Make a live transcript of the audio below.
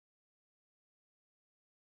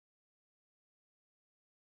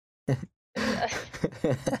Well,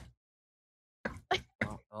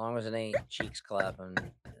 as long as it ain't cheeks clapping.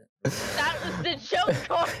 That was the joke,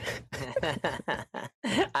 Corn.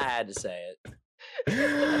 I had to say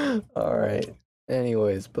it. All right.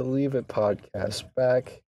 Anyways, Believe It podcast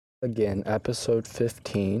back again, episode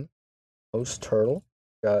 15. Host Turtle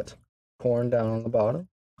got Corn down on the bottom,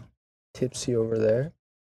 Tipsy over there,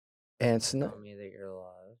 and it's not Tell me that you're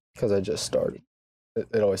alive. because I just started.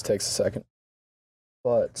 It always takes a second.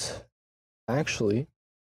 But actually,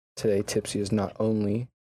 today Tipsy is not only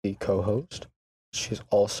the co-host, she's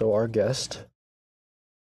also our guest.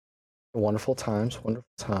 Wonderful times.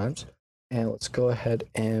 And let's go ahead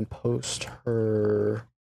and post her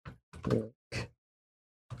link.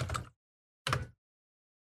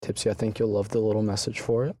 Tipsy, I think you'll love the little message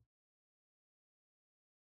for it.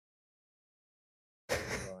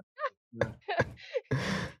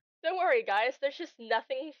 Don't worry, guys. There's just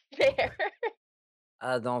nothing there.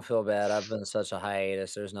 Don't feel bad. I've been such a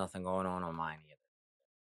hiatus. There's nothing going on mine either.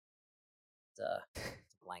 It's a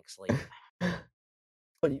blank slate.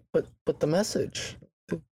 But the message.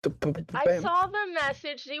 I saw the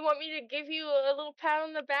message. Do you want me to give you a little pat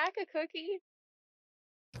on the back, a cookie?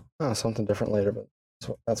 Oh, something different later, but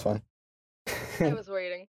that's fine. I was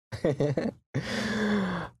waiting.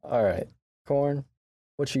 All right, Corn,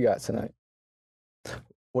 what you got tonight?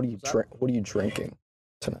 What are you drinking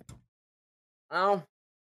tonight? Oh,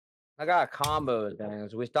 I got a combo of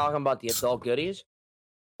things. We talking about the adult goodies?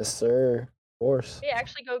 Yes, sir. Of course. Hey,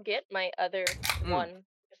 actually go get my other one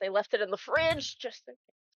because they left it in the fridge. Just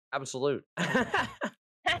Absolute.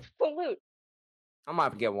 absolute. I might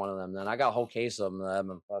have to get one of them then. I got a whole case of them that I've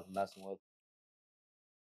been fucking messing with.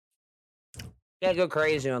 Can't go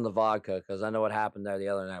crazy on the vodka because I know what happened there the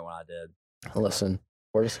other night when I did. Listen,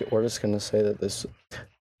 we're just gonna say that this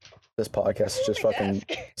podcast is just fucking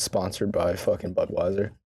sponsored by fucking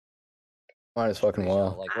Budweiser. Might as fucking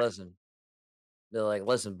well. Like, listen. They're like,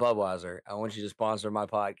 listen, Budweiser, I want you to sponsor my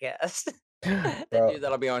podcast. The dude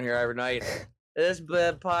that'll be on here every night. This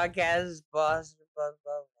podcast is sponsored by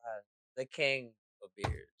Budweiser, the king of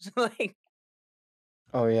beers. Like,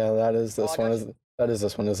 oh yeah, that is this one. That is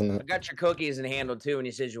this one, isn't it? I got your cookies in hand too, and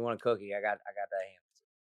you said you want a cookie. I got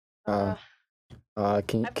that hand. I've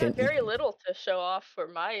got very little to show off for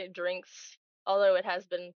my drinks, although it has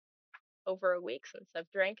been over a week since I've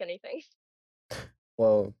drank anything.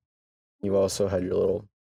 Well, you also had your little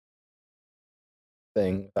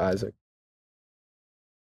thing with Isaac.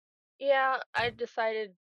 Yeah, I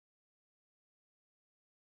decided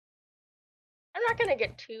I'm not gonna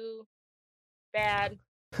get too bad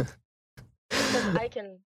because I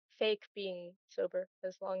can fake being sober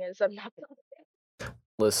as long as I'm not.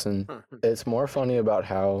 Listen, it's more funny about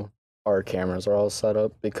how our cameras are all set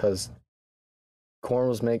up because Corn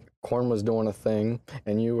was doing a thing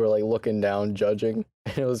and you were like looking down judging,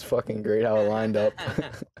 and it was fucking great how it lined up.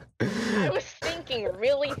 I was thinking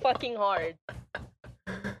really fucking hard.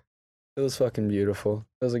 It was fucking beautiful.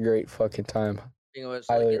 It was a great fucking time. You know, let's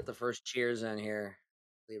get the first cheers in here.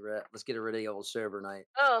 Let's get rid of the old sober night.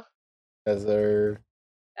 Oh. Is there?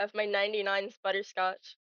 I have my 99's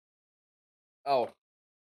butterscotch. Oh,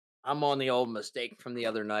 I'm on the old mistake from the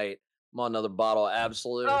other night. I'm on another bottle of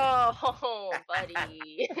Absolute. Oh,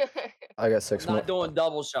 buddy. I got 6 more. Not doing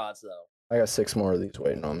double shots though. I got 6 more of these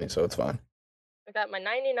waiting on me, so it's fine. I got my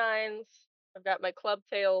 99's. I've got my Club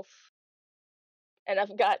Tails, and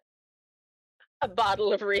I've got a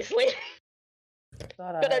bottle of Riesling.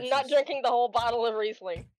 But I'm not drinking the whole bottle of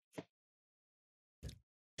Riesling.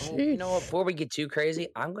 Oh, you know what? Before we get too crazy,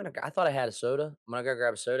 I thought I had a soda. I'm gonna go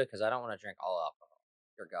grab a soda because I don't want to drink all alcohol.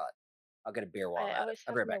 Dear God, I'll get a beer while I'm at it.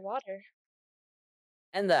 I'll be right back. Water.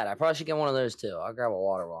 And that I probably should get one of those too. I'll grab a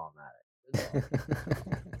water while I'm at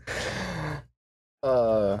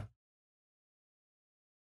it.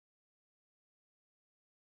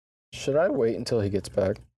 Should I wait until he gets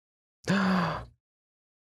back?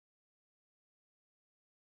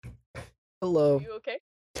 Hello. Are you okay?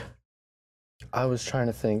 I was trying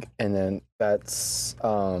to think, and then that's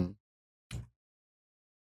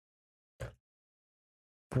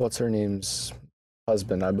what's her name's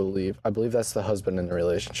husband, I believe. I believe that's the husband in the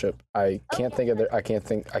relationship. I can't think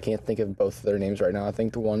of both of their names right now. I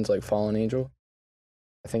think the one's like Fallen Angel.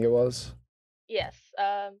 I think it was. Yes.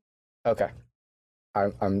 Okay.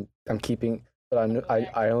 I'm keeping, but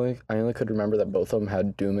I only could remember that both of them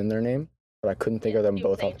had Doom in their name, but I couldn't think of them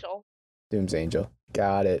both. Doom's Angel.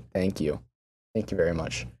 Got it. Thank you. Thank you very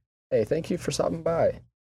much. Hey, thank you for stopping by.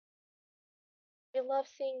 We love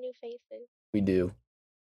seeing new faces. We do.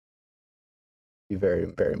 You very,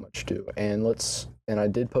 very much do. And I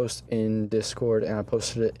did post in Discord, and I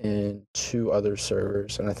posted it in 2 other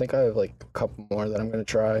servers, and I think I have like a couple more that I'm gonna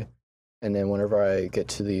try. And then whenever I get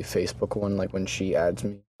to the Facebook one, like when she adds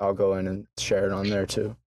me, I'll go in and share it on there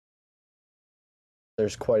too.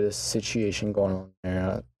 There's quite a situation going on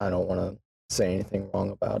there. I don't want to say anything wrong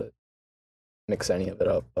about it, mix any of it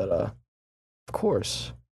up, but of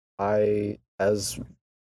course, as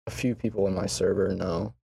a few people in my server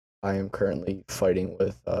know, I am currently fighting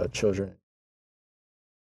with children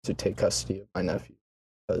to take custody of my nephew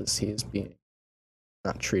because he is being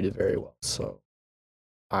not treated very well. So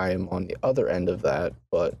I'm on the other end of that,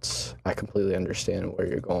 but I completely understand what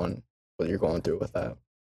you're going through with that.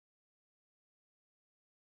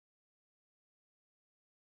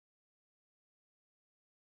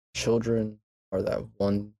 Children are that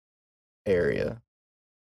one area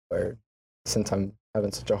where, since I'm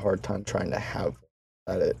having such a hard time trying to have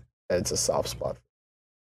that, it's a soft spot.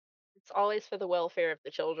 It's always for the welfare of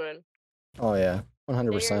the children. Oh yeah,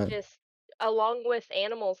 100%. They're just, along with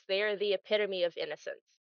animals, they're the epitome of innocence.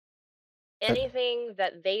 Anything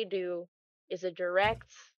that they do is a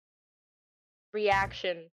direct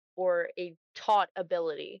reaction or a taught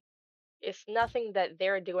ability. It's nothing that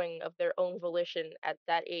they're doing of their own volition at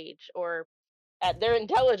that age or at their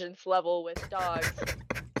intelligence level with dogs.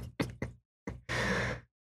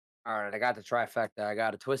 All right, I got the trifecta. I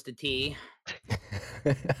got a twisted tea.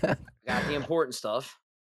 I got the important stuff,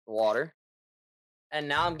 the water. And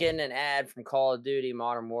now I'm getting an ad from Call of Duty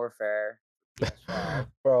Modern Warfare. PS5.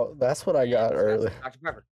 Bro, that's what I got earlier. Dr.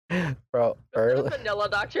 Pepper. Bro, early. Vanilla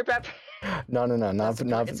Dr. Pepper. No,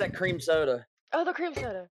 not. It's that cream soda. Oh, the cream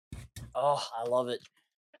soda. Oh, I love it.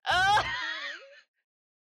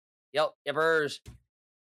 Yep, yippers.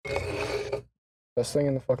 Best thing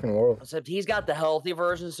in the fucking world. Except he's got the healthy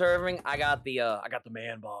version serving. I got the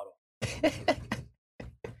man bottle.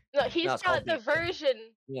 No, he's got the version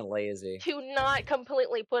being lazy to not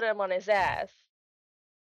completely put him on his ass.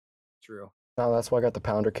 True. No, that's why I got the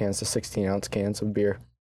pounder cans, the 16-ounce cans of beer.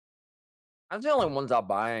 That's the only ones I'll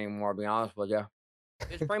buy anymore, to be honest with you.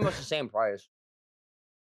 It's pretty much the same price.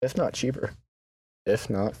 If not cheaper. If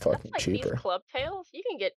not fucking cheaper. These club tails, you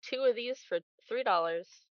can get 2 of these for $3.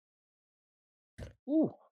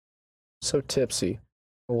 Ooh. So Tipsy,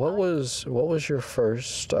 what was your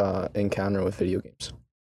first encounter with video games?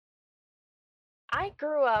 I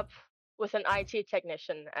grew up with an IT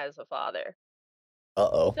technician as a father.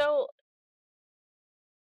 Uh-oh. So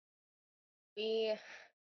we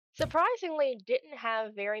surprisingly didn't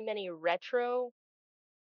have very many retro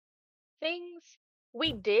things.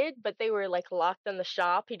 We did, but they were like locked in the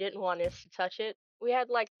shop. He didn't want us to touch it. We had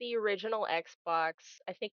like the original Xbox.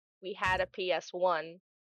 I think we had a PS1,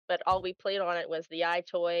 but all we played on it was the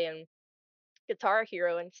iToy and Guitar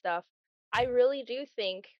Hero and stuff. I really do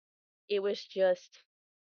think it was just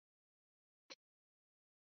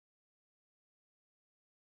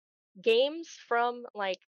games from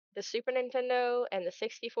like the Super Nintendo and the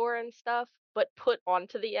 64 and stuff, but put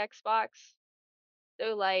onto the Xbox.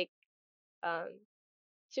 So like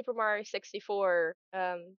Super Mario 64,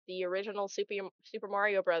 the original Super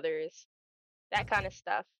Mario Brothers, that kind of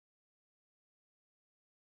stuff.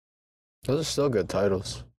 Those are still good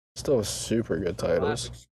titles. Still super good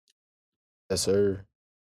titles. Yes, sir.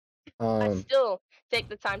 I still take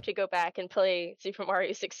the time to go back and play Super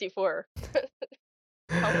Mario 64.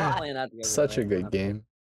 A lot. Such a good game.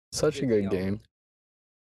 Such a good game.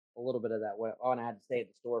 A little bit of that. Oh, and I had to stay at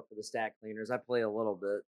the store for the stat cleaners. I play a little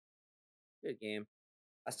bit. Good game.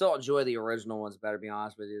 I still enjoy the original ones better, to be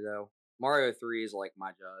honest with you, though. Mario 3 is like my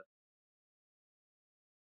job.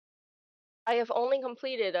 I have only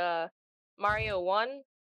completed Mario 1,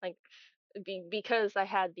 like because I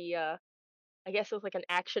had the I guess it was like an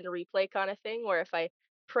action replay kind of thing where if I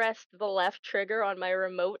pressed the left trigger on my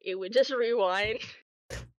remote, it would just rewind.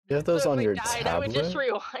 You have those on your tablet? I would just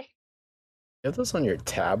rewind. You have those on your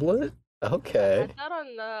tablet? Okay. That's not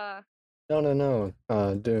on the... No.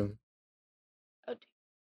 Doom.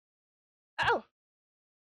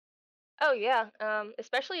 Oh yeah.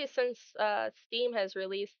 Especially since Steam has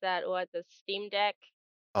released that the Steam Deck.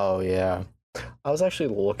 Oh yeah. I was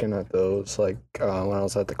actually looking at those like when I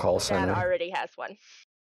was at the call center. That already has one.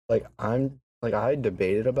 Like I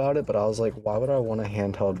debated about it, but I was like, why would I want a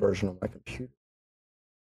handheld version of my computer?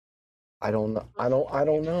 I don't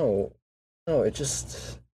know. No, it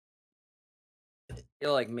just.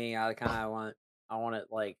 You're like me. I want it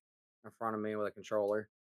like in front of me with a controller.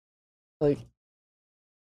 Like.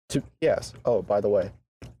 Yes. Oh, by the way,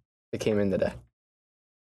 it came in today.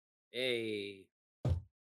 Hey.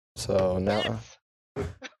 So now.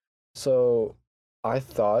 So I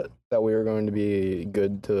thought that we were going to be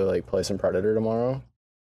good to like play some Predator tomorrow,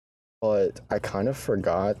 but I kind of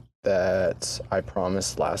forgot that I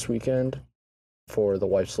promised last weekend for the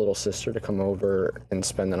wife's little sister to come over and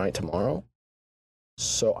spend the night tomorrow.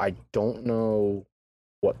 So I don't know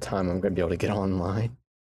what time I'm going to be able to get online.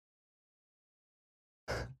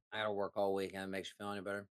 I gotta work all weekend. Makes you feel any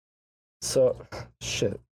better? So,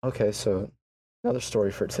 shit. Okay, so another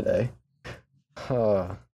story for today.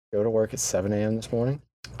 Go to work at 7 a.m. this morning.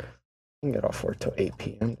 And get off work till 8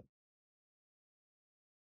 p.m.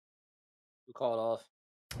 Who called off?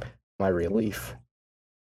 My relief.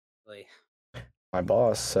 Like, My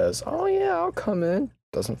boss says, "Oh yeah, I'll come in."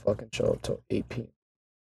 Doesn't fucking show up till 8 p.m.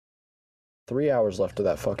 3 hours left of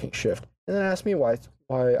that fucking shift, and then asked me why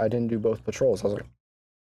I didn't do both patrols. I was like,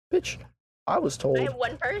 "Bitch, I was told I am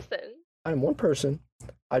one person. I'm one person.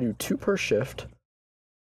 I do 2 per shift,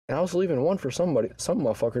 and I was leaving 1 for some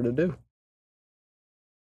motherfucker to do."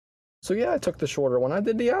 So yeah, I took the shorter one. I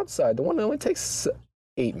did the outside, the one that only takes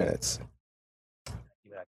 8 minutes.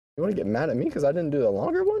 You want to get mad at me because I didn't do the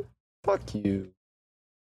longer one? Fuck you.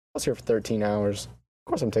 I was here for 13 hours. Of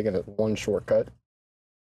course, I'm taking one shortcut.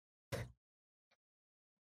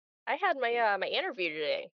 I had my my interview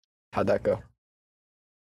today. How'd that go?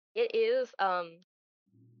 It is an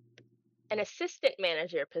assistant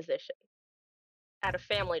manager position at a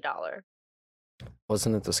Family Dollar.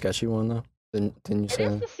 Wasn't it the sketchy one though? Didn't you say?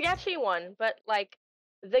 It is the sketchy one, but like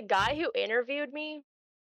the guy who interviewed me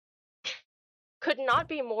could not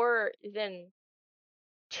be more than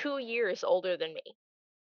 2 years older than me.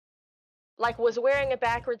 Like was wearing a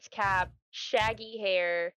backwards cap, shaggy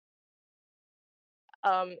hair.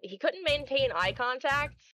 He couldn't maintain eye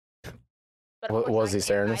contact. But of course, Was he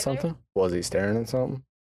staring at something? Was he staring at something?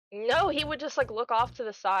 No, he would just like look off to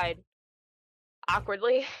the side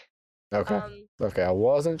awkwardly. Okay. Okay, I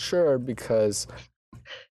wasn't sure because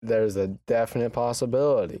there's a definite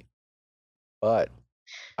possibility. But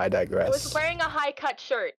I digress. I was wearing a high cut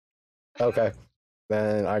shirt. Okay.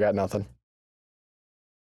 Then I got nothing.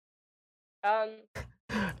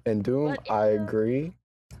 And Doom, I agree,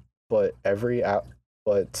 but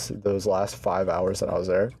but those last 5 hours that I was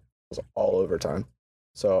there was all overtime.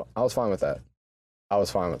 So I was fine with that.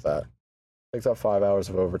 Picked up 5 hours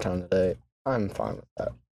of overtime today. I'm fine with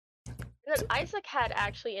that. And then Isaac had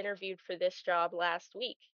actually interviewed for this job last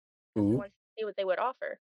week. Ooh. He wanted to see what they would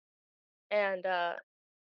offer. And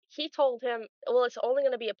he told him, well, it's only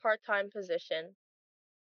going to be a part-time position.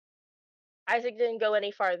 Isaac didn't go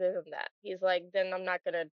any farther than that. He's like, then I'm not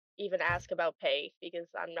going to even ask about pay because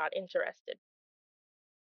I'm not interested.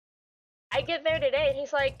 I get there today and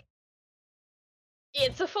he's like,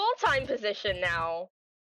 it's a full-time position now.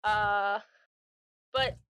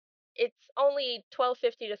 But it's only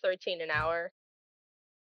 $12.50 to $13 an hour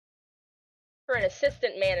for an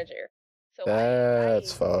assistant manager. So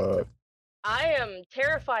that's fucked. I am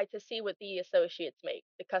terrified to see what the associates make,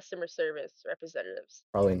 the customer service representatives.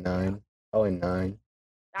 Probably 9. I don't know.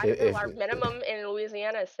 Our minimum in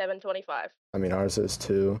Louisiana is $7.25. I mean, ours is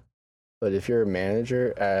 2. But if you're a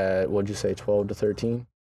manager at, what'd you say, 12 to 13?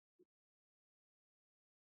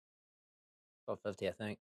 $12.50, I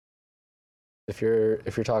think. If you're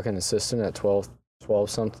talking assistant at 12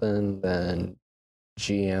 something, then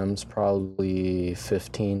GM's probably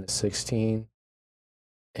 15 to 16,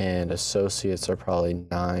 and associates are probably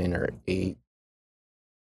 9 or 8.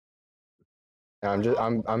 And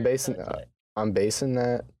I'm basing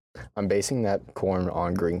that corn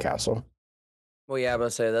on Greencastle. Well, yeah, but I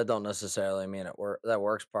say that don't necessarily mean that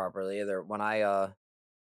works properly either. When I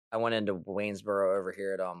went into Waynesboro over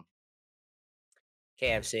here at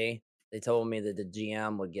KFC, they told me that the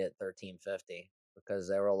GM would get $13.50 because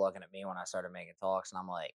they were looking at me when I started making talks, and I'm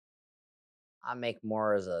like, I make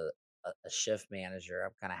more as a shift manager.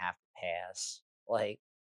 I'm gonna have to pass. Like,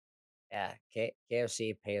 yeah,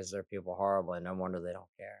 KFC pays their people horribly. No wonder they don't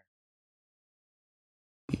care.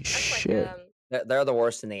 Shit. They're the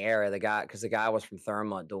worst in the area. Because the guy was from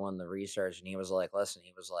Thermont doing the research, and he was like, "Listen,"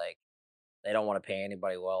 he was like, "they don't want to pay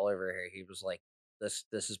anybody well over here." He was like, "This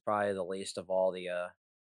is probably the least of all the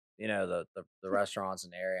the restaurants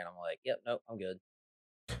in the area." And I'm like, "Yep, nope, I'm good."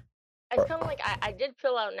 It's kind of like I did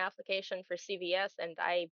fill out an application for CVS, and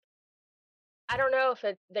I don't know if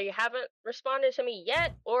they haven't responded to me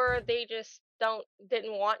yet, or they just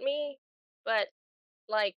didn't want me. But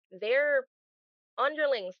like their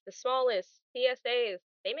underlings, the smallest CSAs,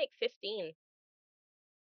 they make 15.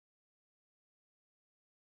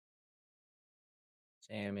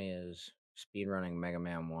 Sammy is speedrunning Mega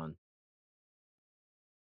Man 1.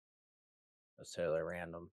 That's totally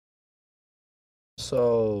random.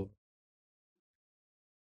 So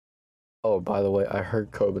Oh, by the way, I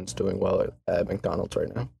heard Coben's doing well at McDonald's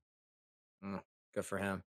right now. Good for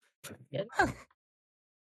him. Good.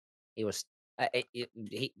 He was.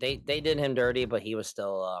 They did him dirty, but he was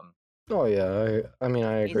still. Oh yeah, I mean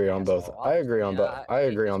I agree on both. I agree on both. I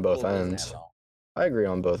agree on both ends. I agree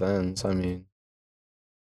on both ends. I mean,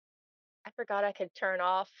 I forgot I could turn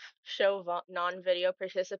off show non-video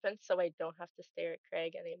participants so I don't have to stare at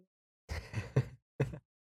Craig anymore.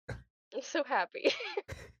 I'm so happy.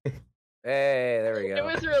 Hey, there we go. It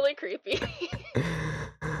was really creepy.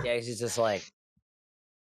 Yeah, he's just like.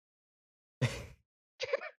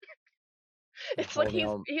 It's like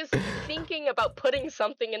he's thinking about putting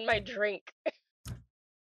something in my drink.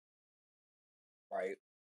 Right.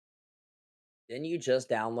 Didn't you just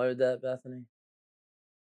download that, Bethany?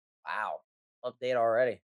 Wow. Update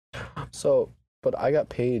already. So, but I got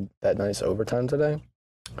paid that nice overtime today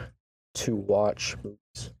to watch movies.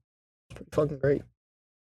 It's pretty fucking great.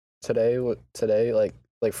 Today, like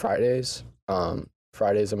Fridays,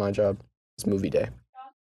 Fridays at my job, it's movie day.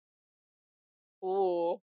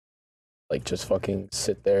 Ooh. Like just fucking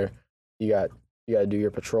sit there. You gotta do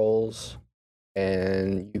your patrols,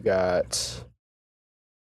 and you got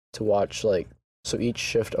to watch so each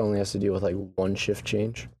shift only has to deal with like one shift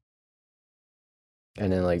change,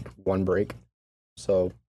 and then like one break.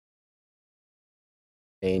 So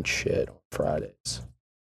ain't shit on Fridays.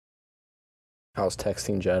 I was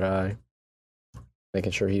texting Jedi,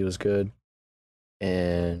 making sure he was good,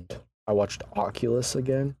 and I watched Oculus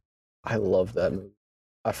again. I love that movie.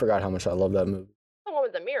 I forgot how much I love that movie. The one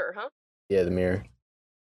with the mirror, huh? Yeah, the mirror.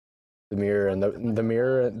 The mirror and the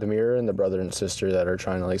mirror and the brother and sister that are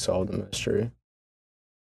trying to like solve the mystery.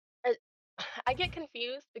 I get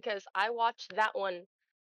confused because I watched that one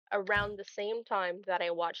around the same time that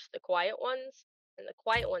I watched The Quiet Ones, and The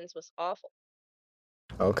Quiet Ones was awful.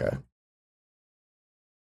 Okay.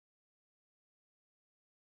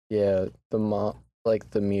 Yeah,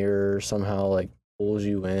 the mirror somehow like pulls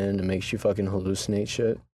you in and makes you fucking hallucinate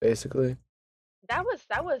shit, basically. That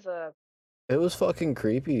was a. It was fucking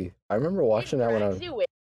creepy. I remember watching that when I was. Can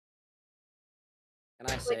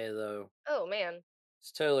I say though? Oh man.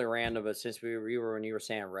 It's totally random, but since we were when you were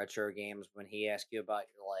saying retro games, when he asked you about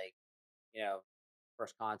your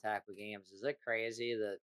first contact with games, is it crazy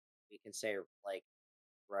that we can say like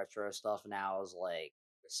retro stuff now is like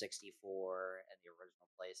the 64 and the original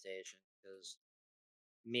PlayStation? Because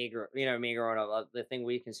me growing up, the thing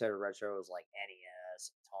we consider retro was like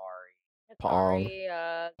NES, Pong.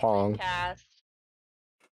 Pong. Dreamcast.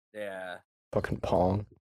 Yeah. Fucking Pong.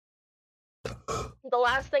 The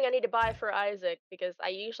last thing I need to buy for Isaac, because I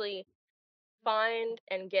usually find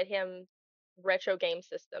and get him retro game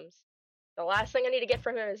systems. The last thing I need to get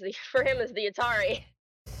from him is the Atari.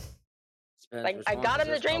 Like I got him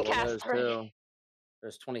the Dreamcast already.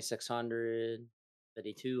 There's 2600,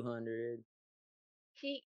 5200.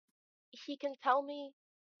 He can tell me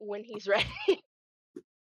when he's ready.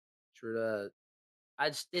 True that.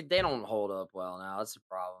 They don't hold up well now. That's the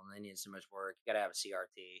problem. They need so much work. You gotta have a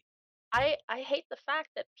CRT. I hate the fact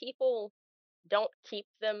that people don't keep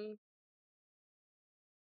them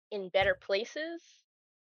in better places.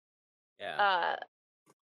 Yeah.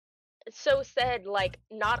 So said, like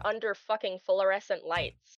not under fucking fluorescent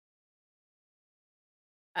lights.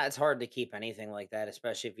 It's hard to keep anything like that,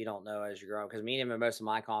 especially if you don't know as you grow. Because even most of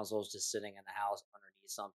my consoles just sitting in the house underneath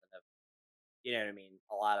something. You know what I mean?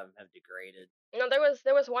 A lot of them have degraded. No,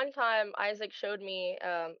 there was one time Isaac showed me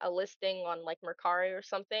a listing on like Mercari or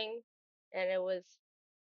something, and it was,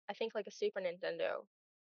 I think, like a Super Nintendo,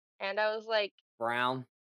 and I was like, brown.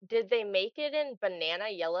 Did they make it in banana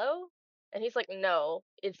yellow? And he's like, no,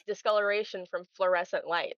 it's discoloration from fluorescent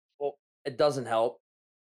light. Well, it doesn't help.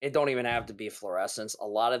 It don't even have to be fluorescence. A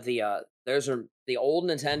lot of the those are the old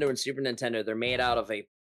Nintendo and Super Nintendo. They're made out of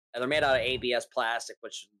ABS plastic,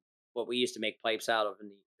 which is what we used to make pipes out of in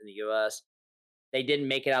the US. They didn't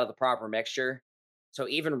make it out of the proper mixture. So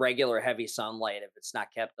even regular heavy sunlight, if it's not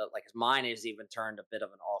kept up, like mine is even turned a bit of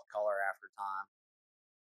an off color after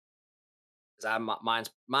time. Because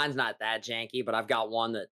mine's not that janky, but I've got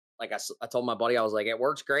one that like I told my buddy, I was like, it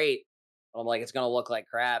works great. But I'm like, it's gonna look like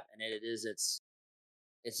crap, and it is.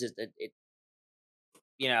 It's just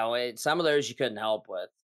some of those you couldn't help with.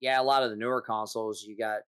 Yeah, a lot of the newer consoles you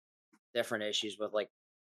got different issues with, like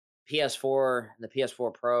PS4, the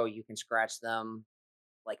PS4 Pro. You can scratch them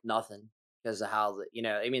like nothing because of how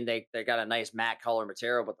I mean they got a nice matte color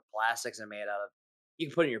material, but the plastics are made out of. You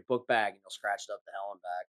can put it in your book bag and you'll scratch it up the hell and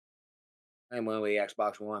back. Same way with the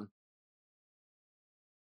Xbox One.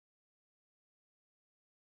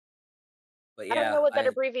 But yeah, I don't know what that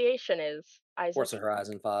abbreviation is, Isaac. Forza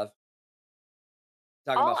Horizon 5.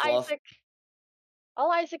 Talking All about fluff. Isaac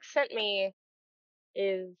All Isaac sent me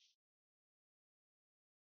is...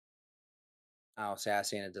 Oh, see, I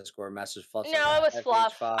seen a Discord message. Fluff. No, it was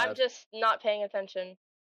Fluff. I'm just not paying attention.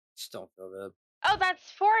 Just don't feel good. Oh, that's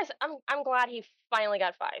 4. I'm glad he finally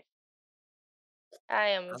got 5. I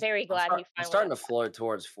am very glad he finally I'm starting to float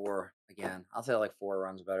towards 4 again. I'll feel like 4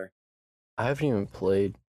 runs better. I haven't even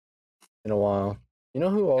played in a while. You know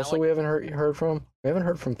who also we haven't heard from? We haven't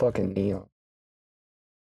heard from fucking Neon.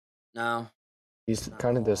 No. He's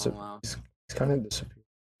kind of disappeared. He's kind of disappeared.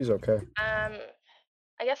 He's okay. I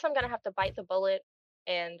guess I'm gonna have to bite the bullet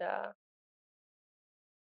and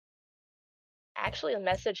actually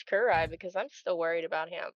message Kurai because I'm still worried about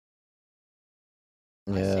him.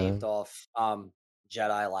 Yeah. I saved off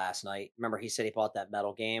Jedi last night. Remember he said he bought that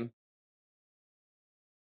metal game?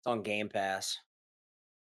 It's on Game Pass.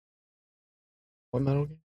 What metal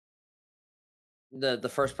game? The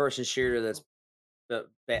first person shooter that's the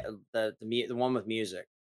one with music.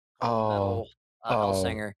 Oh,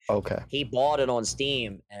 Hellsinger. Okay. He bought it on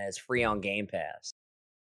Steam and it's free on Game Pass.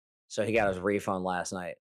 So he got his refund last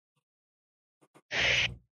night.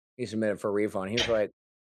 He submitted for a refund. He was like,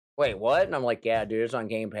 "Wait, what?" And I'm like, "Yeah, dude, it's on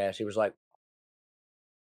Game Pass." He was like,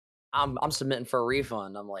 "I'm submitting for a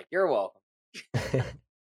refund." I'm like, "You're welcome."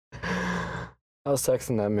 I was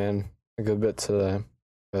texting that man a good bit today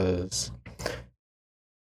because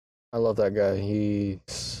I love that guy.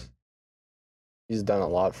 He's done a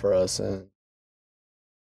lot for us and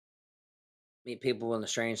meet people in the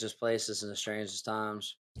strangest places in the strangest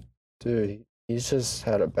times. Dude, he's just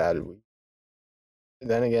had a bad week.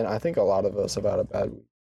 Then again, I think a lot of us have had a bad week.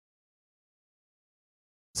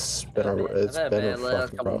 It's been a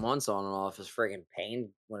last couple months on and off. Is freaking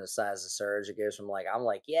pain when it decides to surge. It goes from like I'm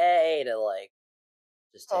like yay to like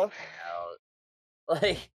just take me out.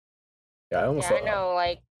 Like yeah, I know.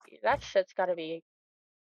 Like that shit's got to be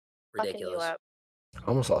ridiculous. I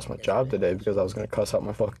almost lost my job today because I was gonna cuss out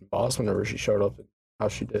my fucking boss whenever she showed up and how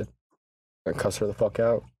she did. I cuss her the fuck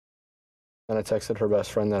out. And I texted her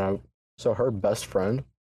best friend so her best friend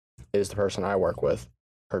is the person I work with.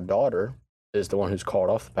 Her daughter is the one who's called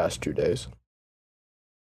off the past 2 days.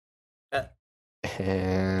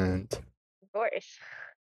 And of course.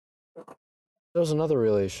 There's another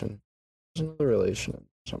relation.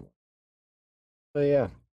 Somewhere. But yeah,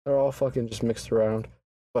 they're all fucking just mixed around.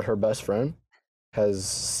 But her best friend has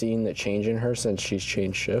seen the change in her since she's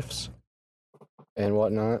changed shifts and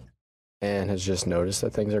whatnot, and has just noticed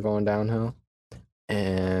that things are going downhill,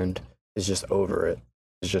 and is just over it.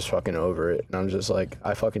 Is just fucking over it. And I'm just like,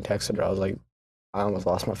 I fucking texted her. I was like, I almost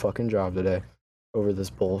lost my fucking job today over this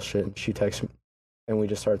bullshit. And she texted me, and we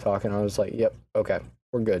just started talking. I was like, yep, okay,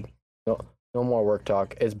 we're good. No more work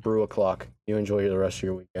talk. It's brew o'clock. You enjoy the rest of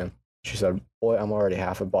your weekend. She said, boy, I'm already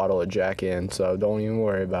half a bottle of Jack in, so don't even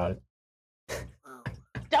worry about it.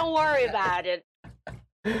 Don't worry about it.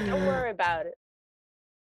 Don't worry about it.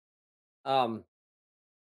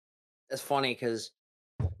 It's funny because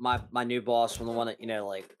my new boss from the one that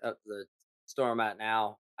the store I'm at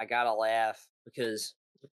now, I gotta laugh because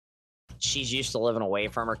she's used to living away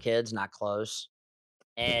from her kids, not close,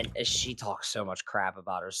 and she talks so much crap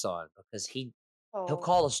about her son because he'll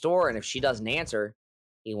call the store and if she doesn't answer,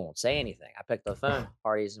 he won't say anything. I picked up the phone.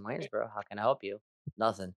 Parties in Waynesboro. How can I help you?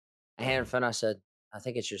 Nothing. I handed the phone. I said, I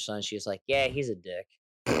think it's your son. She's like, yeah, he's a dick.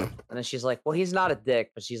 And then she's like, well, he's not a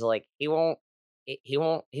dick, but she's like, he won't.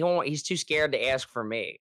 He's too scared to ask for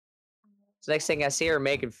me. So next thing I see her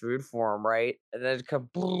making food for him, right? And then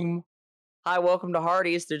kaboom. Hi, welcome to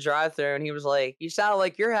Hardee's through drive-thru. And he was like, you sound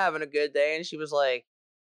like you're having a good day. And she was like,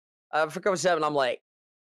 for couple 7, I'm like,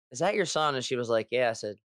 is that your son? And she was like, yeah. I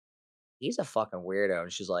said, he's a fucking weirdo.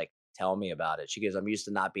 And she's like, tell me about it. She goes, I'm used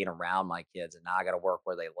to not being around my kids, and now I got to work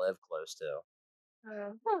where they live close to.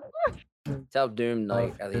 Tell Doom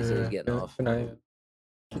Knight he's getting off.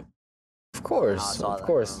 Of course.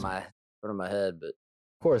 Put in my head, but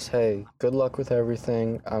of course. Hey, good luck with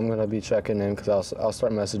everything. I'm gonna be checking in because I'll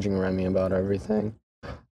start messaging Remy about everything.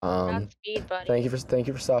 Godspeed, buddy. Thank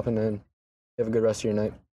you for stopping in. You have a good rest of your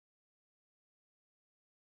night.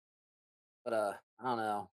 But I don't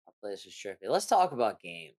know. I'll play this is tricky. Let's talk about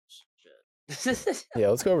games. Yeah,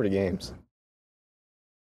 let's go over to games.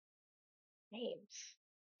 Games.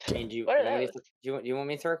 I mean, do you want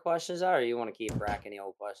me to throw questions out, or you want to keep racking the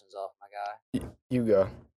old questions off, my guy? You go.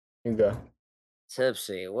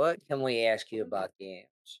 Tipsy, what can we ask you about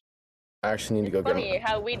games? I actually need to go. Funny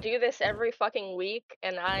how we do this every fucking week,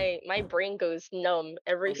 and my brain goes numb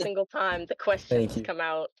every single time the questions come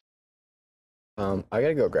out. I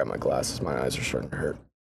gotta go grab my glasses. My eyes are starting to hurt.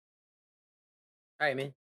 All right,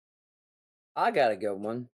 man. I got a good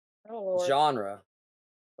one. Oh, Lord. Genre.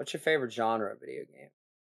 What's your favorite genre of video game?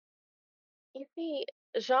 You see,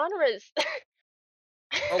 genres.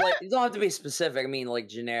 Or like, you don't have to be specific. I mean, like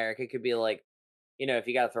generic. It could be like, if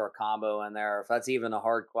you got to throw a combo in there. If that's even a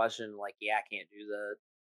hard question, like, yeah, I can't do that.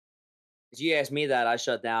 If you ask me that, I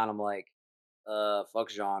shut down. I'm like, fuck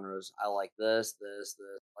genres. I like this.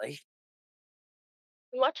 Like,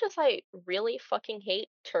 Much as I really fucking hate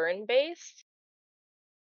turn-based,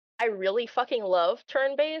 I really fucking love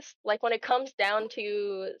turn-based. Like when it comes down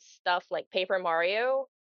to stuff like Paper Mario,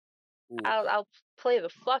 ooh, I'll play the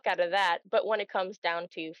fuck out of that. But when it comes down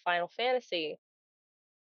to Final Fantasy,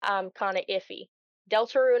 I'm kind of iffy.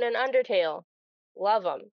 Deltarune and Undertale, love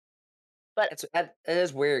them. But it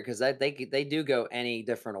is weird because they do go any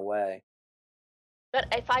different away. but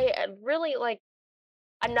if I really like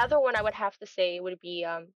another one, I would have to say would be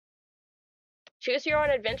choose your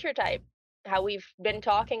own adventure type. How we've been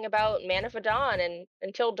talking about Man of Dawn and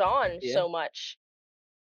Until Dawn Yeah, so much.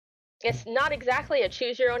 It's not exactly a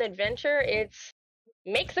choose your own adventure. It's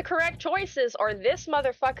make the correct choices or this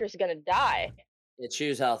motherfucker's gonna die. you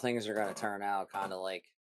choose how things are gonna turn out, kind of like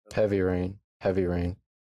Heavy Rain. Heavy Rain.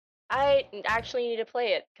 I actually need to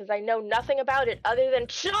play it because I know nothing about it other than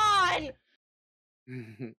Sean.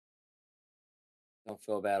 Don't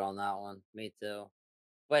feel bad on that one. Me too.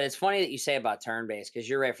 But it's funny that you say about turn based because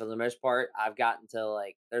you're right. For the most part, I've gotten to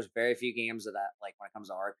like, there's very few games that like when it comes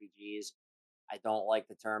to RPGs, I don't like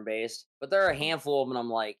the turn based. But there are a handful of them. I'm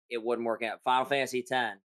like, it wouldn't work out. Final Fantasy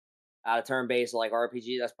X out of turn based like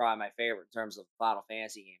RPG, that's probably my favorite in terms of Final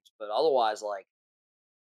Fantasy games. But otherwise, like,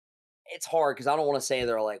 it's hard because I don't want to say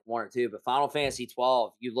they're like one or two. But Final Fantasy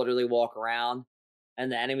 12, you literally walk around and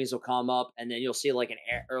the enemies will come up, and then you'll see like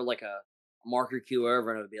or like a marker queue over,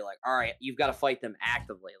 and it'll be like, all right, you've got to fight them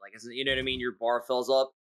actively. Like, you know what I mean? Your bar fills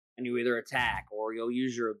up, and you either attack or you'll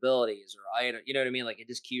use your abilities, or you know what I mean? Like, it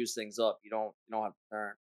just queues things up. You don't have to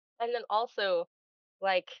turn. And then also,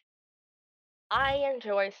 like, I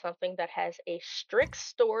enjoy something that has a strict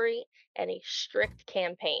story and a strict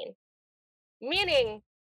campaign. Meaning,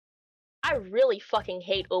 I really fucking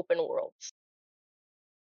hate open worlds.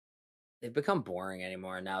 They've become boring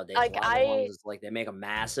anymore nowadays. A Like lot of the ones is like they make them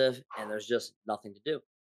massive, and there's just nothing to do.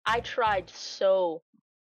 I tried so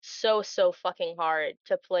fucking hard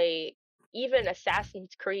to play even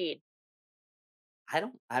Assassin's Creed. I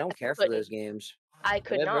don't I care for couldn't. those games. I But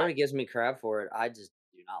could not. everybody gives me crap for it. I just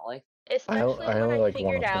do not like. Especially I when only I like one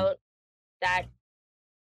figured of them. out that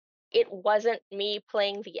it wasn't me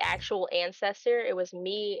playing the actual ancestor, it was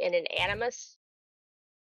me in an animus.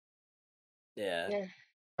 Yeah. Yeah.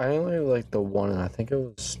 I only like the one, and I think it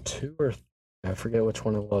was two or three. I forget which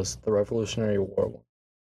one it was. The Revolutionary War one.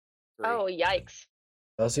 Oh, yikes.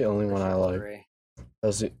 That was the only one I liked. That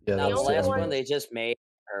was The Now the that was the last only one they just made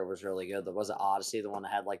was really good. There was it Odyssey, the one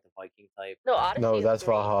that had like the Viking type. No, Odyssey No, is that's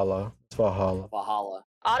great. Valhalla. It's Valhalla. Valhalla.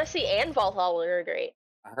 Odyssey and Valhalla are great.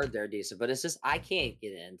 I heard they're decent, but it's just I can't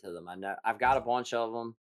get into them. I know I've got a bunch of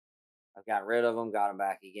them. I've got rid of them, got them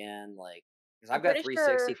back again. Like, because I'm I've got pretty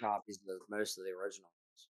 360 sure copies of most of the originals.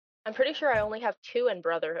 I'm pretty sure I only have 2 in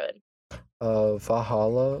Brotherhood.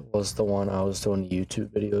 Valhalla was the one I was doing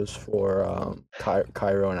YouTube videos for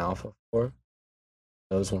Cairo and Alpha for.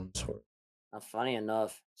 Those ones were. Now, funny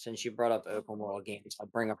enough, since you brought up open world games, I'll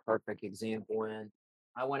bring a perfect example in.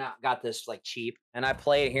 I went out and got this like cheap, and I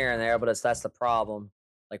play it here and there, but that's the problem.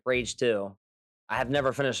 Like Rage 2. I have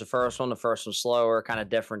never finished the first one. The first one's slower, kind of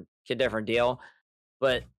different deal.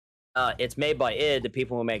 But it's made by id, the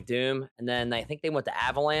people who make Doom, and then I think they went to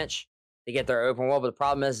Avalanche to get their open world. But the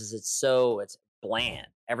problem is it's bland.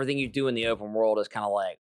 Everything you do in the open world is kind of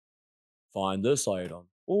like find this item.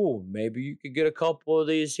 Oh, maybe you could get a couple of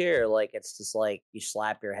these here. Like, it's just like you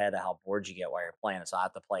slap your head at how bored you get while you're playing it. So I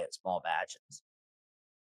have to play it small batches.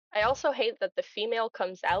 I also hate that the female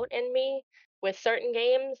comes out in me with certain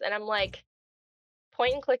games, and I'm like,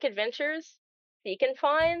 point and click adventures, beacon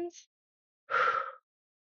finds.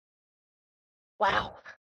 Wow.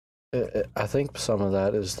 I think some of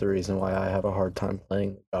that is the reason why I have a hard time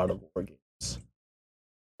playing God of War games.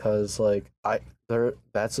 Cause like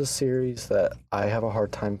that's a series that I have a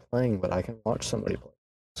hard time playing, but I can watch somebody play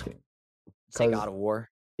this game. Say God of War.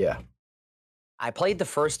 Yeah. I played the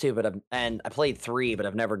first two, and I played 3, but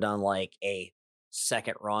I've never done like a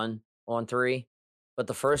second run on 3. But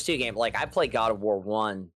the first 2 games, like I played God of War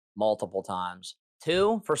 1 multiple times.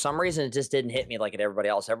 2, for some reason, it just didn't hit me like it everybody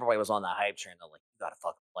else. Everybody was on that hype train. They're like, you gotta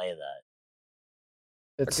fucking play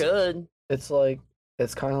that. It's good. It's like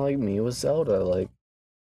it's kind of like me with Zelda. Like,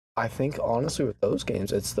 I think honestly with those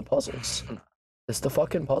games, it's the puzzles. It's the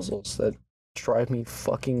fucking puzzles that drive me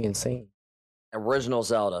fucking insane. Original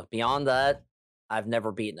Zelda. Beyond that, I've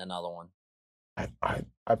never beaten another one.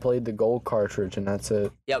 I played the gold cartridge and that's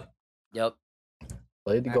it. Yep.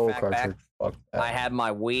 Played the gold cartridge. Fuck that. I had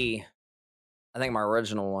my Wii. I think my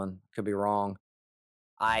original one. Could be wrong.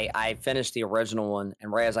 I finished the original one,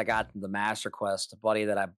 and right as I got the Master Quest, a buddy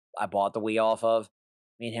that I bought the Wii off of,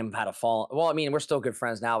 me and him had a fall. Well, I mean, we're still good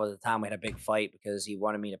friends now, but at the time we had a big fight because he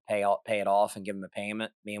wanted me to pay it off and give him a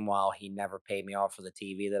payment. Meanwhile, he never paid me off for the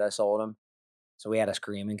TV that I sold him. So we had a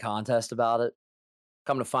screaming contest about it.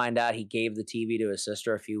 Come to find out, he gave the TV to his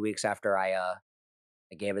sister a few weeks after I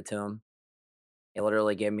gave it to him. He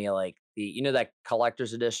literally gave me like that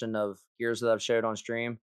collector's edition of Gears that I've showed on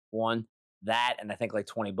stream. One that, and I think like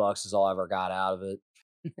 $20 is all I ever got out of it.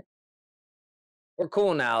 We're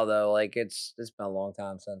cool now though. Like it's been a long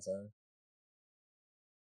time since then.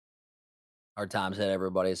 Hard times hit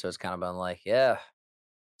everybody, so it's kind of been like, yeah.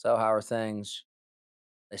 So how are things?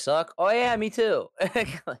 They suck. Oh yeah, me too.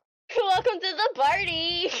 Welcome to the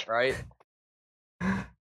party. Right. That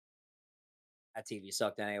TV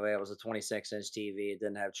sucked anyway. It was a 26-inch TV. It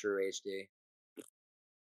didn't have true HD.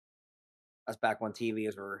 That's back when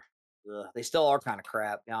TVs were. They still are kind of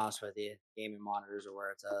crap. To be honest with you, gaming monitors are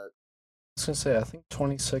where it's at. I was gonna say, I think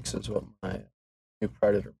 26 is what my new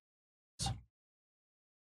Predator is.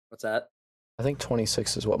 What's that? I think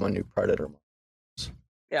 26 is what my new Predator is.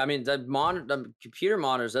 Yeah, I mean the computer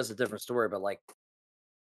monitors. That's a different story, but like,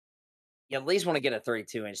 you at least want to get a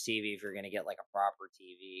 32-inch TV if you're gonna get like a proper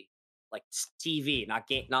TV, like TV,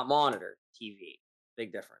 not monitor TV.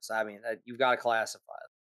 Big difference. I mean, you've got to classify it.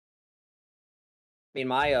 I mean,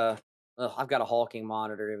 I've got a hulking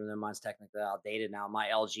monitor, even though mine's technically outdated now. My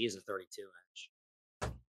LG is a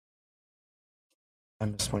 32-inch. I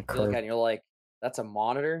miss my You curve. look at it and you're like, that's a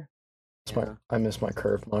monitor? I miss my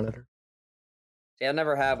curved monitor. See, I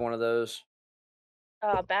never have one of those.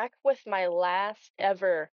 Back with my last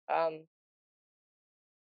ever,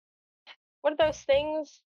 what are those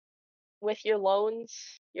things with your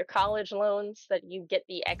loans, your college loans, that you get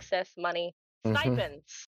the excess money?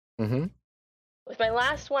 Stipends. Mm-hmm. With my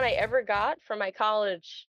last one I ever got from my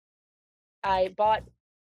college, I can't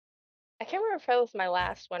remember if it was my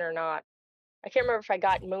last one or not. I can't remember if I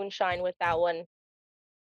got moonshine with that one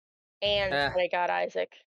and I got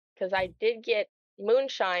Isaac, because I did get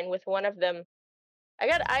moonshine with one of them. I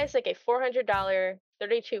got Isaac a $400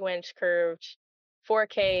 32-inch curved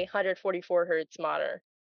 4K 144 hertz monitor.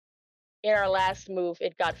 In our last move,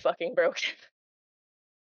 it got fucking broken.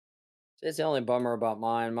 It's the only bummer about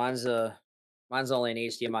mine. Mine's only an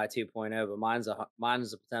HDMI 2.0, but mine's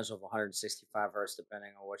a potential of 165 hertz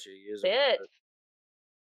depending on what you're using.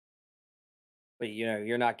 But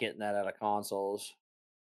you're not getting that out of consoles.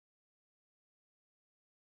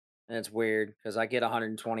 And it's weird because I get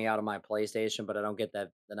 120 out of my PlayStation, but I don't get the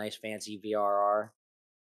nice fancy VRR.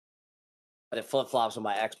 But it flip flops on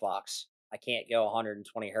my Xbox. I can't go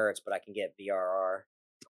 120 hertz, but I can get VRR.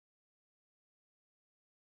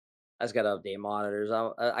 I just got to update monitors.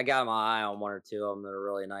 I got my eye on one or two of them that are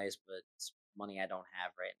really nice, but it's money I don't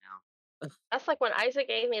have right now. That's like when Isaac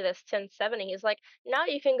gave me this 1070. He's like, now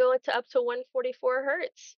you can go into up to 144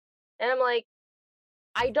 hertz. And I'm like,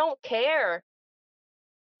 I don't care.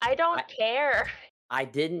 I don't care. I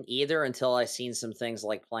didn't either until I seen some things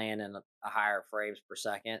like playing in a higher frames per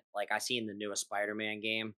second. Like I seen the newest Spider-Man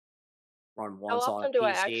game run once on a PC. How often do I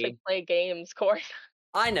actually play games, Corey?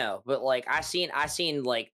 I know, but like I seen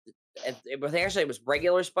like it was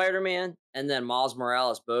regular Spider-Man and then Miles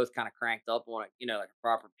Morales both kind of cranked up on it, like a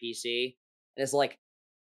proper PC. And it's like,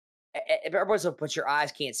 if everybody's like, but your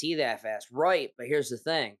eyes can't see that fast, right? But here's the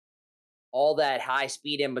thing. All that high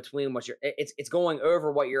speed in between it's going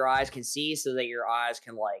over what your eyes can see so that your eyes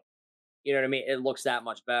can you know what I mean? It looks that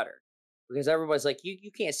much better because everybody's like,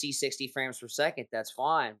 you can't see 60 frames per second. That's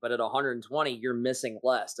fine. But at 120, you're missing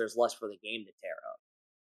less. There's less for the game to tear up.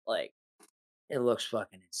 Like it looks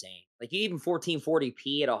fucking insane. Like even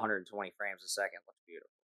 1440p at 120 frames a second looks beautiful.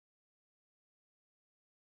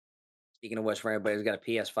 Speaking of which, for anybody who's got a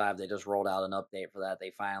PS5, they just rolled out an update for that.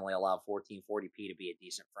 They finally allowed 1440p to be a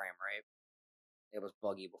decent frame rate. It was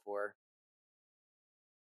buggy before.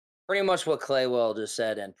 Pretty much what Claywell just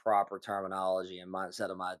said in proper terminology and mindset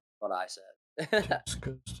of what I said.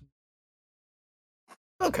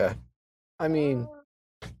 Okay. I mean.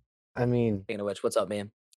 Speaking of which, what's up,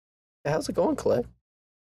 man? How's it going, Clay?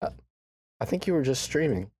 I think you were just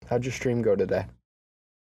streaming. How'd your stream go today?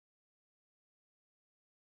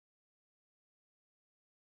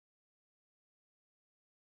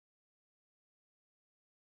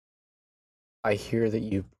 I hear that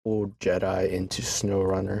you pulled Jedi into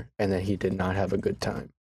SnowRunner and that he did not have a good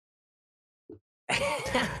time.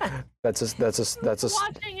 That's a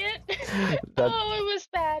watching it. Oh, it was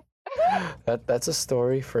bad. That's a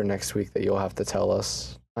story for next week that you'll have to tell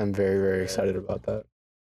us. I'm very, very excited about that.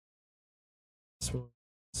 Some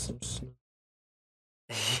snow.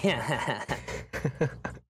 Yeah.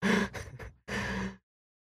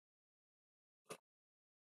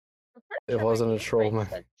 It wasn't a troll, man.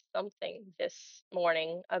 Said something this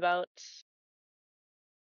morning about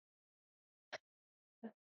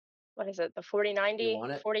what is it? The 4090,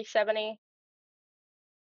 4070.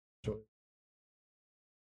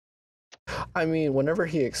 I mean, whenever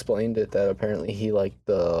he explained it, that apparently he liked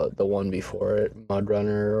the one before it, Mud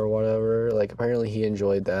Runner or whatever. Like, apparently he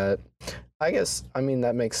enjoyed that. I guess, I mean,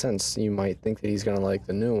 that makes sense. You might think that he's gonna like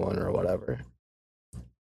the new one or whatever.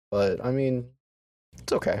 But I mean,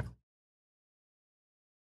 it's okay.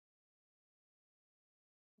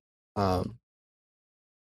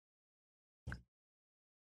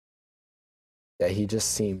 Yeah, he didn't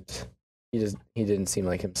seem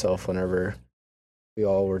like himself whenever we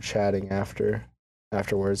all were chatting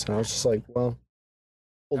afterwards, and I was just like, well,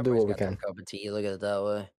 we'll do what we can. Cup of tea, look at it that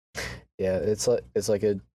way. Yeah, it's like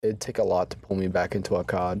it'd take a lot to pull me back into a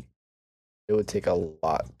COD. It would take a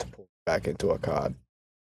lot to pull me back into a COD.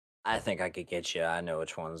 I think I could get you. I know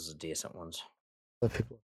which ones are decent ones. Let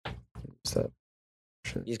people use that.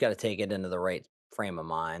 You just got to take it into the right frame of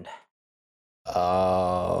mind.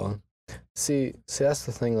 See, that's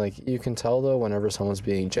the thing. Like, you can tell though whenever someone's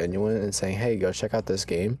being genuine and saying, "Hey, go check out this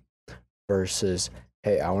game," versus,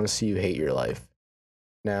 "Hey, I want to see you hate your life."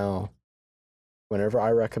 Now, whenever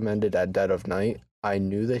I recommended At Dead of Night, I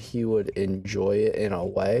knew that he would enjoy it in a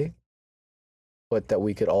way, but that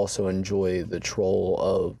we could also enjoy the troll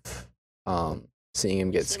of seeing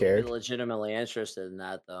him get scared. Legitimately interested in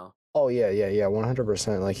that though. Oh yeah,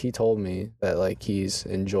 100%. Like, he told me that like he's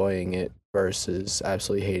enjoying it versus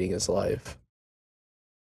absolutely hating his life.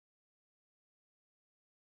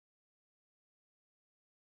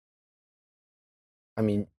 I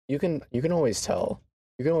mean, you can always tell.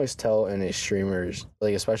 You can always tell in a streamer's,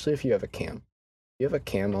 like, especially if you have a cam. If you have a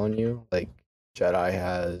cam on you, like Jedi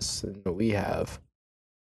has and we have.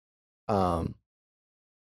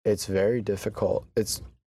 It's very difficult. You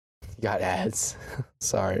got ads.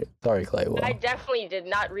 sorry, Claywell. I definitely did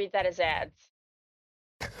not read that as ads.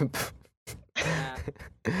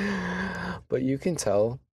 But you can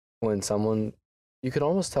tell when someone, you can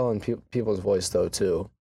almost tell in people's voice though too,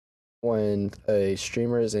 when a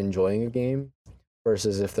streamer is enjoying a game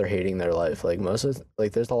versus if they're hating their life. Like,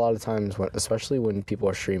 there's a lot of times when, especially when people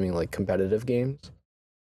are streaming like competitive games,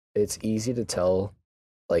 it's easy to tell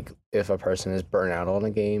like if a person is burnt out on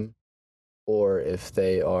a game or if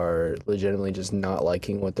they are legitimately just not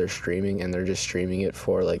liking what they're streaming and they're just streaming it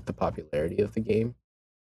for like the popularity of the game.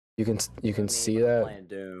 You can see that. Playing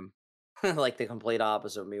Doom. Like the complete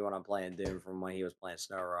opposite of me when I'm playing Doom from when he was playing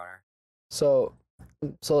SnowRunner. So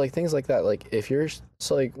like things like that, like if you're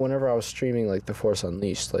like whenever I was streaming like The Force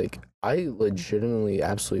Unleashed, like I legitimately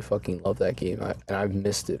absolutely fucking love that game, and I've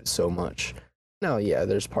missed it so much. Now, yeah,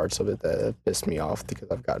 there's parts of it that pissed me off because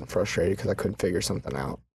I've gotten frustrated because I couldn't figure something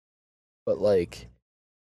out. But like,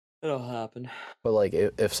 it'll happen. But like,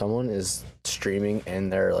 if someone is streaming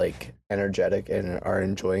and they're like energetic and are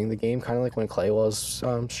enjoying the game, kind of like when Clay was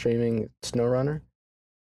streaming SnowRunner,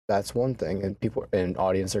 that's one thing, and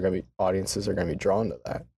audiences are gonna be drawn to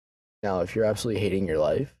that. Now, if you're absolutely hating your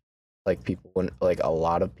life, like a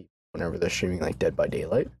lot of people, whenever they're streaming like Dead by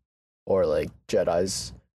Daylight or like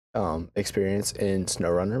Jedi's experience in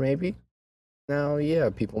SnowRunner, maybe. Now, yeah,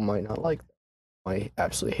 people might not like that. Might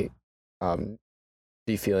absolutely hate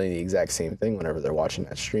be feeling the exact same thing whenever they're watching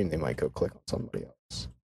that stream. They might go click on somebody else.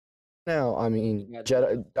 Now, I mean,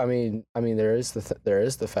 Jedi. I mean, there is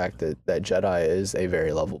the fact that Jedi is a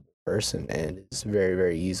very lovable person and is very,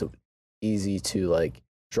 very easy to like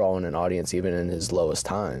draw in an audience even in his lowest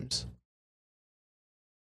times.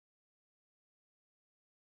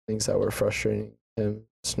 Things that were frustrating him,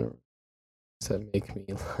 that make me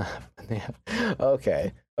laugh.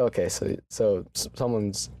 Okay, so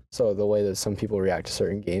the way that some people react to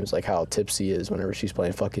certain games, like how Tipsy is whenever she's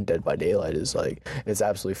playing fucking Dead by Daylight, is like, it's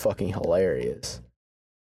absolutely fucking hilarious.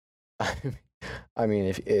 I mean,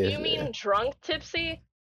 if you mean drunk Tipsy?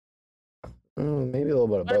 Maybe a little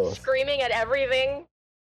bit of both. Screaming at everything.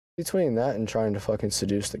 Between that and trying to fucking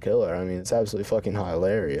seduce the killer, I mean, it's absolutely fucking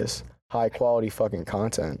hilarious. High quality fucking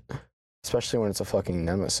content, especially when it's a fucking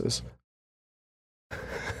nemesis.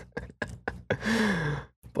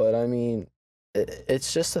 But I mean,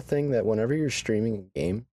 it's just a thing that whenever you're streaming a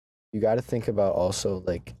game, you got to think about also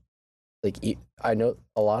like I know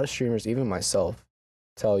a lot of streamers, even myself,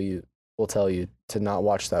 will tell you to not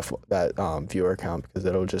watch that viewer count because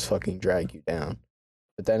it'll just fucking drag you down.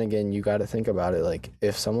 But then again, you got to think about it. Like,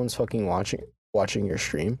 if someone's fucking watching your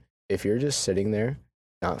stream, if you're just sitting there,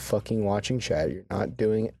 not fucking watching chat, you're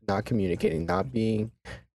not communicating, not being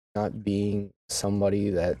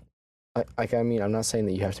somebody that, I mean, I'm not saying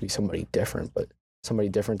that you have to be somebody different, but somebody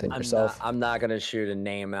different than yourself. I'm not gonna shoot a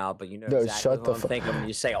name out, but you know No, exactly what I'm thinking when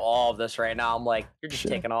you say all of this right now. I'm like, you're just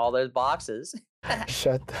taking all those boxes.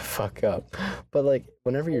 Shut the fuck up. But like,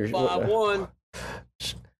 whenever you're 5-1.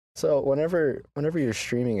 So whenever you're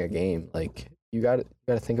streaming a game, like you got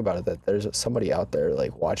to think about it that there's somebody out there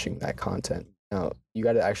like watching that content. Now you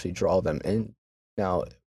got to actually draw them in. Now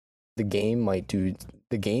the game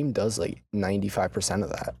does like 95%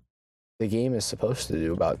 of that. The game is supposed to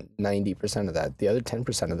do about 90% of that. The other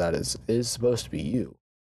 10% of that is supposed to be you.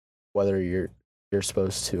 Whether you're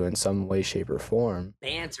supposed to in some way, shape, or form.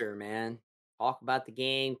 Banter, man. Talk about the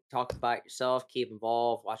game, talk about yourself, keep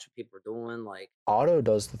involved, watch what people are doing. Like Otto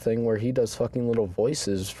does the thing where he does fucking little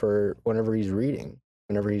voices for whenever he's reading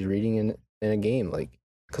in a game, like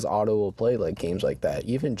because Otto will play like games like that.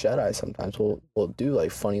 Even Jedi sometimes will do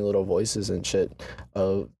like funny little voices and shit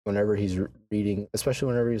whenever he's reading, especially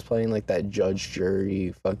whenever he's playing like that judge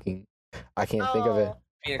jury fucking. I can't think of it.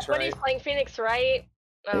 Phoenix Wright. When he's playing Phoenix Wright,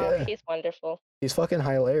 yeah. He's wonderful. He's fucking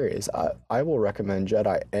hilarious. I will recommend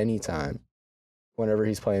Jedi anytime. Whenever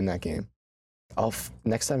he's playing that game,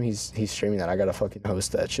 next time he's streaming that, I gotta fucking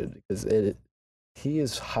host that shit because he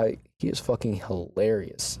is fucking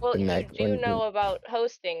hilarious. Well, you do know about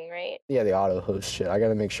hosting, right? Yeah, the auto host shit. I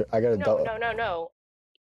gotta make sure. No.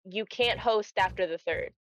 You can't host after the 3rd.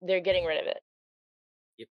 They're getting rid of it.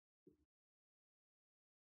 Yep.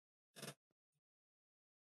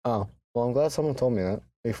 Oh well, I'm glad someone told me that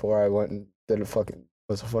before I went and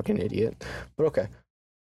was a fucking idiot. But okay.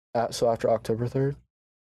 So after October 3rd?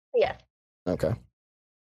 Yeah. Okay.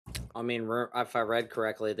 I mean, if I read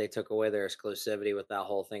correctly, they took away their exclusivity with that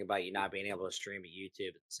whole thing about you not being able to stream at YouTube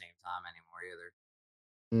at the same time anymore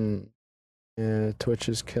either. Yeah, Twitch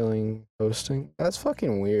is killing hosting. That's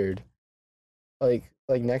fucking weird. Like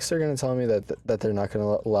next they're gonna tell me that they're not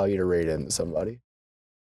gonna allow you to raid into somebody.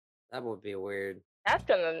 That would be weird.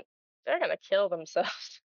 They're gonna kill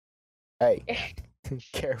themselves. Hey,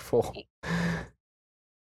 careful.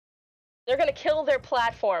 They're gonna kill their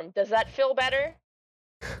platform. Does that feel better?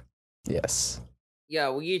 Yes. Yeah,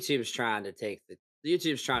 well, YouTube's trying to take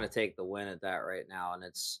the win at that right now, and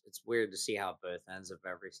it's weird to see how both ends of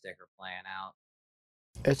every stick are playing out.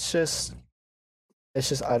 It's just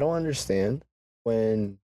I don't understand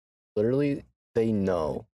when literally they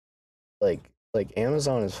know, like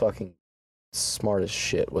Amazon is fucking smart as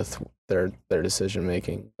shit with their decision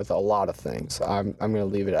making with a lot of things. I'm gonna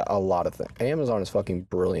leave it at a lot of things. Amazon is fucking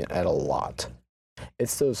brilliant at a lot.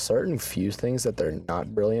 It's those certain few things that they're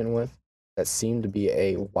not brilliant with that seem to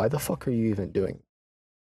be why the fuck are you even doing?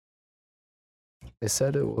 They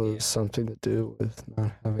said it was something to do with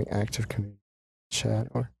not having active community chat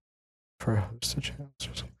or for hosted channels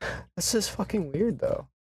or something. That's just fucking weird though,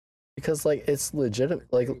 because like it's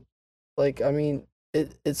legitimate. Like I mean,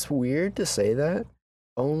 it's weird to say that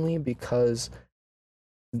only because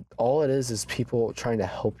all it is people trying to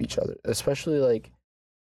help each other, especially like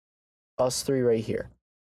us three right here.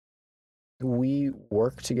 We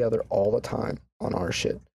work together all the time on our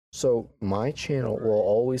shit. So my channel will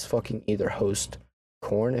always fucking either host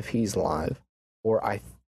Corn if he's live, or I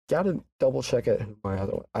gotta double check it who my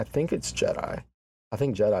other one. I think it's Jedi. I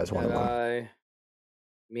think Jedi is one of them.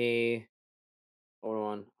 Me. Hold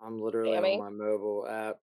on. I'm literally on my mobile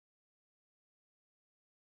app.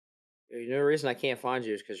 You know the reason I can't find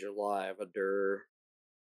you is because you're live.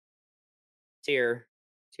 Tier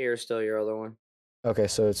is still your other one. Okay,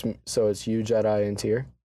 so it's you, Jedi, and Tier.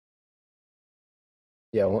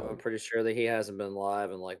 Yeah, I'm pretty sure that he hasn't been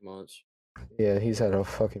live in like months. Yeah, he's had a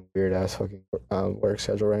fucking weird ass fucking work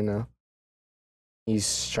schedule right now.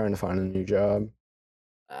 He's trying to find a new job.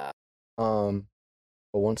 But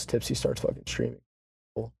once Tipsy starts fucking streaming,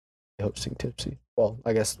 we'll be hosting Tipsy. Well,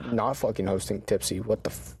 I guess not fucking hosting Tipsy. What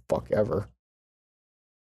the fuck ever.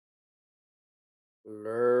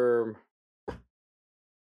 Lerm.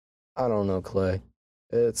 I don't know, Clay.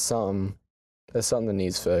 It's something that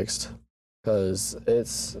needs fixed. Because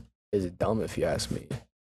it's dumb if you ask me.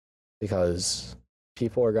 Because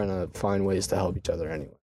people are gonna find ways to help each other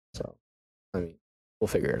anyway. So, I mean, we'll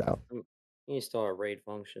figure it out. You still have raid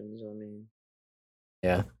functions, I mean.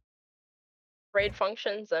 Yeah. Raid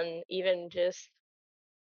functions and even just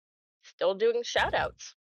still doing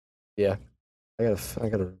shoutouts. Yeah. I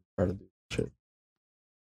gotta try to do shit.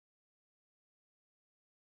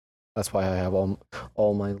 That's why I have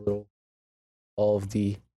all my little, all of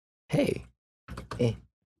the, hey,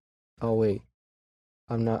 oh wait,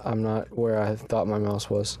 I'm not where I thought my mouse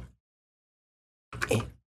was.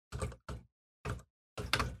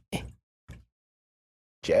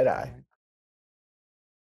 Jedi.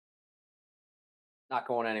 Not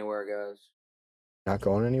going anywhere, guys. Not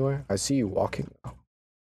going anywhere? I see you walking now.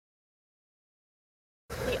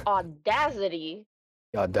 The audacity.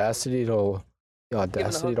 The audacity to walk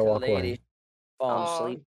away. Fall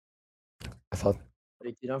asleep. I thought.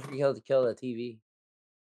 Dude, don't forget to kill the TV.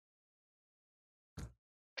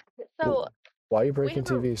 So why are you breaking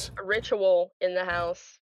we have TVs? A ritual in the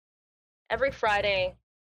house. Every Friday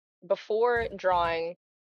before drawing,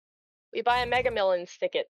 we buy a Mega Millions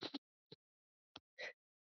ticket.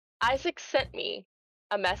 Isaac sent me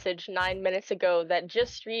a message 9 minutes ago that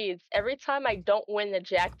just reads, "Every time I don't win the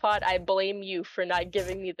jackpot, I blame you for not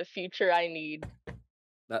giving me the future I need."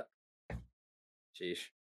 Sheesh.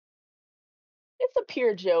 It's a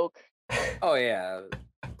pure joke. Oh yeah.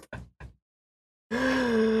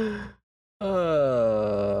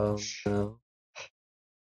 Oh no.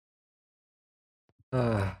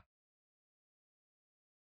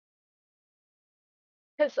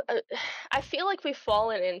 Because I feel like we've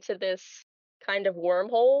fallen into this kind of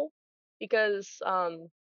wormhole because a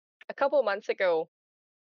couple of months ago,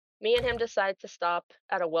 me and him decided to stop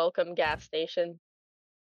at a Welcome gas station,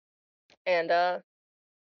 and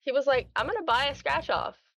he was like, "I'm gonna buy a scratch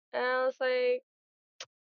off," and I was like,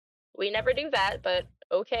 "We never do that, but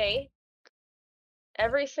okay."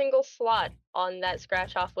 Every single slot on that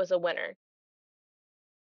scratch off was a winner.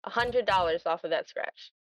 $100 off of that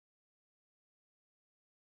scratch.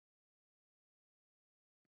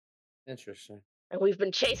 Interesting. And we've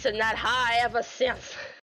been chasing that high ever since.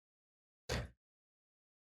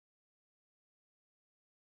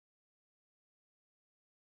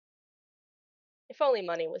 If only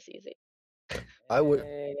money was easy. I would.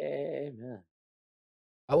 Amen.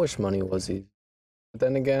 I wish money was easy, but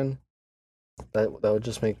then again, that would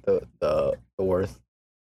just make the worth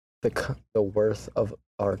of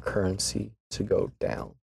our currency to go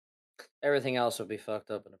down. Everything else would be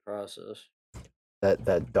fucked up in the process.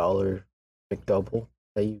 That dollar McDouble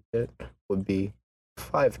that you get would be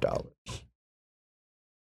 $5.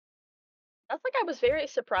 That's like I was very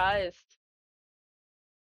surprised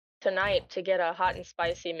tonight to get a hot and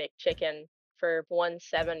spicy McChicken for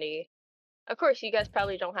 $1.70. Of course, you guys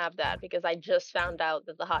probably don't have that because I just found out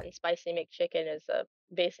that the hot and spicy McChicken is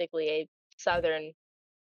basically a southern,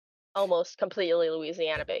 almost completely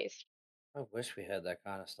Louisiana based. I wish we had that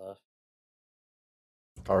kind of stuff.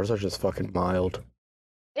 Ours are just fucking mild.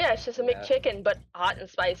 Yeah, it's just a McChicken, but hot and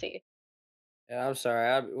spicy. Yeah, I'm sorry.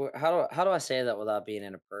 How do I say that without being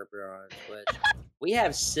inappropriate on Twitch? We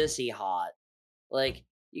have sissy hot. Like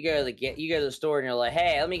you go to the store and you're like,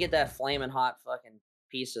 hey, let me get that flaming hot fucking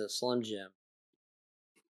piece of Slim Jim.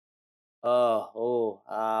 That's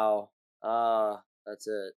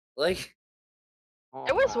it. Like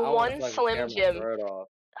there was one Slim Jim.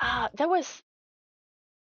 There was.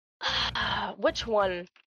 Which one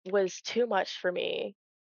was too much for me?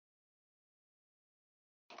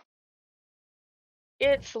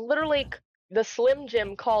 It's literally the Slim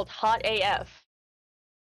Jim called Hot AF.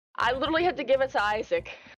 I literally had to give it to Isaac.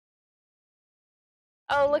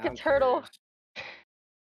 Oh, look at Turtle.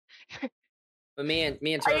 But me and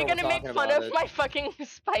Turtle. Are you gonna make fun of my fucking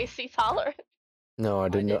spicy tolerance? No, I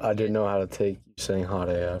didn't know how to take you saying Hot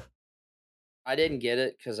AF. I didn't get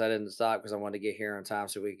it because I didn't stop because I wanted to get here on time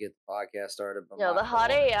so we could get the podcast started. But no, the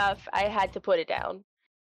Hot AF, I had to put it down. I'm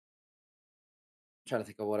trying to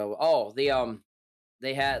think of what they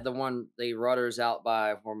had the one Rudders out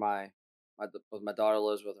by where my daughter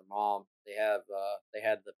lives with her mom. They had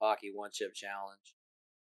the Pocky one chip challenge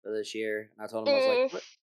for this year, and I told him I was like, what?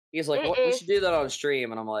 He's like, what? We should do that on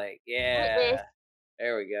stream, and I'm like, yeah,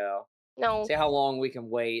 there we go. No, see how long we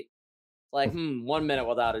can wait. Like 1 minute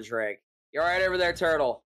without a drink. You're right over there,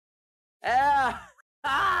 Turtle. No,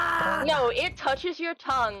 it touches your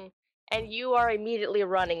tongue, and you are immediately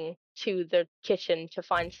running to the kitchen to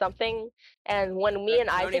find something. And when me and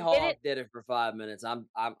Isaac did it for 5 minutes. I'm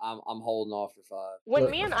holding off for 5. When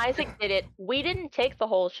me and Isaac did it, we didn't take the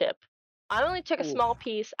whole chip. I only took a small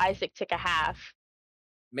piece. Isaac took a half.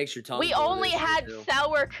 Makes your tongue. We only had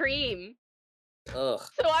sour cream. Ugh.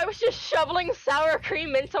 So I was just shoveling sour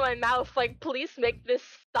cream into my mouth. Like, please make this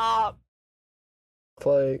stop.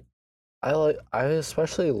 Like, I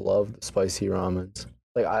especially love the spicy ramens.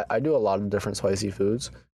 Like, I do a lot of different spicy foods,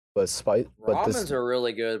 but ramens are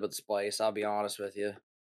really good with spice. I'll be honest with you,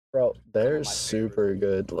 bro. They're super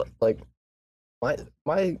good. Like, my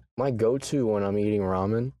go-to when I'm eating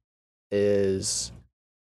ramen is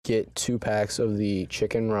get 2 packs of the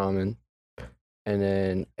chicken ramen, and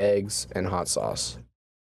then eggs and hot sauce.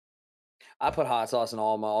 I put hot sauce in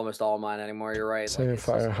almost all mine anymore. You're right. Same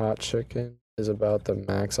fire hot chicken is about the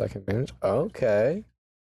max I can manage. Okay.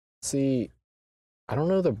 See, I don't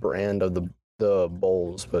know the brand of the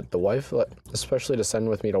bowls, but the wife, especially to send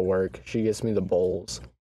with me to work, she gets me the bowls.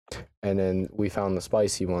 And then we found the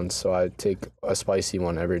spicy ones, so I take a spicy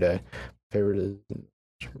one every day. Favorite is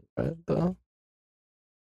red, though.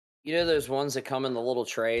 You know those ones that come in the little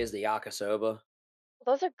trays, the yakisoba?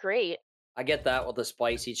 Those are great. I get that with the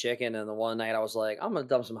spicy chicken, and the one night I was like, I'm gonna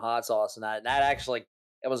dump some hot sauce in that. And that actually,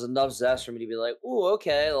 it was enough zest for me to be like, ooh,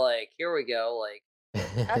 okay, like here we go. Like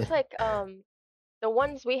That's like the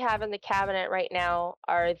ones we have in the cabinet right now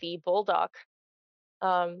are the bulldog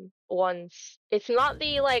ones. It's not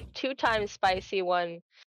the like 2 times spicy one,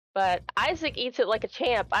 but Isaac eats it like a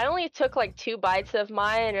champ. I only took like 2 bites of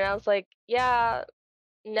mine, and I was like, yeah,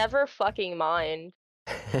 never fucking mind.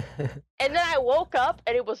 And then I woke up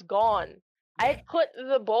and it was gone. I put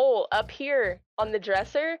the bowl up here on the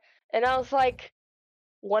dresser, and I was like,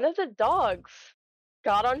 one of the dogs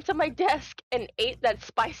got onto my desk and ate that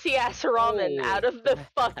spicy ass ramen out of the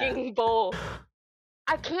fucking bowl.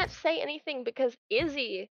 I can't say anything because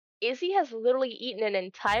Izzy has literally eaten an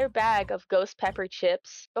entire bag of ghost pepper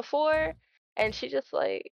chips before, and she's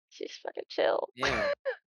fucking chill. yeah.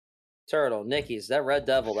 Turtle, Nikki's, that Red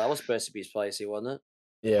Devil, that was supposed to be spicy, wasn't it?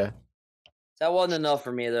 Yeah. That wasn't enough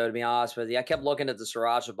for me though, to be honest with you. I kept looking at the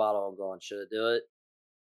sriracha bottle and going, should I do it?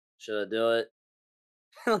 Should I do it?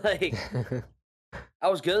 Like I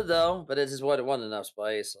was good though, but it just wasn't enough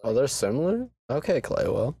spice. Oh, they're similar? Okay,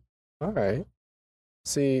 Claywell. All right.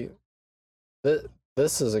 See,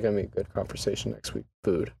 this is going to be a good conversation next week.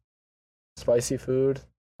 Food. Spicy food.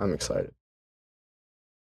 I'm excited.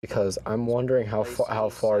 Because I'm wondering how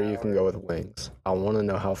far you can go with wings. I want to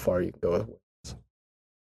know how far you can go with wings.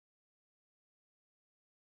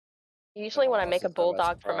 Usually when I make a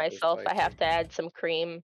bulldog for myself, I have to add some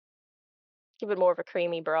cream. Give it more of a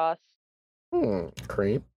creamy broth.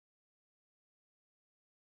 Cream?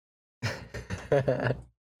 It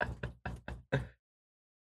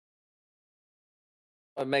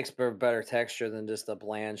makes better texture than just a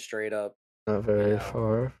bland, straight up. Not very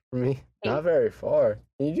far for me. Not very far.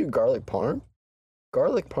 Can you do garlic parm?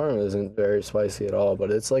 Garlic parm isn't very spicy at all,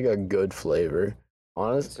 but it's like a good flavor.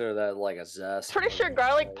 Honestly, consider that like a zest. Pretty sure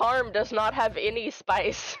garlic parm does not have any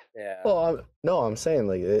spice. Yeah. Well, I'm saying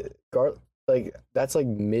like that's like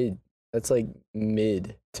mid. That's like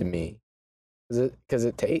mid to me.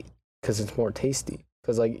 Because it's more tasty.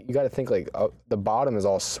 Because like you got to think like the bottom is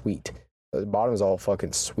all sweet. The bottom is all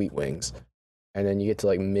fucking sweet wings, and then you get to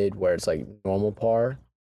like mid where it's like normal par,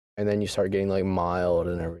 and then you start getting like mild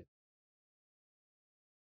and everything.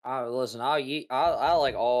 Listen, I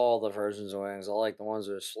like all the versions of wings. I like the ones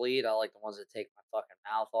that are sweet. I like the ones that take my fucking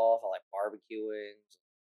mouth off. I like barbecue wings.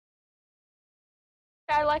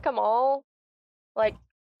 I like them all. Like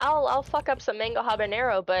I'll fuck up some mango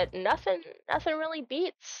habanero, but nothing really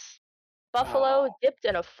beats buffalo dipped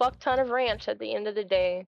in a fuck ton of ranch at the end of the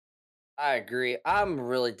day. I agree. I'm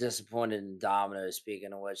really disappointed in Domino's.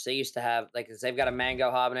 Speaking of which, they used to have like, 'cause they've got a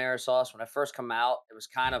mango habanero sauce. When I first come out, it was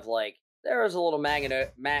kind of like there was a little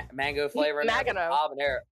mango flavor in there. But the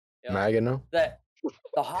habanero, Magano. That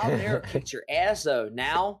the habanero kicks your ass though.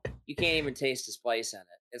 Now you can't even taste the spice in it.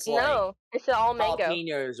 It's like it's all mango.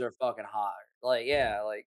 Jalapenos are fucking hot. Like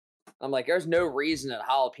I'm like, there's no reason that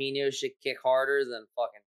jalapenos should kick harder than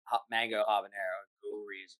fucking mango habanero. No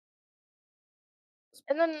reason.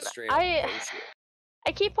 And then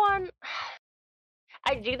I keep on.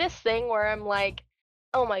 I do this thing where I'm like,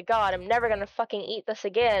 oh my god, I'm never gonna fucking eat this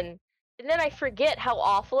again. And then I forget how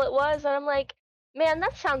awful it was, and I'm like, man,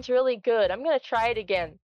 that sounds really good. I'm gonna try it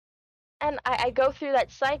again. And I go through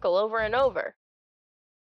that cycle over and over.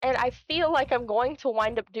 And I feel like I'm going to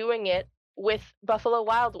wind up doing it with Buffalo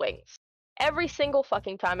Wild Wings. Every single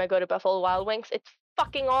fucking time I go to Buffalo Wild Wings, it's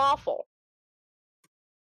fucking awful.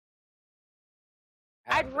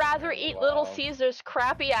 I'd rather eat Little Caesar's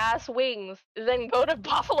crappy ass wings than go to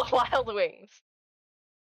Buffalo Wild Wings.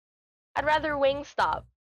 I'd rather Wingstop.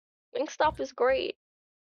 Wingstop is great.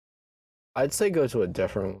 I'd say go to a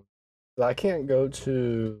different one. I can't go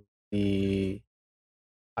to I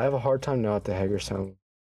have a hard time now at the Hagerstown.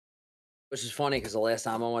 Which is funny because the last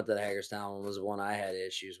time I went to the Hagerstown one was the one I had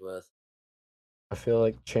issues with. I feel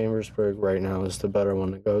like Chambersburg right now is the better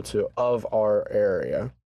one to go to of our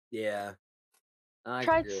area. Yeah. I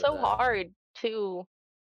tried so hard to.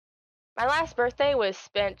 My last birthday was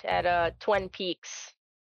spent at Twin Peaks.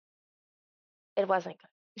 It wasn't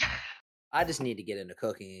good. I just need to get into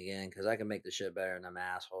cooking again because I can make the shit better than them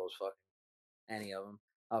assholes. Fucking any of them.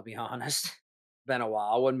 I'll be honest. Been a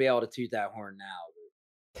while. I wouldn't be able to toot that horn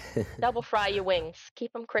now. Double fry your wings.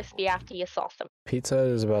 Keep them crispy after you sauce them. Pizza Hut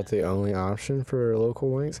is about the only option for local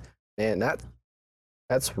wings. Man,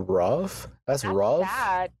 that's rough. That's rough.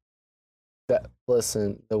 Sad.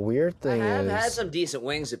 Listen, the weird thing is I've had some decent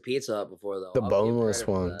wings at Pizza Hut before, though. The boneless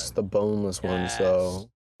ones. The boneless ones, though.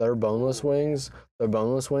 They're boneless wings. They're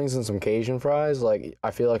boneless wings and some Cajun fries. Like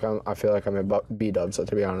I feel like I'm at B-dubs,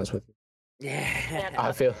 to be honest with you. Yeah.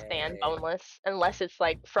 I feel stand boneless unless it's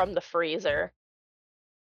like from the freezer.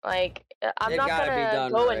 Like I'm not gonna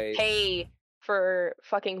go and pay for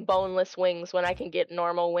fucking boneless wings when I can get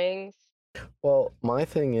normal wings. Well, my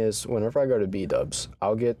thing is, whenever I go to B-dubs,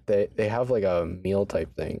 I'll get they have like a meal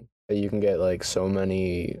type thing that you can get like so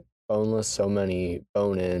many boneless, so many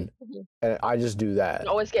bone-in, and I just do that. You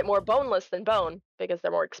always get more boneless than bone because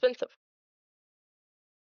they're more expensive.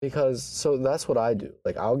 Because so that's what I do.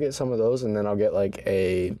 Like I'll get some of those, and then I'll get like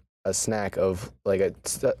a snack of like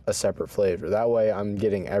a separate flavor. That way, I'm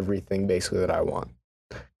getting everything basically that I want.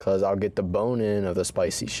 Cause I'll get the bone-in of the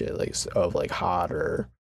spicy shit, like of like hot or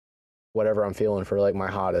whatever I'm feeling for like my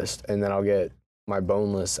hottest, and then I'll get my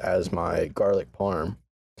boneless as my garlic parm,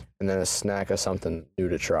 and then a snack of something new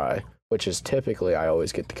to try, which is typically I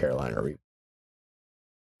always get the Carolina Reaper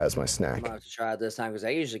as my snack. I'm gonna have to try it this time because I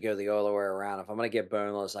usually go the other way around. If I'm gonna get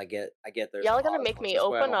boneless, I get those. Y'all are gonna make me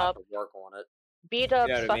open up work on it.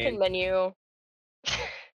 B-dub's fucking menu.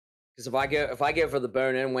 Because if I go for the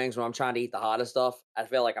bone-in wings when I'm trying to eat the hottest stuff, I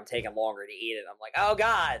feel like I'm taking longer to eat it. I'm like, oh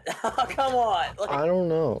god, oh, come on. Like, I don't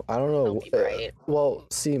know. Right. Well,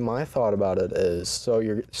 see, my thought about it is, so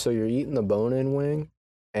you're eating the bone-in wing,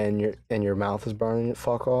 and your mouth is burning it.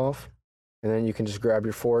 Fuck off, and then you can just grab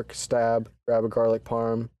your fork, grab a garlic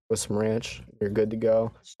parm with some ranch. You're good to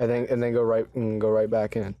go, and then go right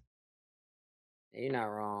back in. You're not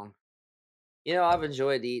wrong. You know, I've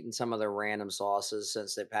enjoyed eating some of their random sauces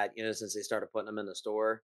since since they started putting them in the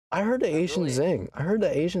store. I heard the Asian Zing. I heard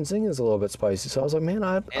the Asian Zing is a little bit spicy, so I was like, man,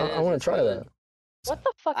 I want to try that. What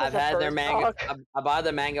the fuck is I've had their mango. I buy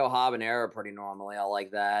the mango habanero pretty normally. I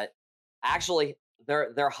like that. Actually,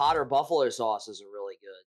 their hotter buffalo sauces are really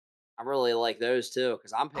good. I really like those too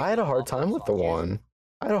because I had a hard time with the one.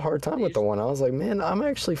 I was like, man, I'm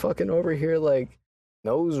actually fucking over here like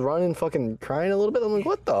nose running, fucking crying a little bit. I'm like,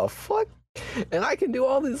 what the fuck? And I can do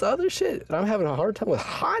all this other shit, and I'm having a hard time with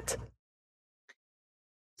hot.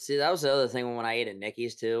 See, that was the other thing when I ate at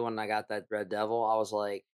Nikki's too. When I got that Red Devil, I was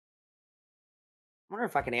like, I wonder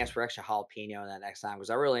if I can ask for extra jalapeno in that next time because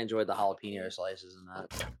I really enjoyed the jalapeno slices in that.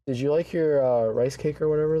 Did you like your rice cake or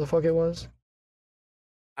whatever the fuck it was?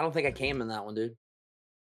 I don't think I came in that one, dude.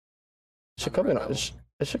 It should come in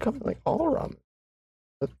like all ramen.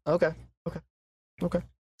 Okay.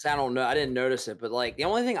 I don't know. I didn't notice it, but like the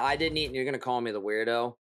only thing I didn't eat, and you're gonna call me the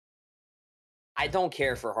weirdo. I don't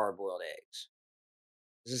care for hard-boiled eggs.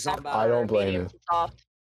 This is something about I don't blame you. They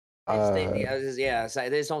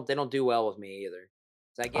don't do well with me either.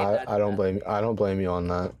 So I don't blame you. I don't blame you on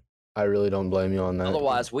that. I really don't blame you on that.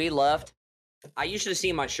 Otherwise, we left. You should have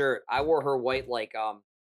seen my shirt. I wore her white like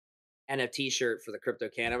NFT shirt for the Crypto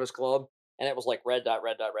Cannabis Club. And it was like red dot,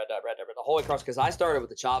 red dot, red dot, red dot, the whole way across. Because I started with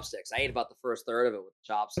the chopsticks. I ate about the first third of it with the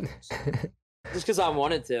chopsticks, just because I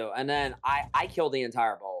wanted to. And then I killed the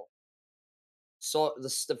entire bowl. So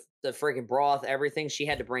the freaking broth, everything. She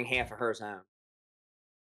had to bring half of hers home.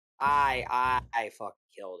 I fucking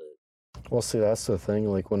killed it. Well, see, that's the thing.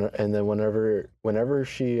 Like whenever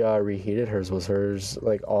she reheated hers, was hers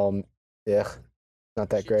like all not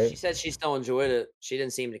that great. She said she still enjoyed it. She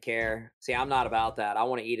didn't seem to care. See, I'm not about that. I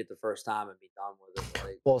want to eat it the first time and be done with it.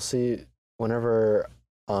 Like, well, see, whenever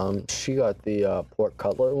she got the pork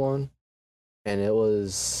cutlet one, and it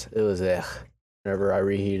was whenever I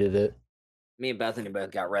reheated it. Me and Bethany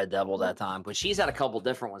both got Red Devil that time, but she's had a couple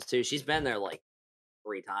different ones too. She's been there like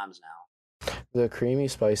 3 times now. The creamy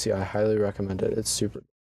spicy, I highly recommend it. It's super.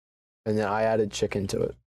 And then I added chicken to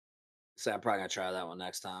it. So I'm probably gonna try that one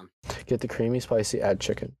next time. Get the creamy spicy, add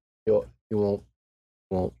chicken. You won't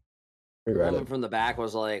regret it. From the back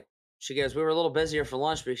was like, she goes, we were a little busier for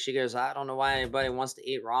lunch, but she goes, I don't know why anybody wants to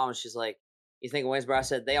eat ramen. She's like, you think of Waynesboro? I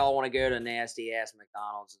said they all want to go to nasty ass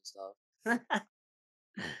McDonald's and stuff.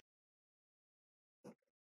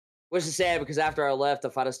 Which is sad because after I left,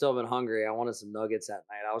 if I'd have still been hungry, I wanted some nuggets that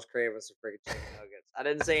night. I was craving some freaking chicken nuggets. I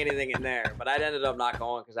didn't say anything in there, but I ended up not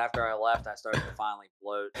going because after I left, I started to finally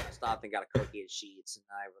bloat. I stopped and got a cookie and sheets, and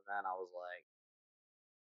then I was like,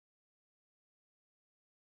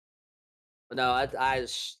 but no,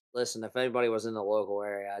 listen. If anybody was in the local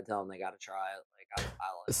area, I'd tell them they got to try it. Like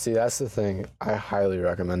I see, that's the thing. I highly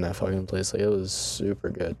recommend that fucking place. Like it was super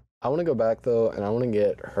good. I want to go back though, and I want to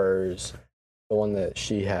get hers. The one that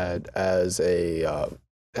she had as a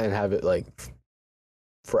and have it like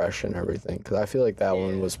fresh and everything. Because I feel like that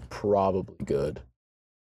one was probably good.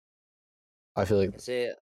 I feel like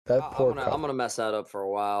I'm gonna mess that up for a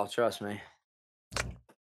while. Trust me.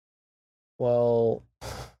 Well,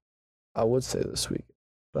 I would say this week,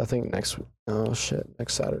 but I think next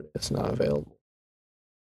Saturday it's not available.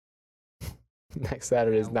 Next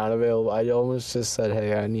Saturday is not available. I almost just said,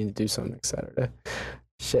 hey, I need to do something next Saturday.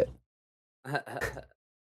 Shit.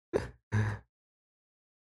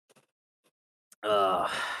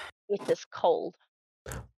 It is cold.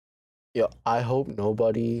 Yo, I hope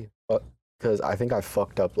nobody, because I think I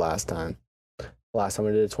fucked up last time. Last time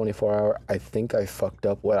I did a 24-hour, I think I fucked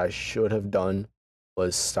up. What I should have done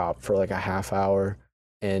was stop for like a half hour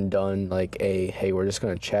and done like hey, we're just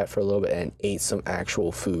gonna chat for a little bit and ate some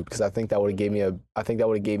actual food, because I think that would have gave me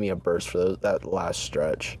a burst for that last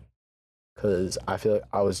stretch, because I feel like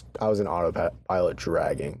I was in autopilot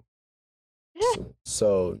dragging.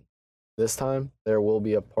 So this time there will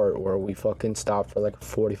be a part where we fucking stop for like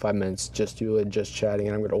 45 minutes, just chatting,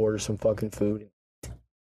 and I'm gonna order some fucking food.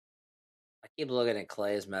 I keep looking at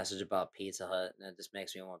Clay's message about Pizza Hut, and it just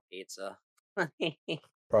makes me want pizza.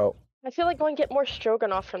 Bro, I feel like going to get more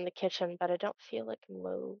stroganoff from the kitchen, but I don't feel like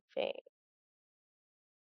moving.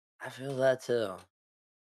 I feel that too.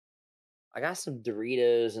 I got some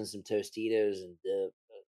Doritos and some Tostitos and dip.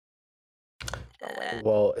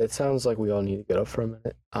 Well, it sounds like we all need to get up for a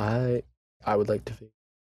minute. I would like to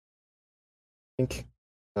think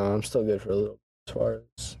I'm still good for a little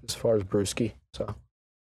as far as brewski. So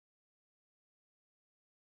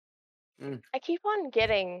I keep on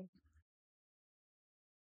getting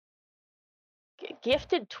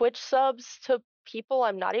gifted Twitch subs to people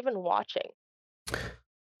I'm not even watching.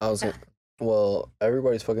 Well,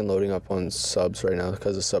 everybody's fucking loading up on subs right now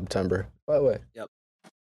because of September. By the way. Yep.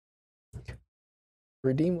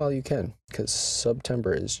 Redeem while you can, because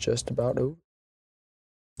September is just about over.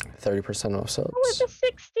 30% off subs. Oh, it's the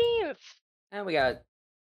 16th. And we got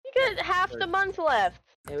half the month left.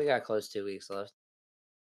 Yeah, we got close 2 weeks left.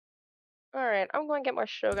 All right, I'm going to get more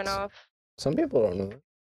stroganoff. Some people don't know that.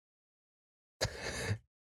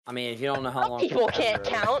 I mean, if you don't know how long people can't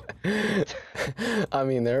count. I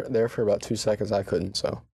mean, they're there for about 2 seconds. I couldn't,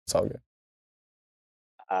 so it's all good.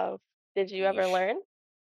 Did you ever learn?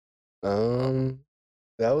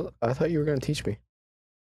 I thought you were gonna teach me.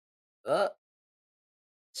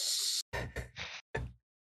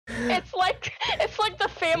 It's like the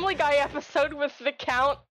Family Guy episode with the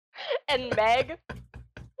Count and Meg.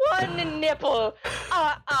 One nipple.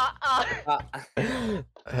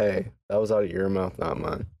 Hey, that was out of your mouth, not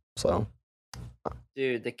mine. So,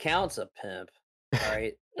 dude, the Count's a pimp. All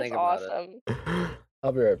right, think about it.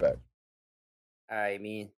 I'll be right back. I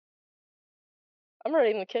mean, I'm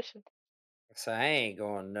already in the kitchen. So I ain't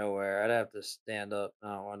going nowhere. I'd have to stand up.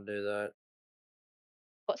 I don't want to do that.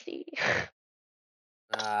 Pussy.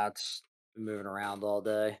 It's moving around all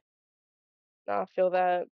day. I feel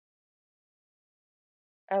that.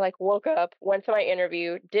 I woke up, went to my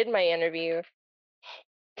interview, did my interview,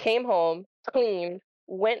 came home, cleaned,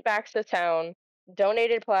 went back to town,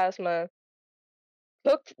 donated plasma,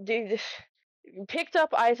 picked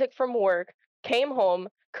up Isaac from work, came home,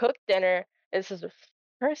 cooked dinner. This is the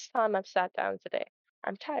first time I've sat down today.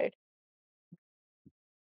 I'm tired.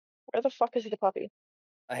 Where the fuck is the puppy?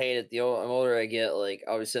 I hate it. The older I get,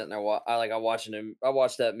 I was sitting there. I watched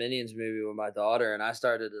that Minions movie with my daughter, and I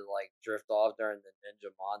started to drift off during the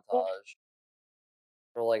ninja montage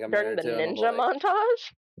for a minute or two. During the ninja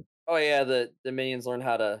montage? Oh yeah, the Minions learn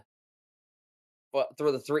how to. Well,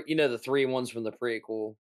 through the the 3 ones from the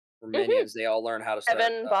prequel for Minions, they all learn how to start.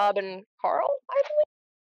 Evan, Bob, and Carl, I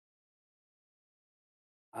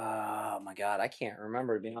believe. Oh my god, I can't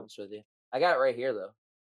remember, to be honest with you. I got it right here though.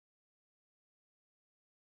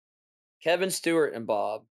 Kevin, Stewart, and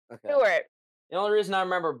Bob. Okay. Stewart. The only reason I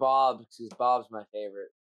remember Bob is because Bob's my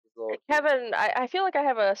favorite. Kevin, I feel like I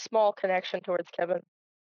have a small connection towards Kevin.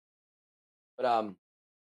 But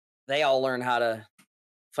they all learn how to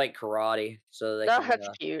fight karate, so they can, that's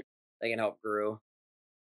cute. They can help Gru.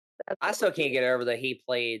 I still can't get over that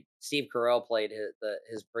Steve Carell played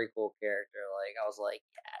his prequel character. I was like,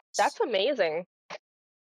 yes. That's amazing.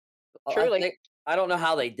 Truly. I don't know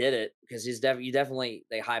how they did it, because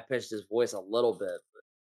they high pitched his voice a little bit.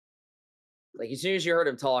 But, as soon as you heard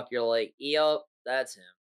him talk, you're like, yep, that's him.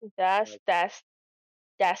 That's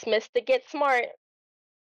Mr. Get Smart.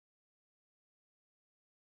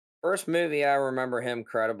 First movie I remember him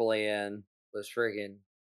credibly in was freaking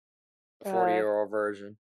the 40-year-old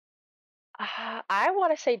version. I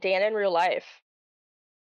want to say Dan in Real Life.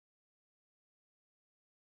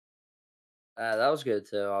 That was good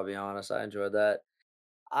too. I'll be honest, I enjoyed that.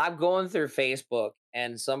 I'm going through Facebook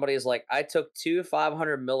and somebody's like, I took 2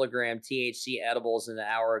 500 milligram THC edibles an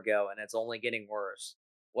hour ago and it's only getting worse.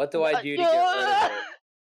 What do I do to get rid of it?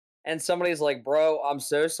 And somebody's like, bro, I'm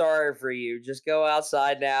so sorry for you. Just go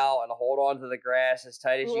outside now and hold on to the grass as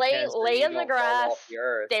tight as you can so lay you in the don't fall grass, off the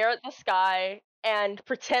earth. stare at the sky, and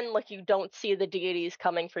pretend like you don't see the deities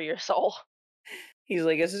coming for your soul. He's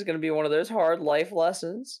like, this is going to be one of those hard life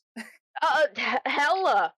lessons.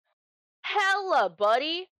 Hella,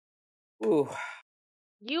 buddy. Ooh.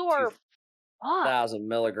 You are 2,000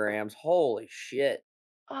 milligrams. Holy shit.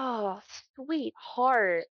 Oh,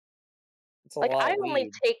 sweetheart. It's a Like, lot I of only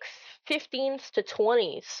weed. take 15s to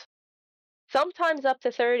 20s. Sometimes up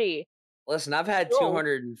to 30. Listen, I've had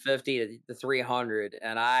 250 to 300,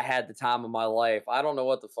 and I had the time of my life. I don't know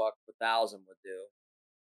what the fuck 1,000 would do.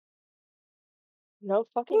 No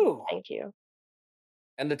fucking thank you.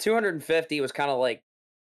 And the 250 was kind of like,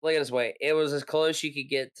 look at this way. It was as close you could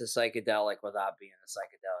get to psychedelic without being a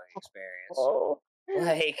psychedelic experience. Oh.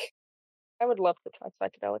 Like, I would love to try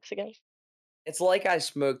psychedelics again. it's like I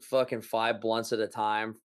smoked fucking 5 blunts at a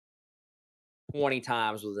time 20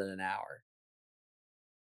 times within an hour.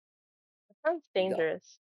 That sounds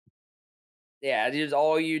dangerous. Yeah, dude,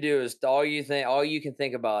 all you can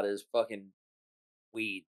think about is fucking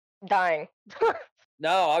weed. Dying.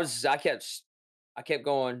 No, I kept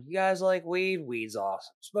going, you guys like weed? Weed's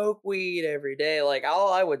awesome. Smoke weed every day. Like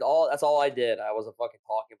that's all I did. I was a fucking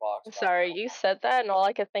talking box. I'm sorry, you said that and all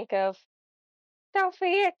I could think of, don't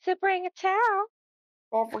forget to bring a towel.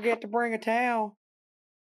 Don't forget to bring a towel.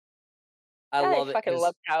 I love it. Fucking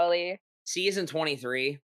love Towley. Season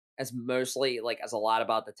 23 is mostly as a lot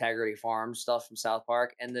about the Tegrity Farm stuff from South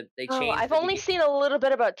Park, and they changed. I've only seen a little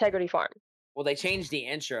bit about Tegrity Farm. Well, they changed the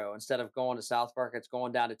intro. Instead of going to South Park, it's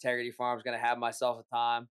going down to Tegrity Farm's gonna have myself a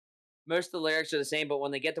time. Most of the lyrics are the same, but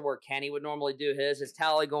when they get to where Kenny would normally do his, it's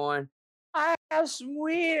Tally going, I have some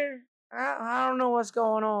weird. I don't know what's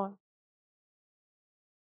going on.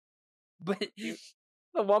 But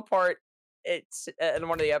the one part, it's in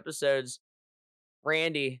one of the episodes,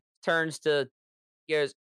 Randy turns to, he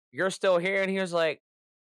goes, you're still here? And he was like,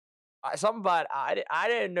 something about, I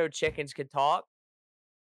didn't know chickens could talk.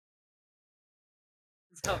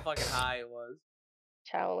 That's how fucking high it was.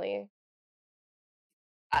 Towley.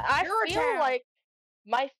 I feel like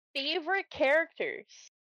my favorite characters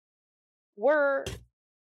were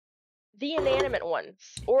the inanimate ones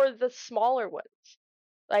or the smaller ones.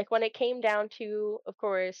 Like when it came down to, of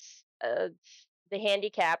course, the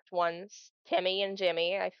handicapped ones, Timmy and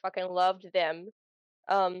Jimmy. I fucking loved them.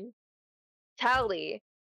 Tally,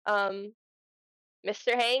 Mr.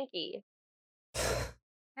 Hanky.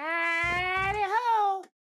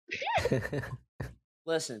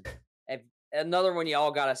 Listen, another one you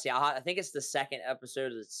all gotta see. I think it's the second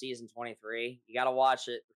episode of season 23. You gotta watch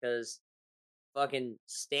it because fucking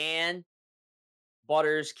Stan,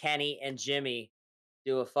 Butters, Kenny, and Jimmy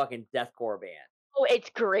do a fucking deathcore band. Oh, it's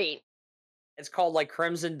great. It's called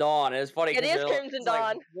Crimson Dawn. And it's funny. It is Crimson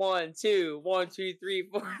Dawn. 1, 2, 1, 2, 3,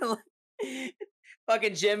 4.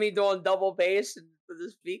 Fucking Jimmy doing double bass and with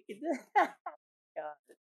his feet. God.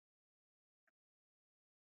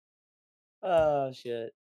 Oh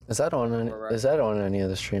shit. Is that on any of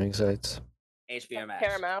the streaming sites? HBO Max.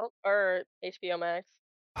 Paramount or HBO Max.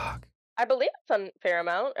 Fuck. I believe it's on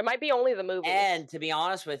Paramount. It might be only the movies. And to be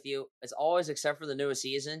honest with you, it's always except for the newest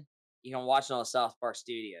season, you can watch it on South Park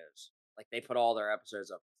Studios. They put all their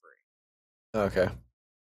episodes up for free. Okay.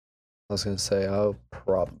 I was gonna say I'll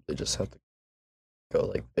probably just have to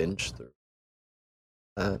go binge through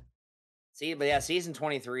that. See, but yeah, season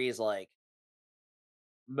 23 is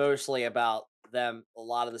mostly about them. A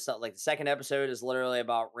lot of the stuff, the second episode is literally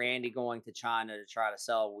about Randy going to China to try to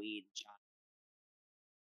sell weed in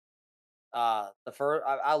China. The first,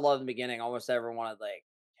 I love the beginning. Almost everyone had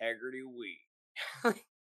integrity weed,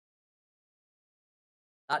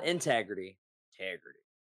 not integrity, integrity.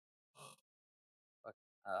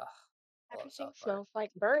 Everything smells like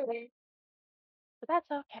burning, but that's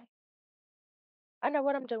okay. I know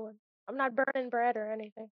what I'm doing. I'm not burning bread or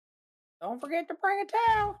anything. Don't forget to bring a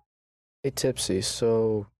towel. Hey Tipsy,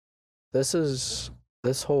 so this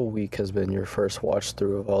whole week has been your first watch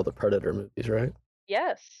through of all the Predator movies, right?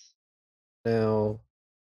 Yes. Now,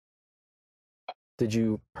 did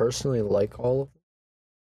you personally like all of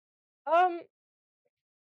them?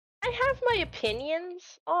 I have my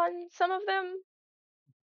opinions on some of them.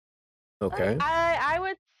 Okay. I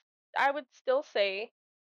would still say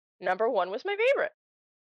number 1 was my favorite.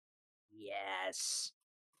 Yes.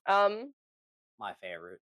 My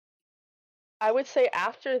favorite. I would say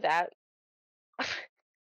after that,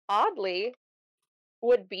 oddly,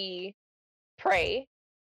 would be Prey,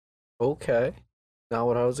 Okay. Not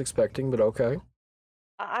what I was expecting, but okay.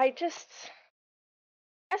 I just,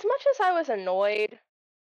 as much as I was annoyed,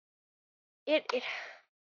 it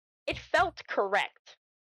felt correct.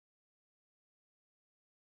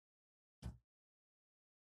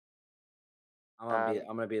 I'm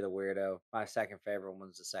gonna be the weirdo. My second favorite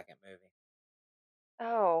one's the second movie.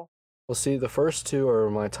 Oh. Well, see, the first two are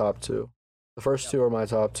my top two. The first two are my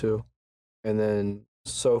top two. And then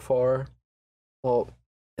so far, well,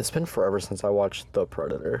 it's been forever since I watched The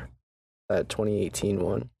Predator, that 2018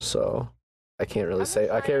 one. So I can't really say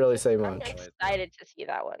much. I'm excited to see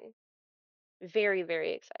that one. Very,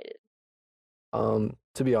 very excited.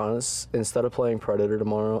 To be honest, instead of playing Predator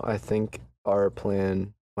tomorrow, I think our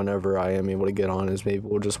plan, whenever I am able to get on, is maybe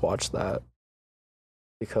we'll just watch that.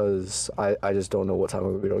 Because I just don't know what time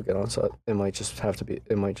we will get on, so it might just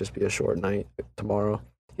be a short night tomorrow.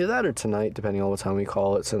 Either that or tonight, depending on what time we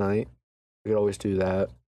call it tonight. We could always do that.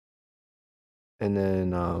 And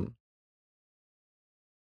then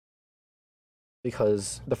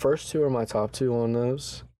because the first two are my top two on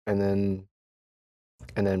those, and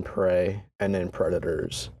then Prey, and then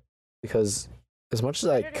Predators. Because as much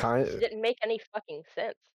as Predators didn't make any fucking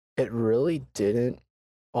sense. It really didn't.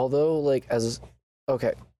 Although, like,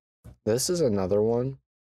 okay, this is another one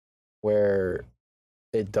where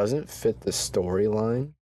it doesn't fit the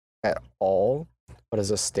storyline at all, but as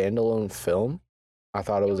a standalone film, I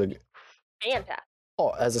thought it was fantastic.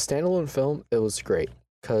 Oh, as a standalone film, it was great.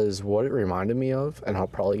 Because what it reminded me of, and I'll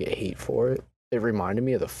probably get hate for it, it reminded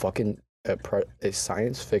me of the fucking a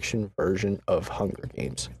science fiction version of Hunger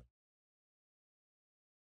Games.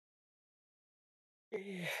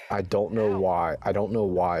 I don't know why.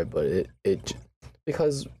 But it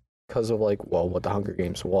because of like, well, what the Hunger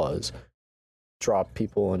Games was, drop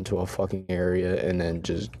people into a fucking area and then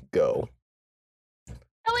just go.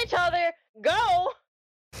 Kill each other, go.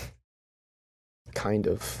 Kind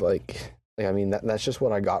of like I mean that's just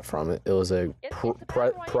what I got from it. It was a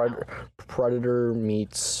Predator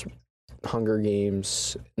meets Hunger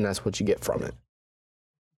Games, and that's what you get from it.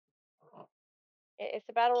 It's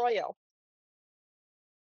a battle royale,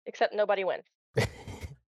 except nobody wins.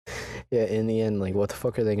 Yeah, in the end, like, what the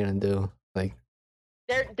fuck are they gonna do? Like,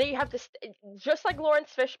 they have to just like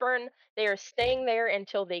Lawrence Fishburne. They are staying there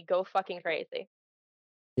until they go fucking crazy.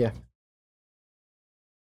 Yeah.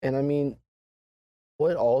 And I mean,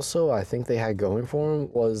 what also I think they had going for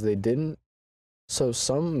them was they didn't. So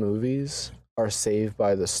some movies are saved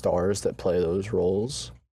by the stars that play those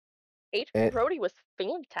roles. Adrian Brody was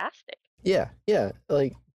fantastic. Yeah,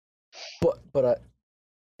 like, but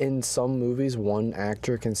in some movies, one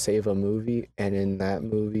actor can save a movie, and in that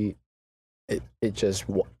movie, it just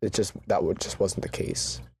wasn't the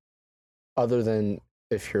case. Other than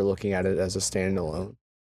if you're looking at it as a standalone.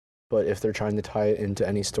 But if they're trying to tie it into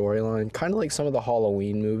any storyline, kind of like some of the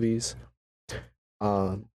Halloween movies,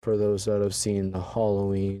 for those that have seen the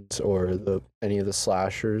Halloweens or any of the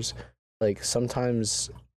slashers, like sometimes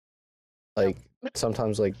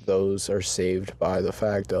those are saved by the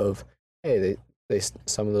fact of, hey, they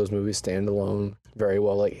some of those movies stand alone very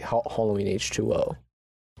well, like Halloween H2O,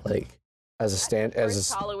 like as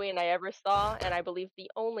a Halloween I ever saw, and I believe the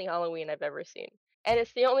only Halloween I've ever seen, and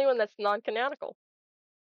it's the only one that's non-canonical.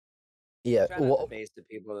 Yeah, well, base the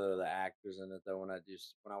people that are the actors in it though. When I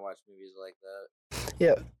watch movies like that,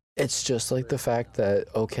 yeah, it's just like the fact that,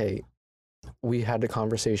 okay, we had a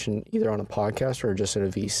conversation either on a podcast or just in a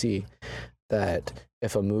VC that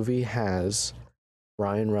if a movie has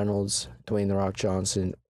Ryan Reynolds, Dwayne The Rock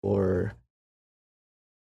Johnson, or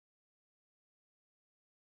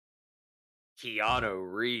Keanu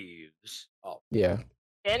Reeves, yeah,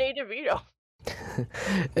 Danny DeVito.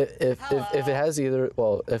 if it has either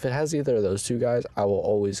of those two guys, I will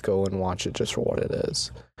always go and watch it just for what it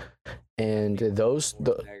is. And those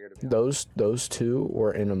two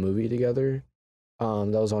were in a movie together.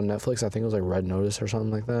 That was on Netflix. I think it was like Red Notice or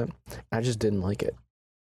something like that. I just didn't like it,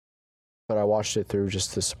 but I watched it through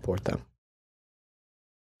just to support them.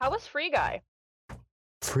 How was Free Guy?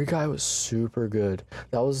 Free Guy was super good.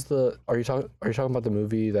 That was the. Are you talking about the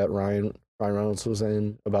movie that Ryan Reynolds was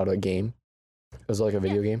in about a game? It was like a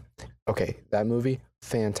video game. Okay, that movie,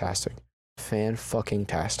 fantastic,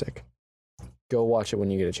 fan-fucking-tastic. Go watch it when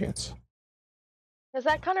you get a chance. Because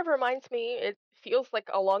that kind of reminds me. It feels like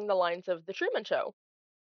along the lines of The Truman Show.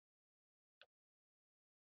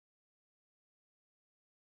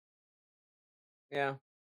 Yeah,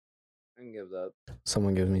 I can give that.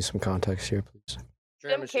 Someone give me some context here, please.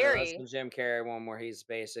 Jim Carrey. That's the Jim Carrey one where he's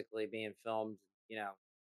basically being filmed.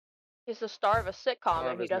 He's the star of a sitcom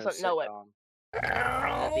and he doesn't know it.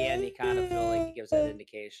 At the end, he kind of feel like he gives that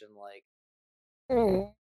indication, like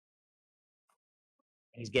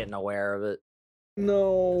He's getting aware of it.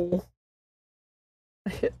 No. I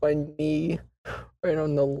hit my knee right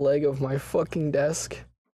on the leg of my fucking desk.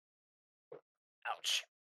 Ouch.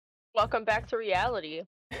 Welcome back to reality.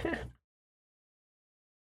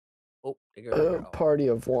 Oh, there party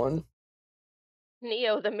of one.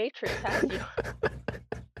 Neo, the Matrix has you.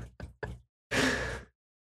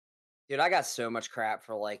 Dude, I got so much crap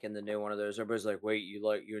for liking the new one of those. Everybody's like, "Wait,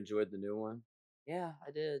 you enjoyed the new one?" Yeah,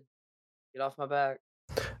 I did. Get off my back.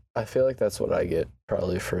 I feel like that's what I get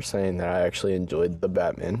probably for saying that I actually enjoyed the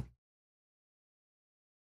Batman.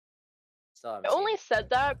 I only said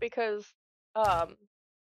that because,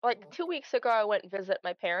 like 2 weeks ago, I went and visit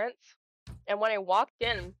my parents, and when I walked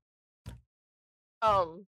in,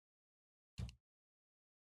 The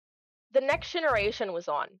Next Generation was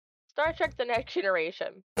on. Star Trek: The Next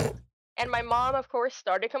Generation. And my mom, of course,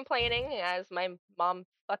 started complaining, as my mom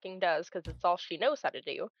fucking does, because it's all she knows how to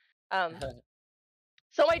do.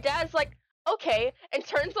 So my dad's like, okay, and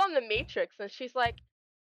turns on The Matrix, and she's like,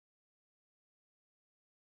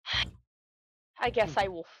 I guess I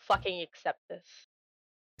will fucking accept this.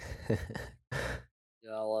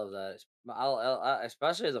 Yeah, I love that.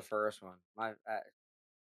 Especially the first one. My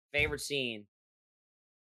favorite scene.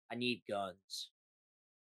 I need guns.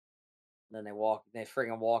 And then they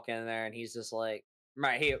freaking walk in there, and he's just like,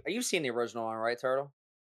 right here. You've seen the original one, right, Turtle?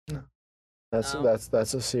 No. That's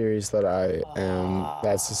a series that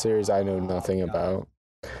that's a series I know nothing about.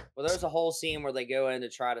 Well, there's a whole scene where they go in to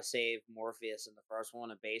try to save Morpheus in the first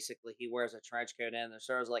one, and basically he wears a trench coat in, and the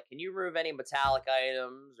Sarah's like, "Can you remove any metallic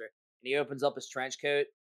items?" And he opens up his trench coat,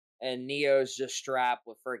 and Neo's just strapped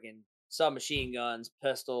with freaking submachine guns,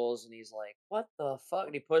 pistols, and he's like, "What the fuck?"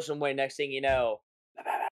 And he pushes him away. Next thing you know,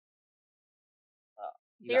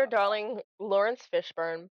 dear darling Lawrence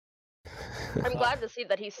Fishburne. I'm glad to see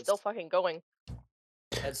that he's still fucking going.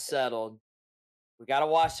 It's settled. We gotta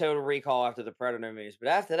watch Total Recall after the Predator movies, but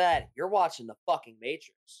after that, you're watching the fucking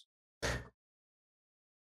Matrix.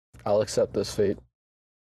 I'll accept this fate.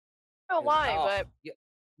 I don't know why, but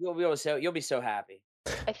you'll be so happy.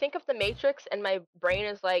 I think of the Matrix, and my brain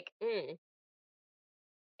is like, Aeon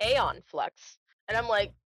Flux, and I'm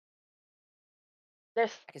like,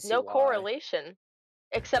 there's no correlation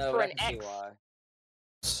except for an X.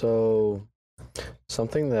 So,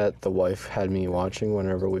 something that the wife had me watching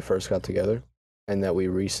whenever we first got together, and that we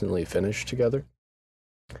recently finished together,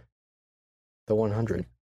 The 100.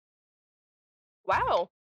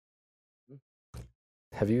 Wow.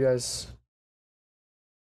 Have you guys?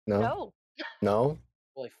 No. No?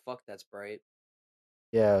 Holy fuck, that's bright.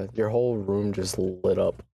 Yeah, your whole room just lit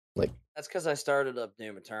up. Like, that's because I started up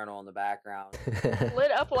Doom Eternal in the background.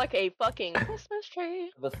 Lit up like a fucking Christmas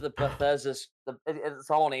tree. But the Bethesda, it's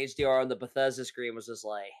all on HDR, and the Bethesda screen was just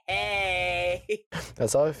like, "Hey."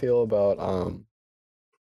 That's how I feel about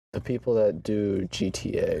the people that do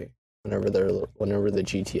GTA. Whenever the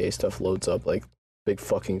GTA stuff loads up, like big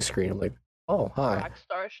fucking screen, I'm like, oh hi.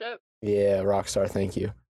 Rockstar ship. Yeah, Rockstar. Thank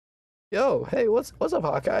you. Yo, hey, what's up,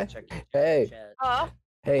 Hawkeye? Hey.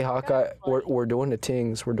 Hey, Hawkeye, we're doing the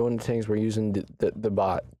tings. We're using the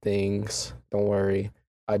bot things. Don't worry.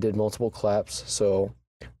 I did multiple claps, so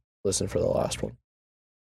listen for the last one.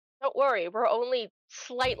 Don't worry, we're only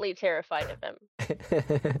slightly terrified of him.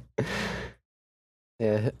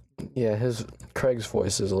 Yeah, Craig's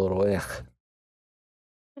voice is a little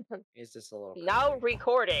He's just a little now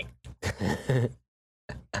recording.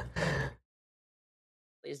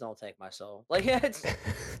 Please don't take my soul. Like it's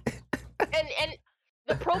and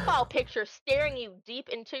the profile picture staring you deep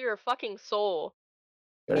into your fucking soul.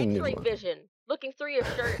 X-ray vision, looking through your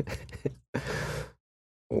shirt.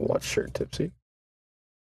 What shirt, Tipsy?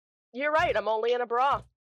 You're right, I'm only in a bra.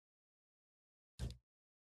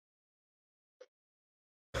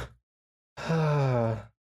 I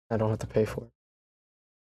don't have to pay for it.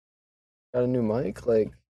 Got a new mic?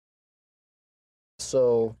 Like,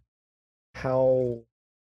 so how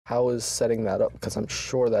is setting that up? Because I'm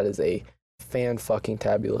sure that is a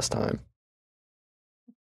fan-fucking-tabulous time.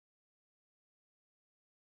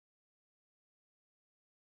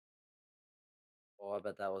 Oh, I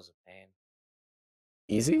bet that was a pain.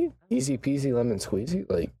 Easy peasy lemon squeezy.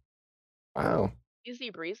 Like, wow. Easy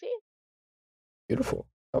breezy? Beautiful.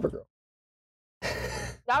 Cover girl.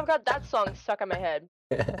 Now I've got that song stuck in my head.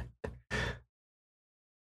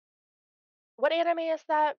 What anime is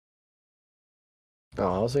that? Oh,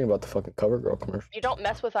 I was thinking about the fucking Cover Girl commercial. You don't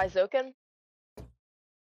mess with Izoken?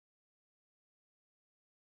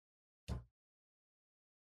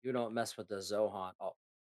 You don't mess with the Zohan. Oh.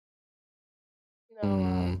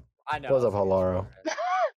 No. I know. What's up, Halaro?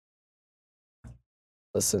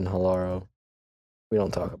 Listen, Halaro. We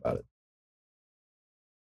don't talk about it.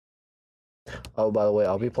 Oh, by the way,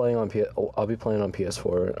 I'll be playing on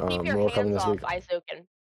PS4. Keep your hands off, Isoken.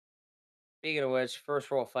 Speaking of which, First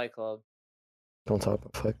World Fight Club. Don't talk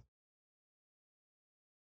about fight.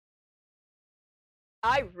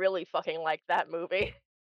 I really fucking like that movie.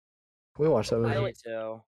 We watched that movie. I did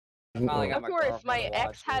too. Of course, my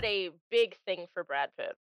ex had a big thing for Brad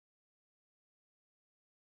Pitt.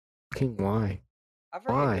 Why? I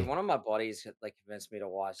forget. One of my buddies like convinced me to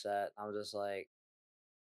watch that. I'm just like,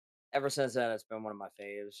 ever since then, it's been one of my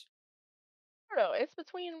faves. I don't know. It's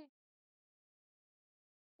between.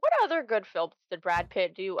 What other good films did Brad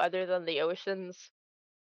Pitt do other than The Oceans?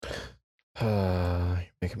 You're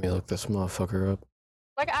making me look this motherfucker up.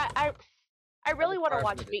 Like I really want to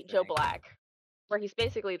watch Meet Joe Black, where he's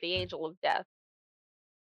basically the angel of death.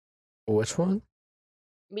 Which one?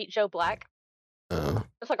 Meet Joe Black.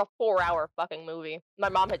 It's like a 4-hour fucking movie. My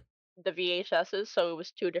mom had the VHSs, so it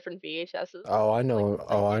was 2 different VHSs. Oh, I know him.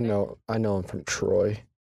 Oh, I know him from Troy.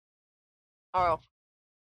 Oh.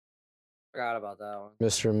 Forgot about that one.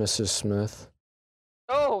 Mr. and Mrs. Smith.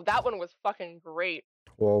 Oh, that one was fucking great.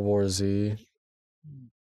 World War Z.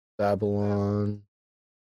 Babylon.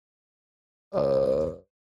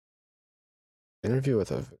 Interview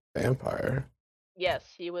with a Vampire. Yes,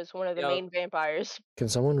 he was one of the main vampires. Can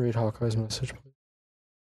someone read Hawkeye's message, please?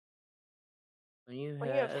 When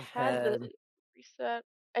you have had to reset,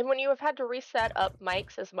 and when you have had to reset up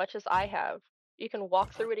mics as much as I have, you can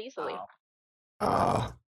walk through it easily.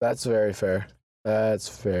 That's very fair. That's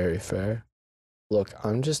very fair. Look,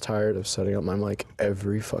 I'm just tired of setting up my mic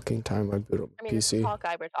every fucking time I boot up my PC. This is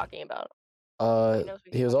Hawkeye we're talking about.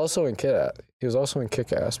 He was also in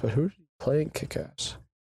Kick-Ass, but who did he play in Kick-Ass?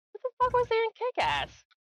 What the fuck was there in Kick-Ass?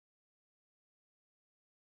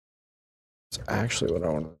 It's actually what I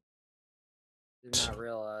want to. Did not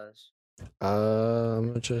realize. I'm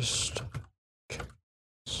gonna just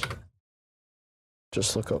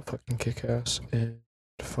look up fucking Kick-Ass and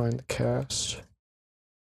find the cast.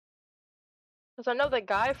 Because I know the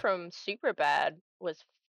guy from Superbad was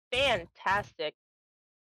fantastic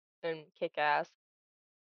in Kick-Ass.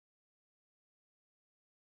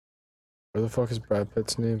 Where the fuck is Brad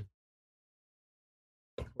Pitt's name?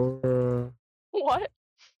 What?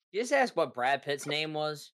 You just asked what Brad Pitt's name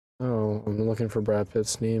was? Oh, I'm looking for Brad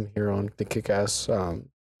Pitt's name here on the Kick-Ass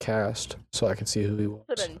cast, so I can see who he was.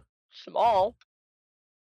 Could have been small.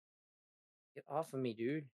 Get off of me,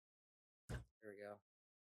 dude. There we go.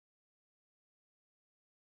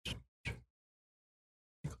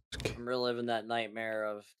 I'm reliving that nightmare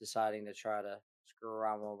of deciding to try to screw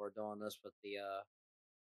around when we're doing this with the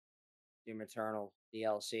Doom Eternal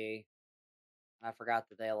DLC. I forgot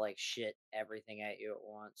that they like shit everything at you at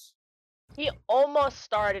once. He almost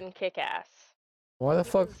starred in Kick-Ass. Why the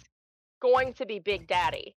fuck? Going to be Big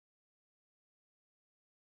Daddy.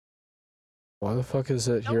 Why the fuck is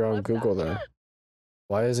it here on Google then?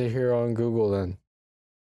 Why is it here on Google then?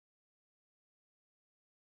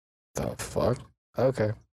 The fuck?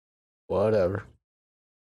 Okay. Whatever.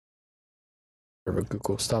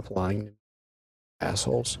 Google, stop lying,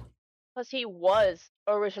 assholes. Because he was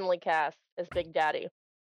originally cast as Big Daddy,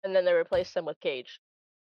 and then they replaced him with Cage.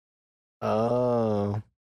 Oh.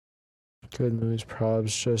 Good news,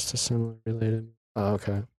 probs, just a similar related. Oh,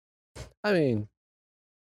 okay. I mean,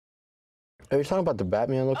 are you talking about the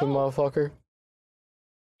Batman looking motherfucker?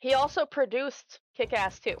 He also produced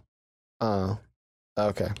Kick-Ass 2. Oh.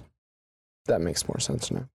 Okay. That makes more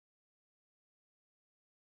sense now.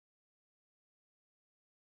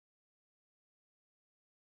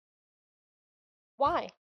 Why?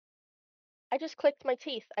 I just clicked my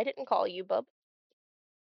teeth. I didn't call you, bub.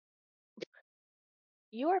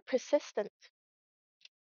 You are persistent.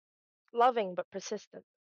 Loving, but persistent.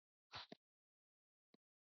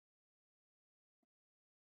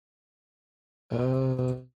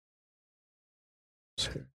 I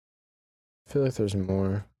feel like there's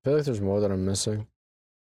more. I feel like there's more that I'm missing.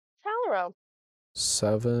 Talero.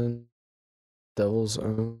 7. Devil's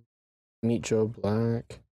Own. Meet Joe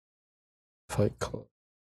Black. Fight Club.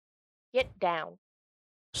 Get down.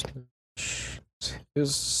 It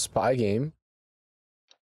was Spy Game.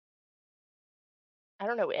 I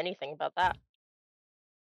don't know anything about that.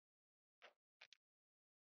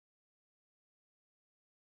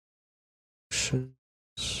 That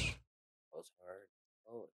was hard.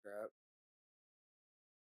 Holy crap.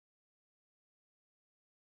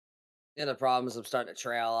 Yeah, the problem is I'm starting to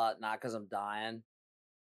trail out, not because I'm dying.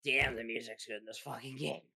 Damn, the music's good in this fucking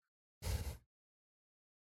game.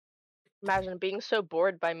 Imagine being so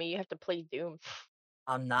bored by me, you have to play Doom.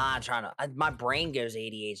 I'm not trying to. My brain goes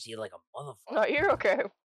ADHD like a motherfucker. No, you're okay.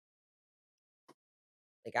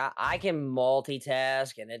 Like I can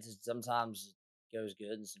multitask, and it sometimes goes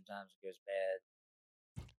good and sometimes it goes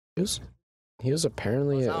bad. He was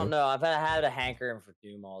apparently. I don't know. I've had a hankering for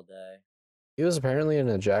Doom all day. He was apparently in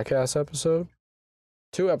a Jackass episode.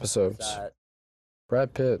 2 episodes.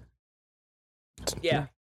 Brad Pitt. Yeah.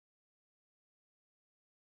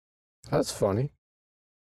 That's funny.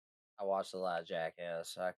 I watched a lot of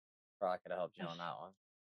Jackass. I probably could have helped you on that one.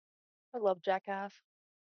 I love Jackass.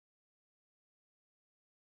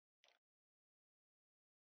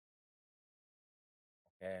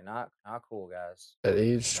 Okay, not cool, guys. At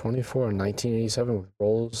age 24 in 1987 with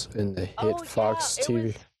roles in the hit Fox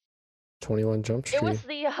TV 21 Jump Street. It was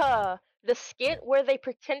the skit where they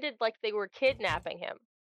pretended like they were kidnapping him.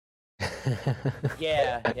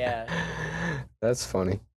 Yeah. That's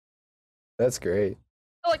funny. That's great.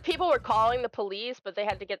 So, like, people were calling the police, but they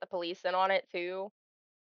had to get the police in on it too.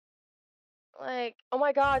 Like, oh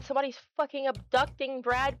my god, somebody's fucking abducting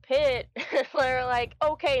Brad Pitt. They're like,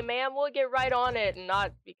 okay, ma'am, we'll get right on it, and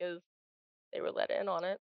not because they were let in on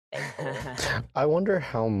it. I wonder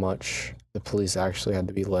how much the police actually had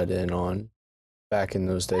to be let in on back in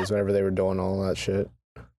those days, whenever they were doing all that shit.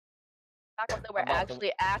 Back when they were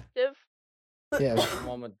actually active. Yeah. The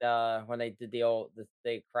one with when they did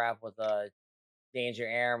the crap with Danger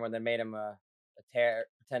Aaron, when they made him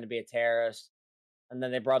pretend to be a terrorist, and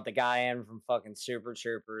then they brought the guy in from fucking Super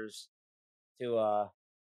Troopers to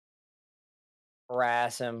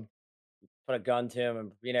harass him, put a gun to him,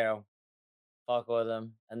 and fuck with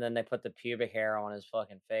him, and then they put the pubic hair on his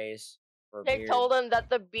fucking face for a beard. Told him that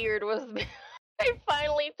the beard was. They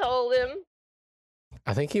finally told him.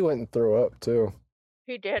 I think he went and threw up too.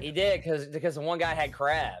 He did. He did because the one guy had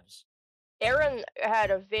crabs. Aaron had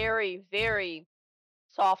a very, very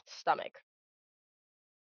soft stomach.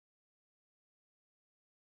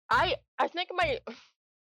 I think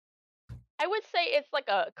I would say it's like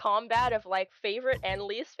a combat of like favorite and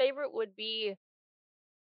least favorite would be.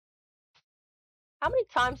 How many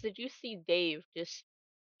times did you see Dave just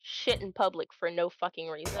shit in public for no fucking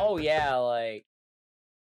reason? Oh yeah, like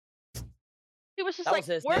he was just like,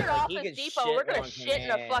 we're at Office Depot, we're gonna shit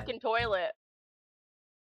in a fucking toilet.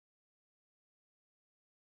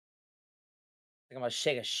 Like, I'm gonna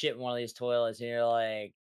shake a shit in one of these toilets, and you're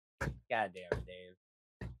like, God damn it, Dave.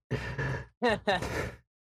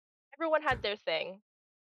 Everyone had their thing.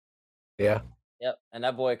 Yeah. Yep, and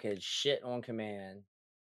that boy could shit on command.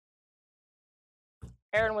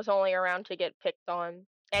 Aaron was only around to get picked on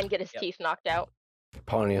and get his teeth knocked out.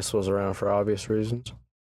 Pontius was around for obvious reasons.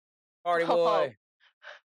 Party boy.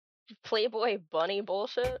 Playboy bunny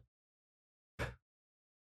bullshit.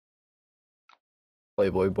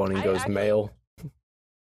 Playboy bunny goes male.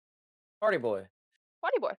 Party boy.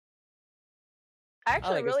 Party boy. I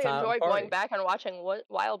actually really enjoyed going back and watching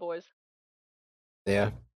Wild Boys.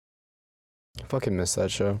 Yeah. I fucking miss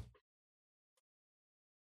that show.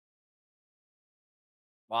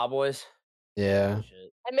 Wild Boys? Yeah.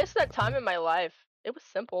 I missed that time in my life. It was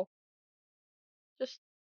simple. Just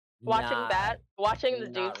watching watching the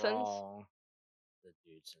Dudesons. The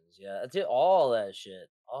Dudesons, yeah. I did all that shit.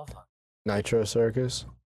 Oh, fuck. Nitro Circus.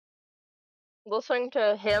 Listening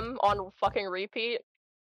to him on fucking repeat.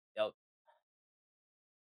 Yep.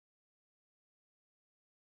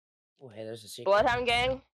 Oh, hey, there's a secret. Bloodhound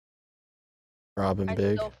Gang. Robin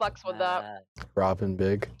Big. Still fucks with that. Robin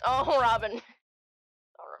Big. Oh, Robin. Don't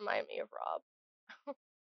remind me of Rob.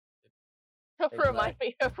 Don't remind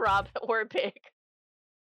me of Rob. We're big.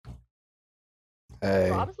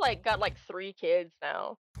 Hey. Rob's got 3 kids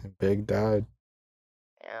now. Big died.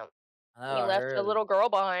 Yeah. He left a little girl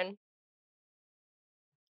behind.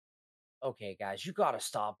 Okay, guys, you gotta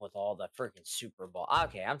stop with all the freaking Super Bowl.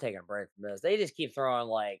 Okay, I'm taking a break from this. They just keep throwing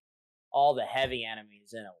all the heavy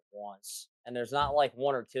enemies in at once, and there's not 1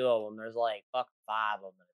 or 2 of them. There's fucking 5 of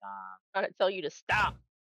them at a time. I'm gonna tell you to stop.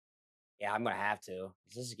 Yeah, I'm gonna have to.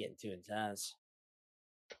 This is getting too intense.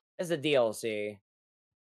 It's the DLC.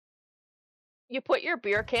 You put your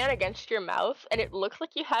beer can against your mouth, and it looks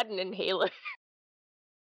like you had an inhaler.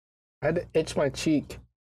 I had to itch my cheek.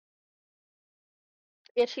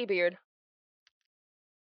 Itchy beard.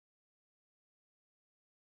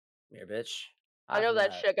 Here, bitch. I know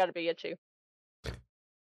that shit gotta be itchy.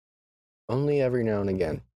 Only every now and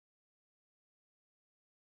again.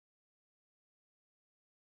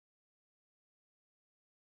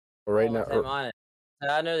 Right now.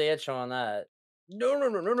 I know the itch on that. No.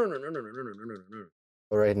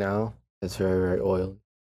 But right now, it's very, very oily,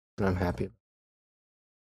 and I'm happy.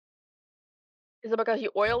 Is it because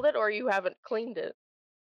you oiled it or you haven't cleaned it?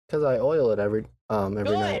 Because I oil it every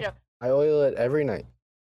night. I oil it every night.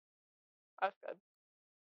 That's good.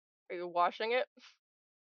 Are you washing it?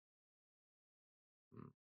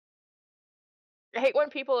 I hate when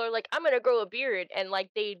people are like, I'm gonna grow a beard, and like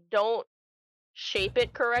they don't shape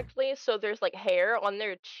it correctly, so there's like hair on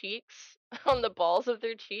their cheeks, on the balls of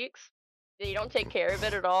their cheeks. They don't take care of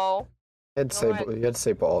it at all. You had to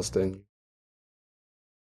say balls, didn't you?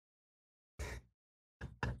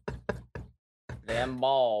 Them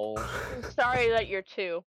balls. I'm sorry that you're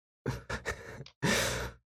two. Do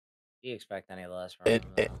you expect any less from him?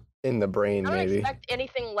 In the brain, I don't maybe. expect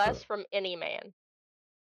anything less from any man.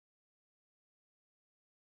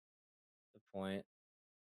 Good point.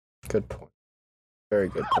 Good point. Very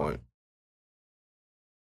good point.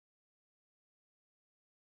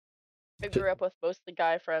 I grew up with mostly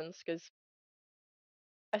guy friends because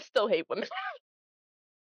I still hate women.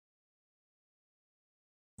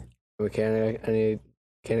 We can't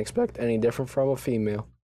expect any different from a female.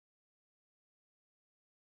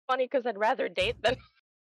 Funny because I'd rather date them.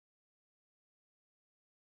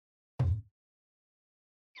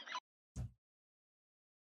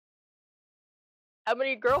 How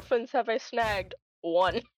many girlfriends have I snagged?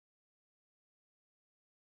 One.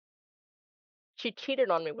 She cheated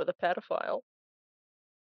on me with a pedophile.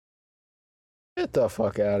 Get the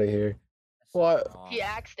fuck out of here. What? He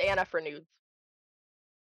asked Anna for nudes.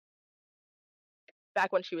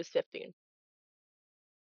 Back when she was 15.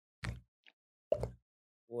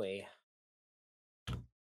 Boy.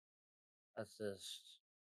 That's just...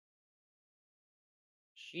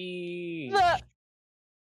 Sheesh.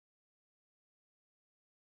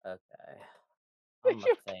 Okay. I'm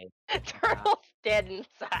gonna think. Turtle's dead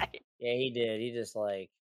inside. Yeah, he did. He just like...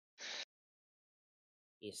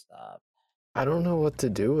 He stopped. I don't know what to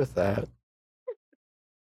do with that.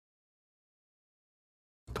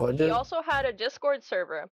 He also had a Discord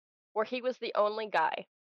server where he was the only guy.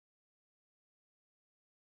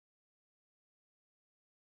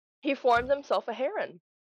 He formed himself a heron.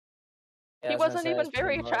 Yeah, he wasn't even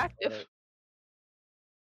very attractive.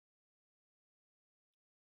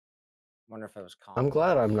 Wonder if it was common. I'm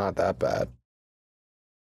glad I'm not that bad.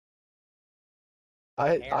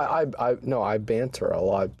 I banter a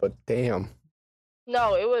lot, but damn.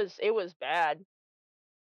 No, it was bad.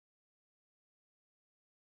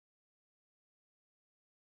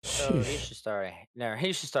 So he should start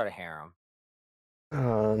a harem.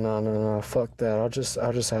 Oh no, fuck that. I'll just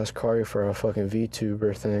ask Kari for a fucking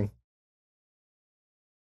VTuber thing.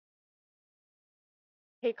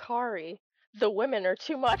 Hey Kari, the women are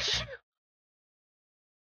too much.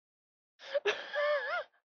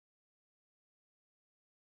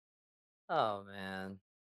 Oh man.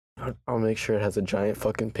 I'll make sure it has a giant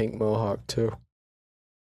fucking pink mohawk too.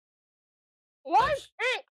 Why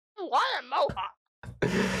pink? Why a mohawk?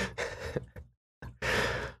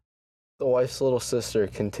 The wife's little sister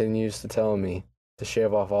continues to tell me to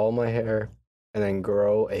shave off all my hair and then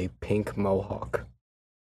grow a pink mohawk.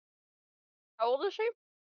 How old is she?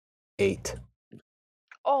 8.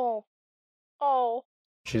 Oh.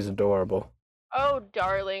 She's adorable. Oh,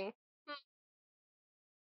 darling.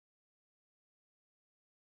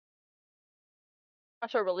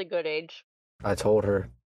 That's a really good age. I told her,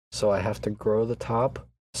 so I have to grow the top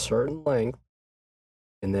a certain length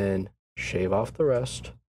and then shave off the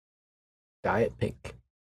rest, dye it pink.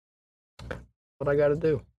 What I gotta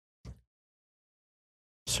do.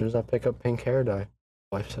 As soon as I pick up pink hair dye,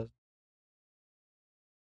 wife says.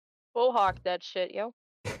 Mohawk that shit, yo.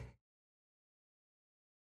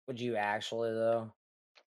 Would you actually though?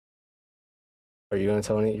 Are you gonna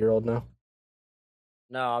tell an 8-year-old no?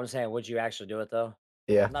 No, I'm saying, would you actually do it though?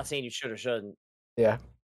 Yeah. I'm not saying you should or shouldn't. Yeah.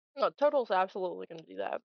 No, Turtle's absolutely gonna do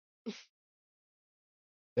that.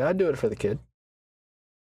 Yeah, I'd do it for the kid.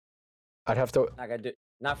 I'd have to.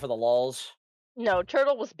 Not for the lulz. No,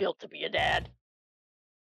 Turtle was built to be a dad.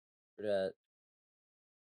 For that.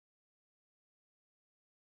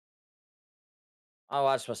 I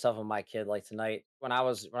watched myself with my kid like tonight. When I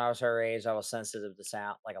was her age, I was sensitive to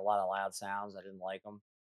sound, like a lot of loud sounds. I didn't like them.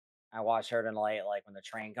 I watched her tonight, like when the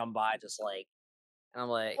train come by, just like, and I'm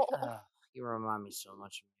like, oh, you remind me so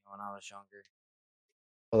much of me when I was younger.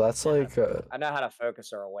 Well, that's like. I know how to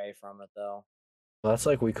focus her away from it though. Well, that's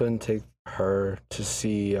like we couldn't take her to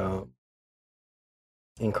see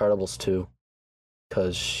Incredibles 2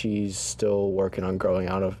 because she's still working on growing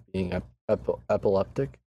out of being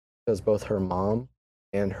epileptic. Because both her mom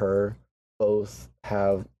and her both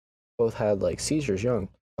had like seizures young,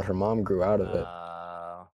 but her mom grew out of it.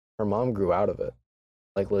 Her mom grew out of it,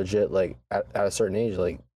 like legit. Like at a certain age,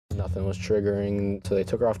 like nothing was triggering, so they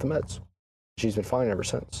took her off the meds. She's been fine ever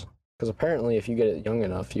since. Because apparently, if you get it young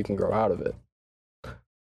enough, you can grow out of it.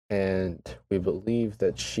 And we believe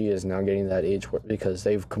that she is now getting that age because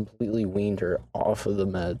they've completely weaned her off of the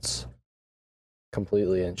meds.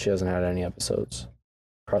 completely, and she hasn't had any episodes.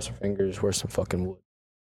 Cross her fingers. Where's some fucking wood?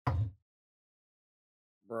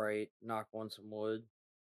 Right. Knock on some wood.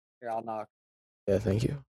 Here, I'll knock. Yeah, thank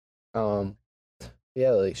you.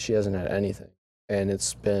 Yeah, like she hasn't had anything, and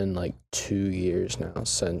it's been like 2 years now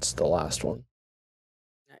since the last one.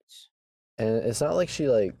 Nice. And it's not like she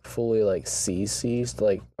like fully like sees.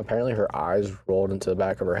 Like apparently her eyes rolled into the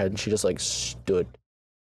back of her head, and she just like stood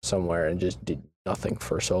somewhere and just did nothing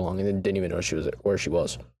for so long, and then didn't even know she was where she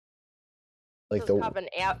was. Like the have an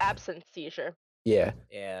absence seizure. Yeah.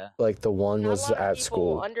 Like the one Not was a lot of at people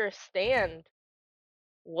school. Understand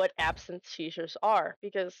what absence seizures are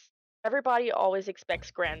because everybody always expects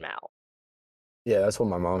grand mal. Yeah, that's what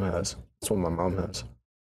my mom has.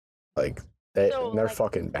 Like they're like,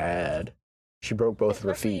 fucking bad. She broke both of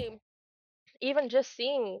her feet. Even just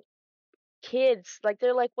seeing kids, like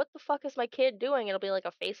they're like, "What the fuck is my kid doing?" It'll be like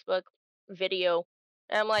a Facebook video,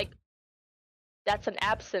 and I'm like, "That's an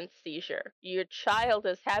absence seizure. Your child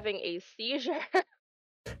is having a seizure."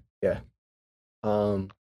 Yeah.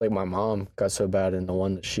 Like my mom got so bad in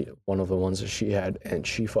one of the ones that she had, and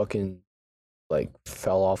she fucking like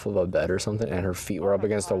fell off of a bed or something, and her feet were up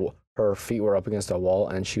against a wall,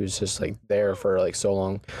 and she was just like there for like so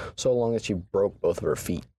long that she broke both of her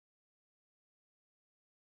feet.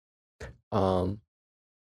 But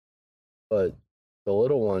the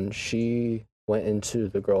little one, she went into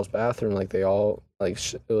the girls' bathroom like they all like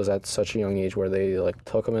it was at such a young age where they like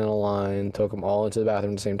took them in a line, took them all into the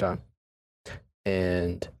bathroom at the same time,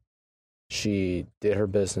 and she did her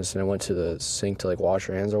business and I went to the sink to like wash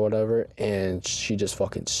her hands or whatever, and she just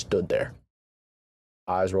fucking stood there.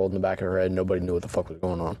 Eyes rolled in the back of her head. Nobody knew what the fuck was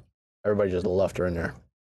going on. Everybody just left her in there.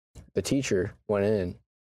 The teacher went in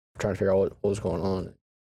trying to figure out what was going on.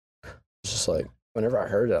 It's just like, whenever I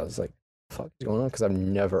heard it, I was like, what the fuck is going on? Because I've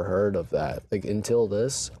never heard of that. Like, until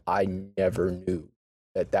this, I never knew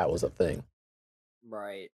that was a thing.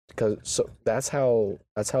 Right. Because so that's how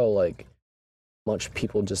like much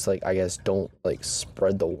people just like, I guess, don't like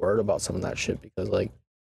spread the word about some of that shit, because like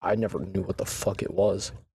I never knew what the fuck it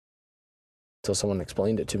was until someone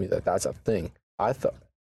explained it to me that that's a thing. I thought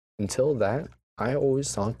until that, I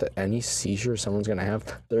always thought that any seizure someone's gonna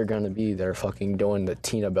have, they're gonna be there fucking doing the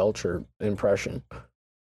Tina Belcher impression.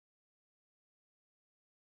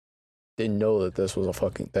 Didn't know that this was a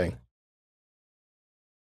fucking thing.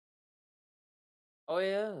 Oh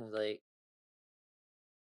yeah,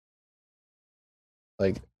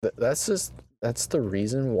 that's the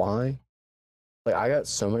reason why. Like I got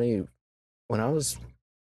so many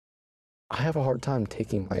I have a hard time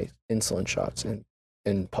taking my insulin shots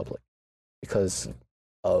in public because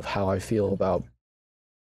of how I feel about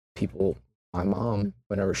people. My mom,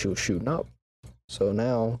 whenever she was shooting up. So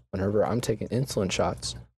now, whenever I'm taking insulin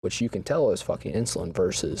shots, which you can tell is fucking insulin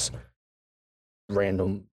versus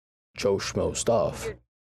random Joe Schmo stuff,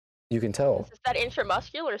 you can tell. Is that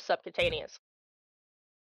intramuscular or subcutaneous?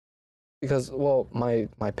 Because, well, my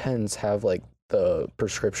pens have like the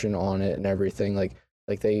prescription on it and everything. Like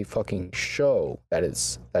they fucking show that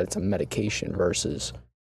it's a medication versus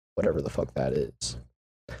whatever the fuck that is.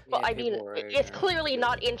 Well, I mean, it's clearly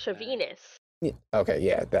not intravenous. Yeah, okay,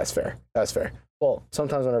 yeah, that's fair. Well,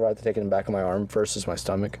 sometimes whenever I have to take it in the back of my arm versus my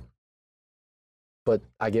stomach, but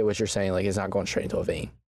I get what you're saying. Like, it's not going straight into a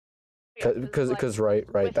vein. Because right.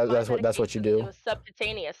 That's what you do. It was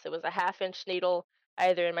subcutaneous. It was a 1/2-inch needle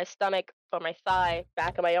either in my stomach or my thigh,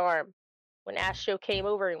 back of my arm. When Astro came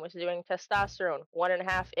over and was doing testosterone,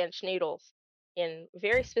 1.5-inch needles in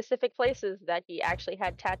very specific places that he actually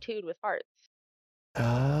had tattooed with hearts.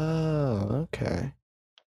 Oh, okay.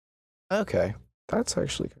 Okay, that's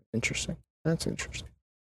actually interesting. That's interesting.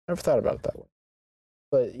 Never thought about it that way.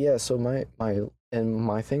 But yeah, so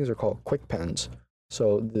my things are called quick pens.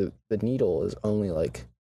 So the needle is only like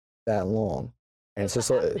that long, and it's just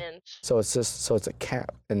like, so it's a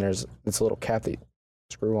cap, and it's a little cap that you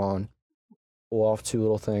screw on, pull off 2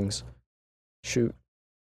 little things, shoot,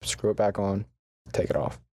 screw it back on, take it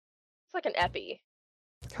off. It's like an epi.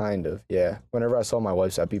 Kind of, yeah. Whenever I saw my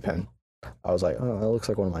wife's EpiPen, I was like, oh, that looks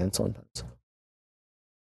like one of my insulin pens.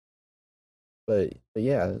 But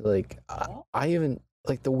yeah, like I even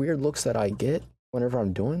like the weird looks that I get whenever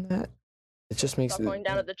I'm doing that. It just makes it going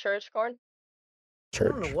down to the church, Corn. I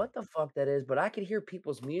don't know what the fuck that is, but I could hear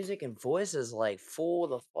people's music and voices like full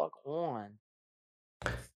the fuck on.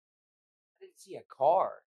 I didn't see a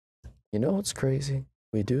car. You know what's crazy?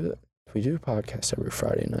 We do podcasts every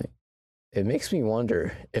Friday night. It makes me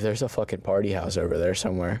wonder if there's a fucking party house over there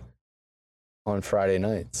somewhere on Friday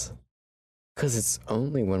nights. Because it's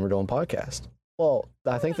only when we're doing podcast. Well,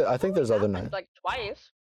 I think there's other nights. Like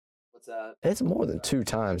twice. What's that? It's more than 2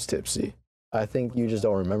 times, Tipsy. I think you just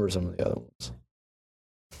don't remember some of the other ones.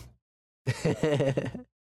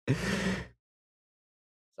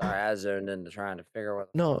 Sorry, I zoned into trying to figure out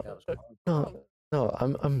what No, that was no.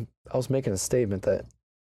 I was making a statement that,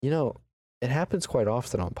 it happens quite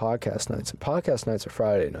often on podcast nights. And podcast nights are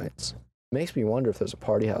Friday nights. Makes me wonder if there's a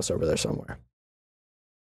party house over there somewhere.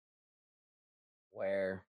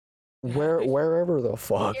 Wherever the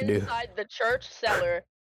fuck, dude. Inside the church cellar.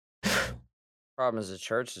 Problem is the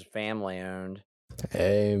church is family owned.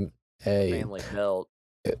 Hey, Family built.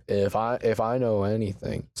 If I know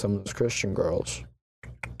anything, some of those Christian girls.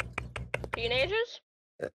 Teenagers?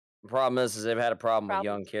 The problem is they've had a problem with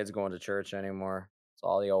young kids going to church anymore. It's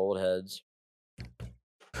all the old heads.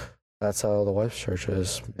 That's how the wife's church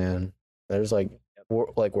is, man. There's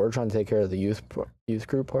we're trying to take care of the youth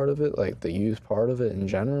group part of it, like the youth part of it in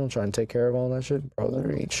general, trying to take care of all that shit. Bro, there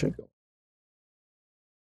ain't shit going.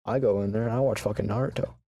 I go in there and I watch fucking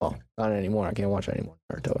Naruto. Well, not anymore. I can't watch any more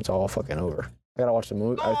Naruto. It's all fucking over. I gotta watch the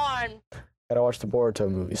movie. I gotta watch the Boruto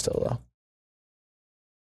movie still though.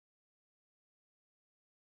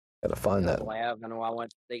 Gotta find that. And I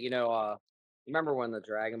went. Remember when the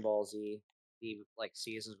Dragon Ball Z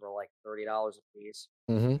seasons were like $30 a piece?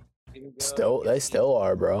 Mm-hmm. They still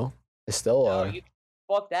are, bro. They still are.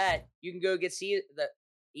 Fuck that. You can go get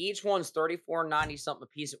each one's $34.90 something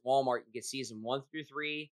a piece at Walmart. You get season 1 through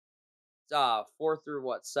 3, 4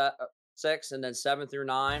 through 6, and then 7 through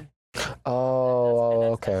 9.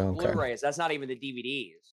 Oh, okay. Blu-rays. That's not even the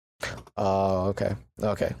DVDs. Oh, okay.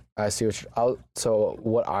 I see so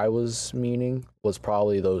what I was meaning was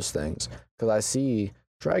probably those things, because I see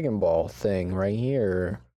Dragon Ball thing right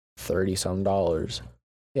here, $30-some.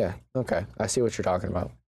 Yeah. Okay. I see what you're talking about.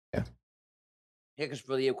 Yeah. Yeah, because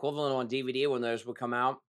for the equivalent on DVD when those would come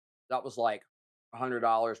out, that was like $100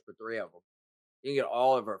 for 3 of them. You can get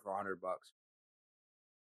all of it for $100.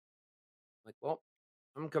 Like, well,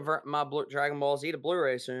 I'm converting my Dragon Ball Z to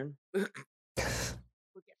Blu-ray soon. We'll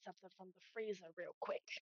get something from the freezer real quick.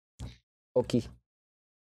 Okay.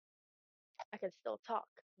 I can still talk.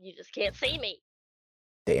 You just can't see me.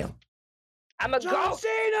 Damn. I'm a John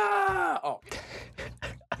Cena! Oh.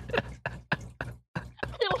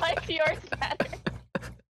 I like yours better.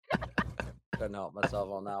 Couldn't help myself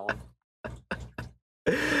on that one.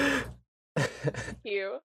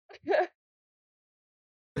 You.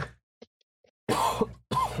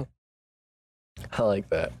 I like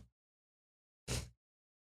that.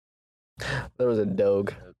 There was a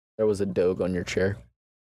dog. There was a dog on your chair.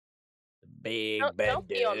 Big bad don't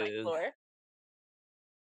pee on my floor.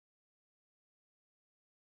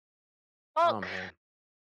 Oh man.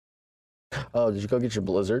 Oh, did you go get your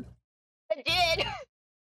Blizzard? I did.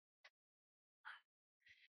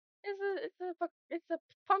 It's a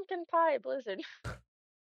pumpkin pie Blizzard.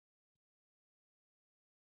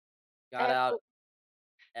 Got out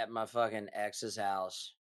at my fucking ex's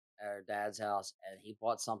house, or dad's house, and he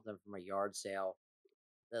bought something from a yard sale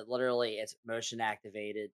that literally it's motion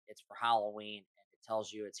activated. It's for Halloween, and it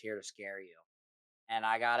tells you it's here to scare you. And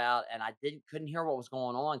I got out, and I couldn't hear what was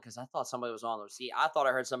going on because I thought somebody was on the seat. I thought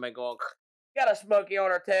I heard somebody going, "Got a Smokey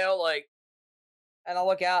on her tail," like. And I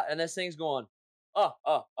look out, and this thing's going, I'm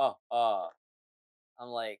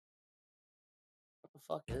like, what the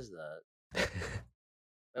fuck is that?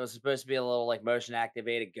 It was supposed to be a little like motion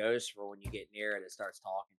activated ghost for when you get near it, it starts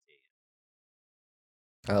talking to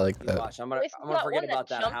you. I like that. Watch. I'm gonna forget about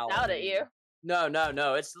that. Jumps out at you. No.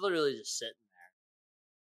 It's literally just sitting there.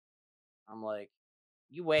 I'm like,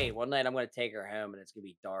 you wait. One night I'm gonna take her home and it's gonna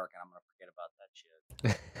be dark and I'm gonna forget about that shit.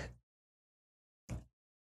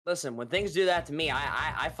 Listen, when things do that to me,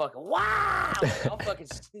 I fucking wow. I'll fucking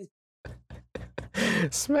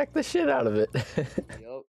smack the shit out of it.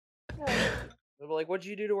 Yep. They're like, what'd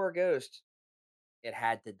you do to our ghost? It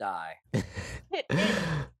had to die. It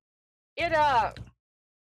got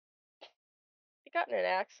in an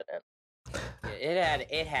accident.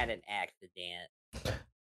 It had an accident.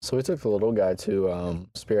 So we took the little guy to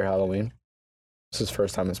Spirit Halloween. This is his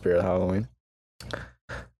first time in Spirit Halloween.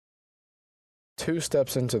 2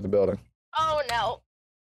 steps into the building. Oh no.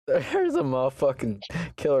 There's a motherfucking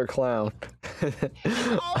killer clown.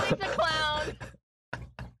 Always a clown.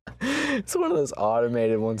 It's one of those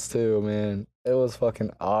automated ones too, man. It was fucking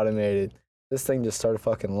automated. This thing just started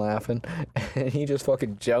fucking laughing, and he just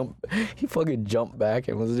fucking jumped. He fucking jumped back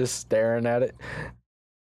and was just staring at it.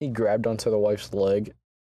 He grabbed onto the wife's leg.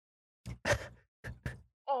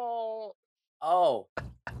 Oh.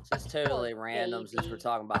 It's totally random since we're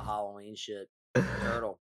talking about Halloween shit.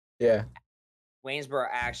 Turtle. Yeah. Waynesboro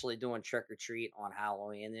actually doing trick or treat on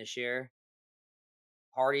Halloween this year.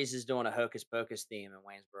 Hardee's is doing a Hocus Pocus theme in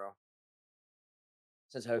Waynesboro.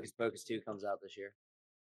 since Hocus Pocus 2 comes out this year.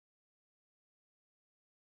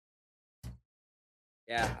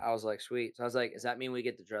 Yeah, I was like, sweet. So I was like, does that mean we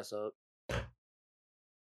get to dress up?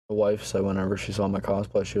 The wife said whenever she saw my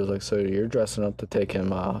cosplay, she was like, so you're dressing up to take him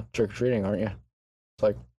trick-or-treating, aren't you? It's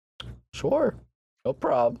like, sure, no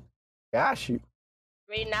problem. Gosh, you.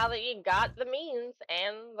 I mean, now that you got the means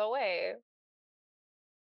and the way.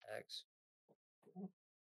 X.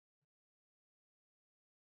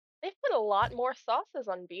 They've put a lot more sauces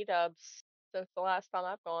on B-dubs since the last time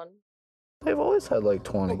I've gone. They've always had like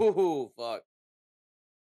 20. Ooh, fuck.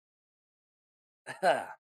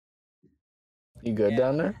 You good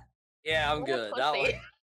down there? Yeah, I'm good.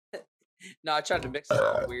 No, I tried to mix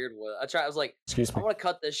something weird with it. I was like, excuse me. I want to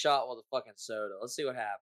cut this shot with a fucking soda. Let's see what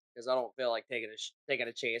happens. Because I don't feel like taking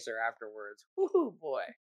a chaser afterwards. Woohoo, boy.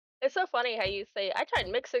 It's so funny how you say, I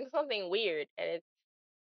tried mixing something weird, and it's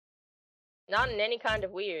not in any kind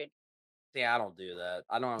of weird. Yeah, I don't do that.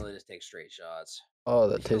 I normally just take straight shots. Oh,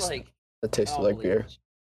 that tastes like beer.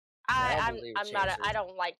 I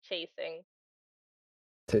don't like chasing.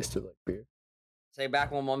 Tasted like beer. Say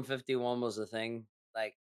back when 151 was a thing,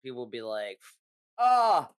 like people would be like,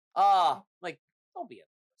 like, don't be a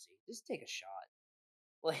pussy. Just take a shot.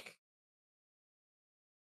 Like,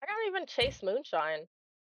 I don't even chase moonshine.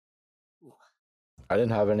 I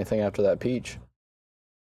didn't have anything after that peach.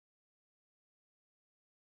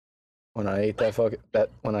 When I ate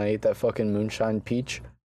that fucking moonshine peach.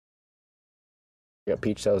 You got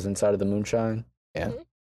peach that was inside of the moonshine. Yeah. Mm-hmm.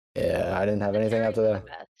 Yeah, I didn't have anything after that.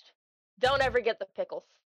 Best. Don't ever get the pickles.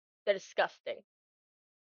 They're disgusting.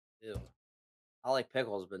 Ew. I like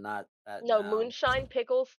pickles, but not that. No, moonshine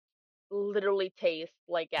pickles literally taste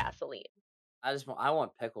like gasoline. I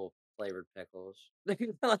want pickle flavored pickles. Like,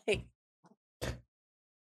 not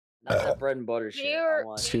that bread and butter shit.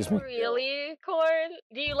 Excuse me. Really, Corn?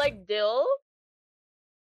 Do you like dill?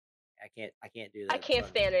 I can't do that. I can't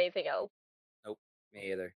stand anything else. Nope,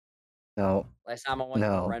 me either. No. Last time I went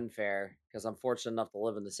to a Ren Fair, because I'm fortunate enough to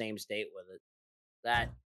live in the same state with it, that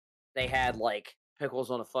they had like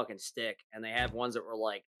pickles on a fucking stick, and they had ones that were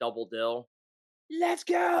like double dill. Let's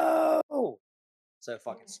go! So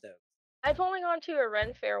fucking stoked. I've only gone to a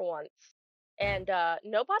Ren Fair once, and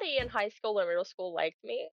nobody in high school or middle school liked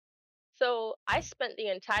me. So I spent the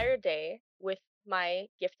entire day with my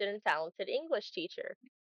gifted and talented English teacher.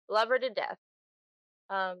 Love her to death.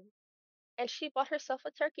 And she bought herself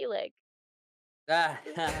a turkey leg.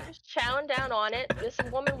 Just chowing down on it. This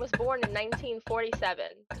woman was born in 1947.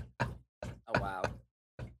 Oh, wow.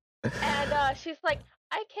 And she's like,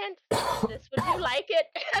 I can't finish this. Would you like it?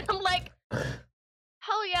 And I'm like,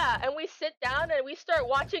 hell yeah. And we sit down and we start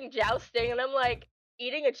watching jousting. And I'm like,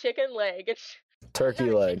 eating a chicken leg. Turkey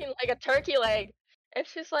leg. Like a turkey leg. And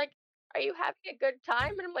she's like, are you having a good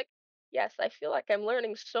time? And I'm like, yes, I feel like I'm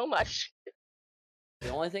learning so much. The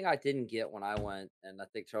only thing I didn't get when I went, and I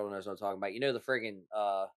think Turtle knows what I'm talking about, you know the friggin'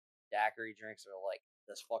 daiquiri drinks are like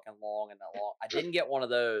this fucking long and that long. I didn't get one of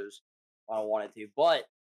those when I wanted to, but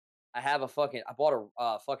I bought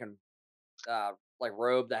a fucking like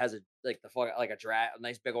robe that has a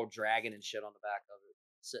nice big old dragon and shit on the back of it,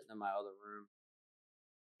 sitting in my other room.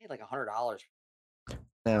 I paid like $100.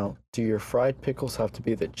 Now, do your fried pickles have to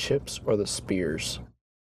be the chips or the spears?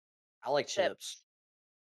 I like chips.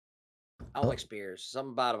 I don't like spears.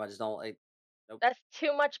 Something about them I just don't like. Nope. That's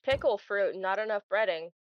too much pickle fruit, not enough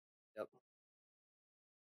breading. Yep.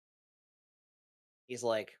 He's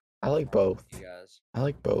like, I like both. You guys. I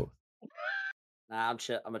like both. Nah,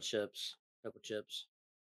 I'm a chips. Pickle chips.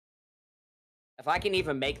 If I can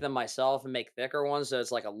even make them myself and make thicker ones, so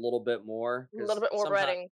it's like a little bit more. A little bit more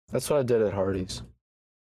breading. That's what I did at Hardee's.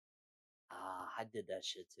 I did that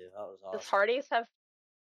shit too. That was awesome. Does Hardee's have?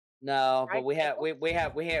 No, but we have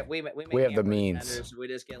the means. We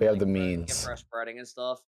just get we have the means. Get fresh breading and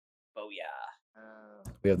stuff. Oh yeah.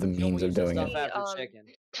 We have the means of doing it.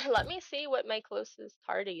 Let me see what my closest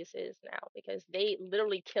Hardee's is now, because they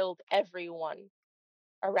literally killed everyone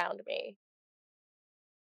around me.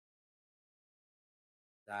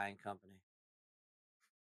 Dying company.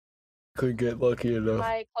 Could get lucky enough.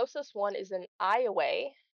 My closest one is in Iowa.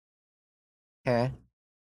 Okay.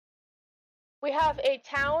 We have a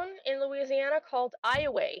town in Louisiana called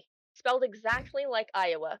Iowa, spelled exactly like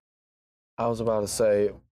Iowa. I was about to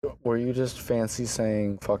say, were you just fancy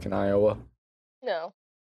saying fucking Iowa? No.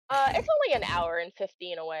 It's only an hour and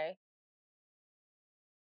 15 away.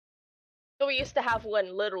 So we used to have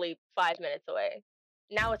one literally 5 minutes away.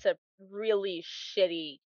 Now it's a really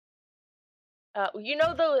shitty. I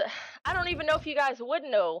don't even know if you guys would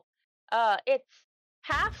know. It's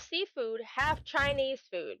half seafood, half Chinese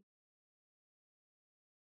food.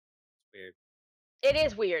 Weird. It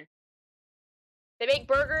is weird. They make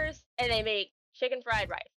burgers and they make chicken fried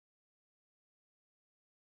rice.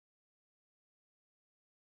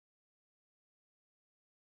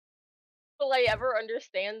 Will I ever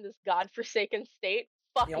understand this godforsaken state?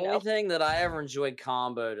 Fuck The no. only thing that I ever enjoyed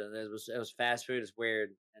comboed and it was fast food is weird.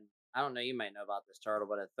 And I don't know, you might know about this, Turtle,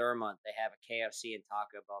 but at Thurmont they have a KFC and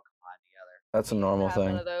Taco Bell combined together. That's a normal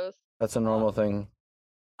thing. One of those. That's a normal thing.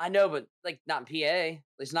 I know, but like not in PA. At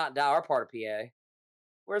least not in our part of PA.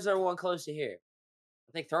 Where's there one close to here?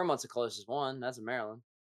 I think Thurmont's the closest one. That's in Maryland.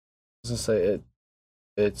 I was gonna say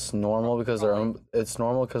it's normal because they're owned. It's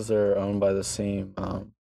normal because they're owned by the same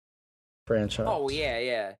franchise. Oh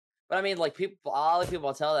yeah. But I mean, like people, all the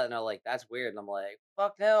people tell that and they're like, "That's weird," and I'm like,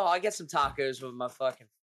 "Fuck no! I get some tacos with my fucking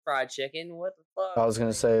fried chicken. What the fuck?" I was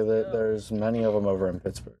gonna say that there's many of them over in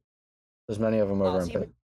Pittsburgh. There's many of them over in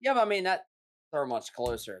Pittsburgh. Yeah, but I mean that they're much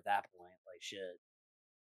closer at that point. Like shit.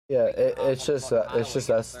 Yeah, it's just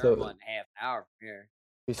that's the half an hour from here.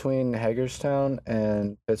 Between Hagerstown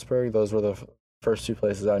and Pittsburgh, those were the first two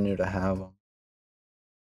places I knew to have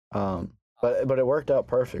them. But it worked out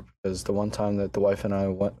perfect because the one time that the wife and I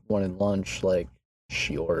wanted lunch, like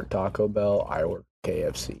she ordered Taco Bell, I ordered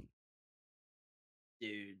KFC.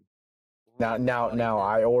 Dude. Now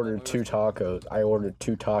I ordered two tacos. I ordered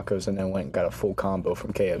two tacos and then went and got a full combo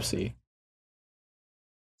from KFC.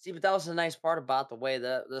 See, but that was the nice part about the way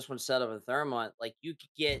that this one's set up in Thurmont. Like you could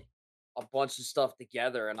get a bunch of stuff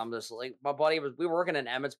together, and I'm just like, we were working in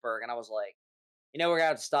Emmitsburg, and I was like, we're gonna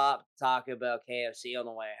have to stop Taco Bell, KFC on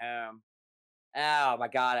the way home. Oh my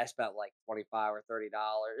god, I spent like $25 or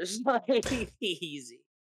 $30. Like easy.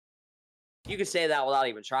 You could say that without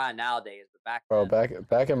even trying nowadays, but back in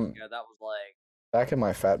that was like back in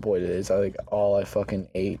my fat boy days, all I fucking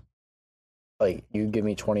ate. Like you give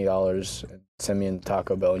me $20 and send me in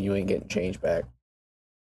Taco Bell, and you ain't getting change back.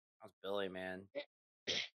 That was Billy, man.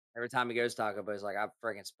 Every time he goes to Taco Bell, he's like, I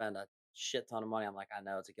freaking spend a shit ton of money. I'm like, I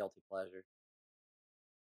know, it's a guilty pleasure.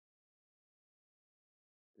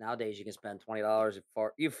 Nowadays, you can spend $20.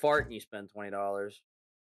 You fart and you spend $20.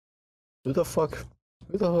 Who the fuck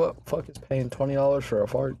is paying $20 for a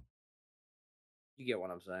fart? You get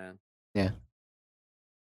what I'm saying? Yeah.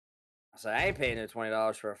 I said I ain't paying no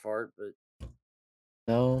 $20 for a fart, but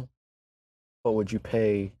no. But would you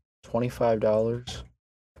pay $25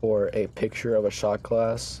 for a picture of a shot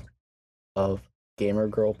glass of gamer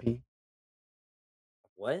girl pee?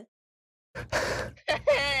 What?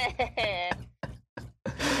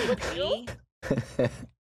 Pee?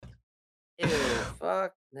 Ew,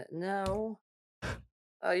 fuck no.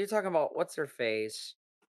 You're talking about what's her face?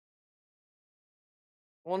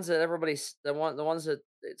 The ones that the ones that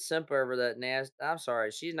simp over that nasty. I'm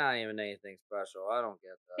sorry, she's not even anything special. I don't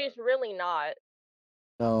get that. She's really not.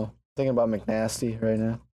 No, thinking about McNasty right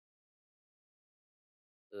now.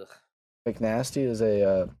 Ugh. McNasty is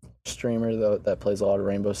a streamer that plays a lot of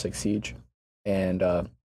Rainbow Six Siege, and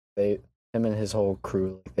him and his whole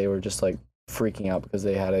crew, they were just like freaking out because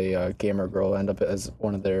they had a gamer girl end up as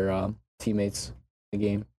one of their teammates in the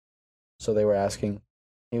game. So they were asking.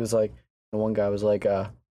 He was like, the one guy was like,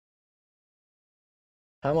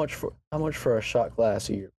 how much for a shot glass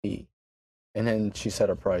of your pee? And then she said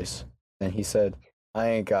a price, and he said, I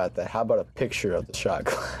ain't got that. How about a picture of the shot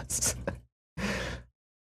glass?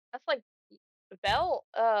 That's like Belle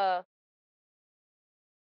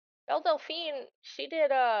Delphine. She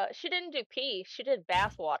didn't do pee. She did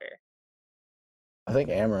bath water. I think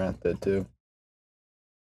Amaranth did too.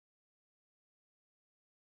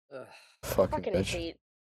 Ugh. Fucking bitch. Hate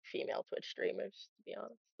female Twitch streamers, to be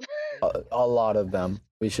honest. A lot of them.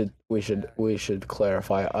 We should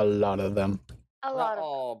clarify a lot of them. Not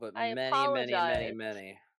all, but many.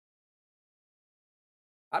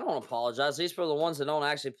 I don't apologize. These are the ones that don't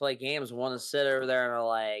actually play games. Want to sit over there and are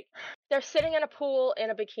like, they're sitting in a pool in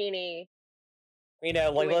a bikini.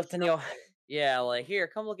 Like lifting you. Yeah, like here,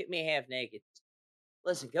 come look at me half naked.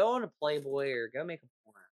 Listen, go on a Playboy or go make a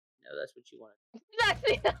porn. That's what you want.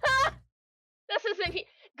 This isn't.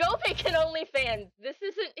 Go make an OnlyFans. This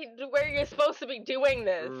isn't where you're supposed to be doing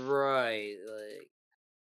this. Right, like.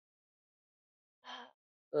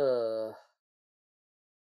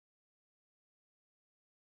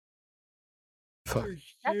 Fuck.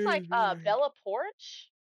 That's like Bella Porch.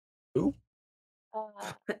 Who?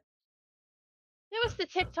 It was the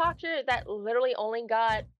TikToker that literally only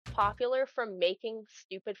got popular from making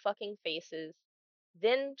stupid fucking faces.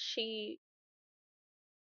 Then she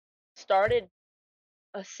started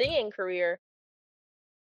a singing career.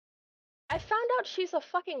 I found out she's a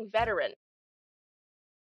fucking veteran.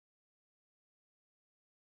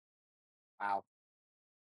 Wow.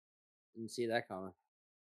 Didn't see that coming.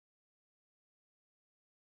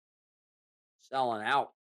 Selling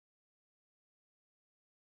out.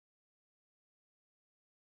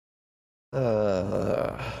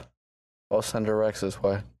 I'll send her Rex this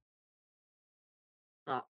way.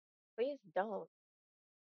 Oh. Please don't.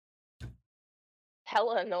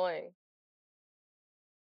 Hella annoying.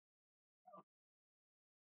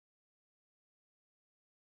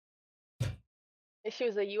 She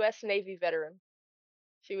was a U.S. Navy veteran.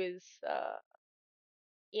 She was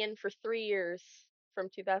in for 3 years from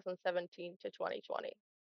 2017 to 2020.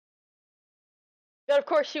 But of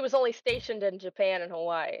course, she was only stationed in Japan and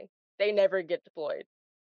Hawaii. They never get deployed.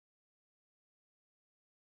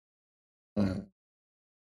 Mm.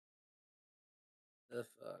 The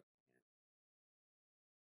fuck?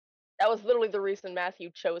 That was literally the reason Matthew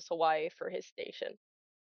chose Hawaii for his station.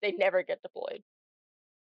 They never get deployed.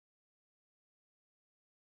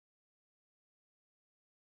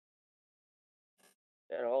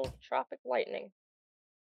 Good old tropic lightning.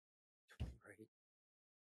 Right.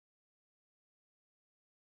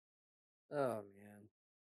 Oh man.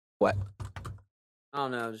 What? I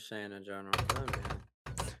don't know. Just saying in general. Oh man.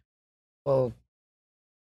 Well,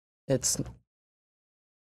 it's. I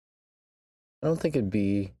don't think it'd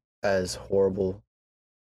be as horrible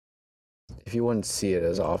if you wouldn't see it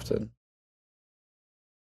as often.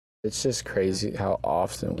 It's just crazy how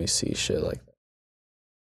often we see shit like that.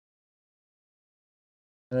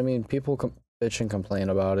 And I mean, people bitch and complain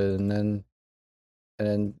about it, and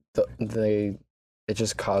then it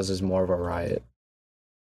just causes more of a riot.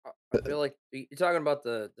 I feel like you're talking about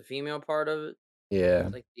the female part of it. Yeah.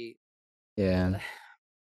 Like the. Yeah.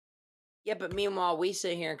 Yeah, but meanwhile, we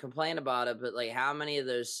sit here and complain about it. But like, how many of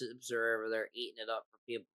those sips are over there eating it up for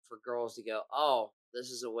people, for girls to go, "Oh, this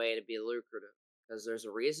is a way to be lucrative," because there's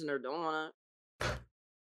a reason they're doing it.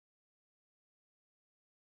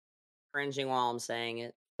 Cringing while I'm saying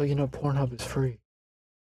it. Well, you know, Pornhub is free.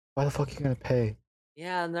 Why the fuck are you gonna pay?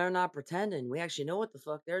 Yeah, and they're not pretending. We actually know what the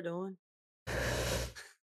fuck they're doing.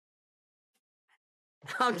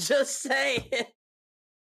 I'm just saying.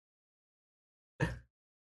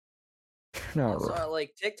 No, sorry,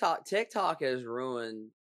 like TikTok has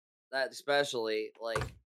ruined that, especially like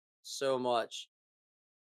so much.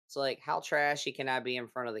 It's like, how trashy can I be in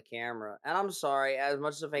front of the camera? And I'm sorry, as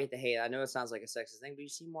much as I hate to hate, I know it sounds like a sexist thing, but you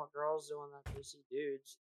see more girls doing that than you see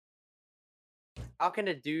dudes. How can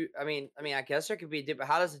a dude? I mean, I guess there could be a dude, but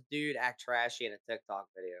how does a dude act trashy in a TikTok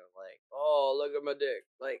video? Like, oh, look at my dick.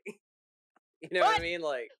 Like, you know what I mean?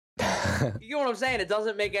 Like, you get what I'm saying? It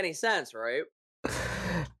doesn't make any sense, right?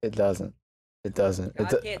 It doesn't. It doesn't.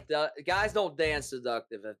 Guys don't dance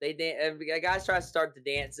seductive. If a guy tries to start to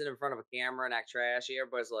dancing in front of a camera and act trashy,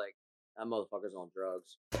 everybody's like, that motherfucker's on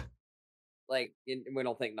drugs. Like, we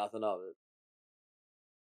don't think nothing of it.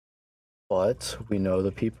 But we know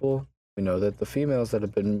the people. We know that the females that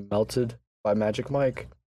have been melted by Magic Mike.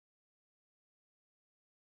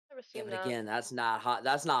 Yeah, but again, that's not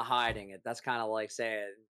that's not hiding it. That's kind of like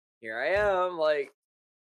saying, "Here I am." Like,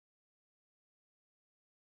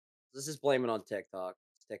 this is blaming on TikTok.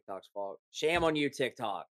 It's TikTok's fault. Shame on you,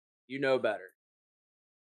 TikTok. You know better.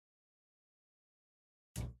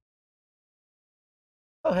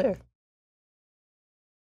 Oh hey.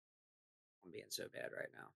 I'm being so bad right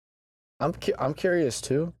now. I'm curious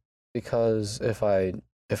too, because if I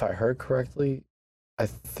heard correctly, I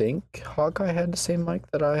think Hawkeye had the same mic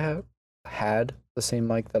that I had the same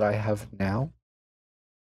mic that I have now.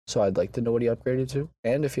 So I'd like to know what he upgraded to,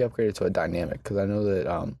 and if he upgraded to a dynamic, because I know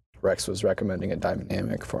that Rex was recommending a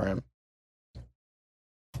dynamic for him.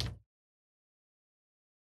 I'm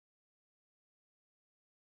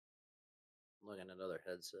looking at other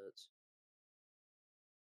headsets.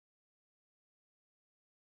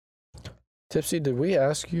 Tipsy, did we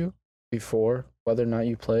ask you before whether or not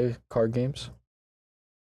you play card games?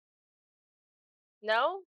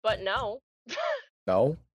 No, but no.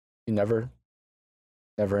 No? You never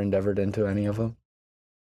endeavored into any of them?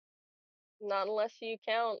 Not unless you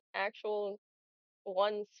count actual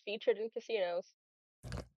ones featured in casinos.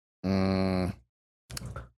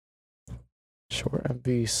 Sure,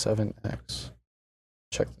 MV7X.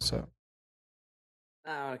 Check this out.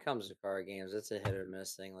 When it comes to card games, it's a hit or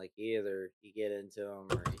miss thing. Like, either you get into them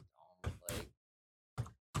or you don't. Like,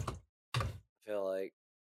 I feel like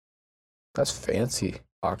that's fancy,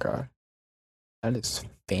 Hawkeye. That is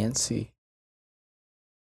fancy.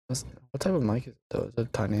 What type of mic is it though? Is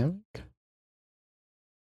it dynamic? Is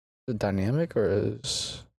it dynamic or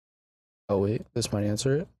is? Oh wait, this might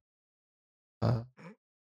answer it. I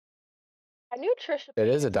knew Trisha. It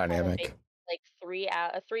is a dynamic. Like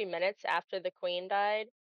 3 minutes after the Queen died,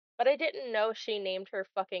 but I didn't know she named her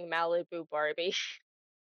fucking Malibu Barbie.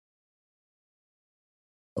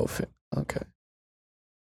 Oh, okay.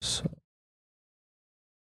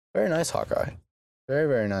 Very nice, Hawkeye. Very,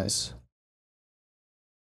 very nice.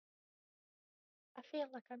 I feel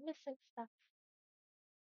like I'm missing stuff.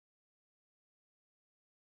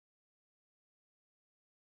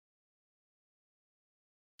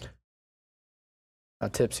 Now,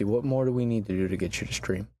 Tipsy, what more do we need to do to get you to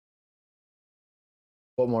stream?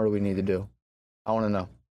 What more do we need to do? I want to know.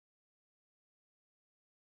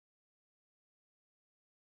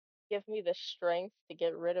 Give me the strength to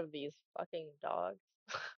get rid of these fucking dogs.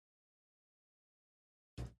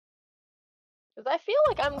 Because I feel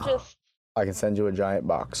like I'm just... I can send you a giant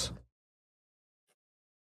box.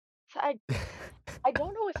 I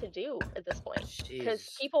don't know what to do at this point.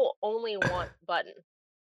 Because people only want Button.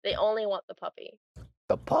 They only want the puppy.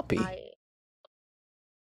 The puppy?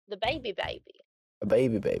 The baby. A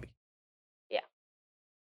baby. Yeah.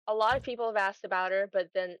 A lot of people have asked about her, but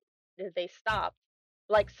then they stopped.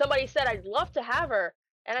 Like, somebody said, I'd love to have her.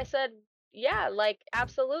 And I said, yeah, like,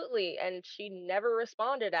 absolutely. And she never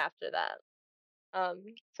responded after that.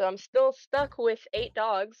 So I'm still stuck with 8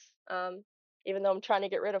 dogs, even though I'm trying to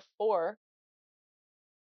get rid of 4.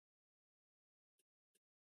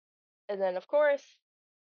 And then, of course,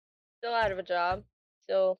 still out of a job,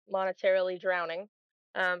 still monetarily drowning.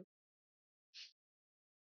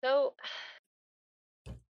 So,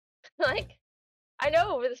 like, I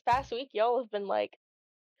know over this past week, y'all have been like,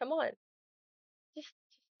 come on, just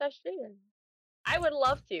start streaming. I would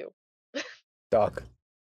love to. Dog.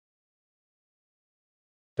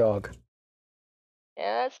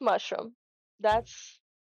 Yeah, that's Mushroom. That's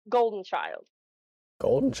Golden Child.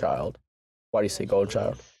 Golden Child? Why do you say Golden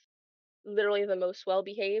Child? Literally the most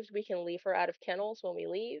well-behaved. We can leave her out of kennels when we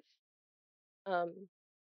leave.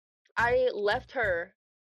 I left her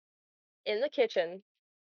in the kitchen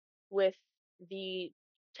with the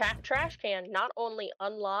trash can not only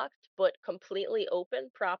unlocked, but completely open,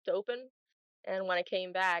 propped open. And when I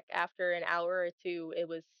came back after an hour or 2, it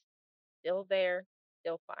was still there,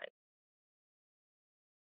 still fine.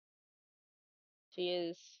 She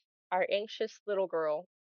is our anxious little girl.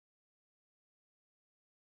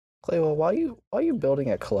 Claywell, why are you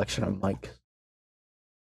building a collection of mics?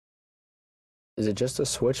 Is it just a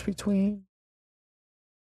switch between?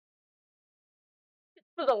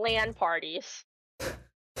 For the LAN parties.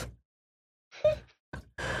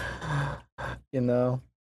 You know,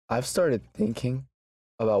 I've started thinking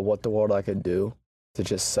about what the world I could do to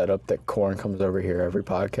just set up that Corn comes over here every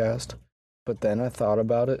podcast. But then I thought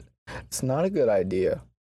about it. It's not a good idea.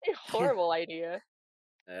 A horrible idea.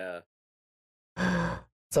 Yeah.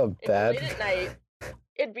 It's a bad... Late at night,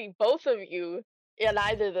 it'd be both of you in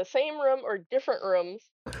either the same room or different rooms.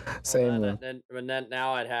 Same room. Then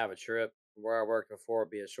now I'd have a trip. Where I worked before,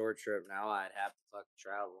 it'd be a short trip. Now I'd have to fucking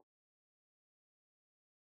travel.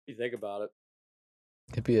 If you think about it.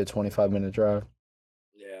 It'd be a 25-minute drive.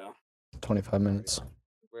 Yeah. 25 minutes.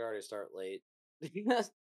 We already start late.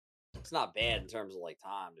 It's not bad in terms of like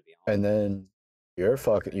time, to be honest. And then your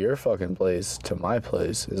fucking place to my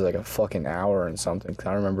place is like a fucking hour and something.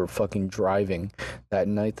 I remember fucking driving that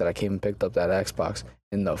night that I came and picked up that Xbox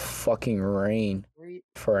in the fucking rain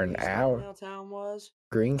for an hour. Town was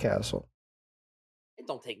Greencastle. It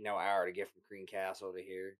don't take no hour to get from Greencastle to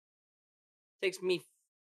here. It takes me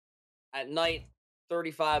at night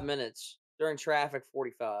 35 minutes. During traffic,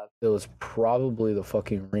 45. It was probably the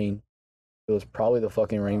fucking rain. It was probably the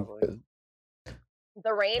fucking rain.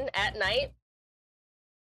 The rain at night?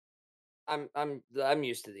 I'm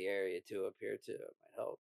used to the area too up here too. It might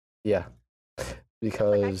help. Yeah.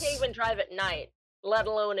 Because like, I can't even drive at night, let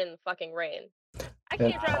alone in the fucking rain. I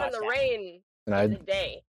can't drive in the rain in the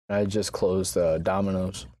day. I just closed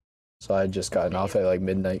Domino's. So I just gotten off at like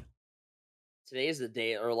midnight. Today's the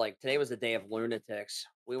day, or like today was the day of lunatics.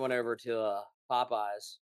 We went over to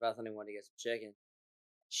Popeyes. Bethany wanted to get some chicken.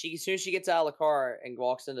 As soon as she gets out of the car and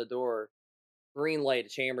walks in the door, green light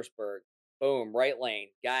at Chambersburg. Boom, right lane.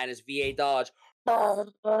 Guy in his V8 Dodge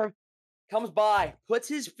comes by, puts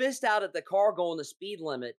his fist out at the car going the speed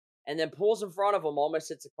limit, and then pulls in front of him, almost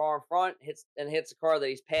hits the car in front, hits the car that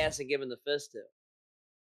he's passing, giving the fist to.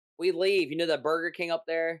 We leave. You know that Burger King up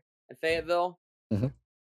there in Fayetteville? Mm-hmm.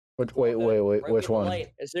 Wait, right which one?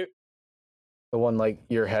 The one like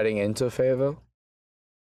you're heading into Fayetteville?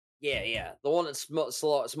 Yeah. The one that's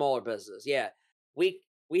smaller business. Yeah. We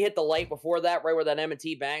hit the light before that, right where that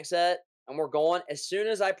M&T Bank's at, and we're going. As soon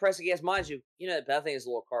as I press the gas, mind you, that Bethany's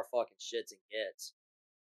little car fucking shits and gets.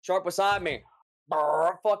 Truck beside me,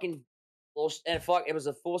 fucking little, and it was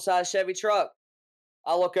a full-size Chevy truck.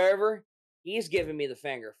 I look over, he's giving me the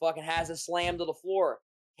finger. Fucking has it slammed to the floor.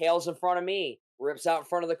 Tails in front of me. Rips out in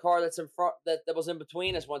front of the car that's in front that was in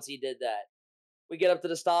between us once he did that. We get up to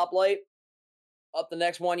the stoplight. up the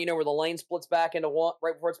next one, you know, where the lane splits back into one,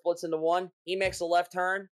 right before it splits into one. He makes a left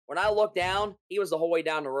turn. When I look down, he was the whole way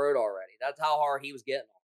down the road already. That's how hard he was getting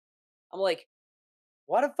on. I'm like,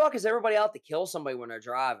 why the fuck is everybody out to kill somebody when they're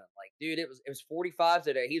driving? Like, dude, it was 45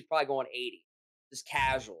 today. He was probably going 80, just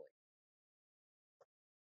casually.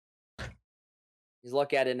 He's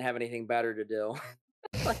lucky I didn't have anything better to do.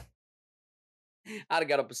 I'd have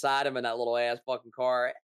got up beside him in that little ass fucking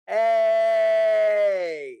car.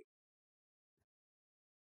 Hey!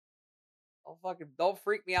 Don't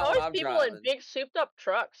freak me out when I'm people driving. in big souped up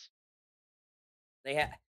trucks. They have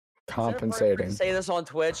compensating. Say this on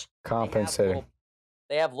Twitch. Compensating.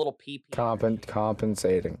 They have little PP.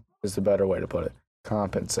 Compensating is the better way to put it.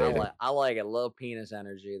 Compensating. I like it. Little penis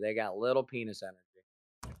energy. They got little penis energy.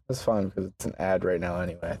 That's fine because it's an ad right now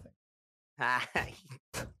anyway, I think.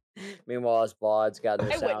 Meanwhile, us Bod's got no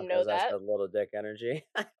sound. I wouldn't know that. Little dick energy.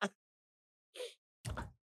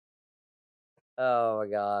 Oh my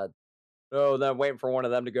god. Oh, then waiting for one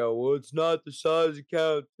of them to go, well, it's not the size that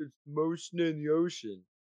counts, it's the motion in the ocean.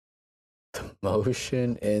 The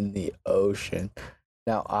motion in the ocean.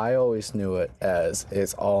 Now, I always knew it as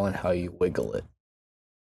it's all in how you wiggle it.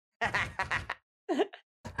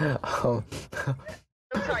 I'm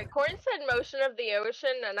sorry, Corn said motion of the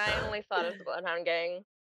ocean, and I only thought of the Bloodhound Gang.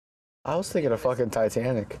 I was thinking of fucking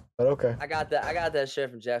Titanic, but okay. I got that shit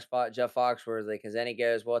from Jeff Foxworthy, because then he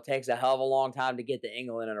goes, well, it takes a hell of a long time to get to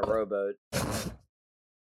England in a rowboat.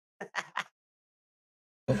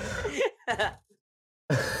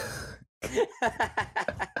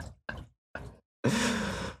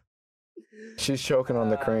 She's choking on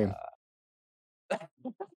the cream.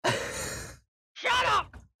 Shut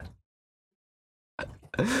up!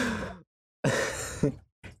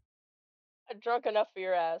 I'm drunk enough for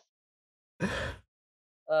your ass.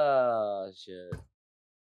 Oh, shit.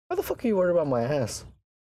 Why the fuck are you worried about my ass?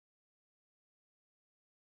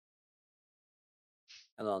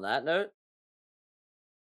 And on that note...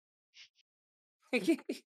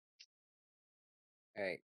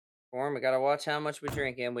 Alright. Form, we gotta watch how much we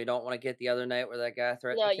drink in. We don't want to get the other night where that guy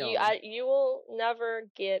threatened to kill me. You will never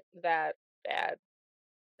get that bad.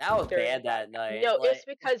 That was bad that night. No, it's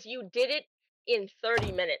because you did it in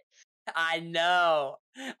 30 minutes. I know.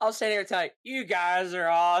 I'll sit here telling you guys are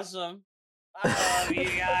awesome. I love you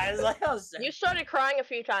guys. You started crying a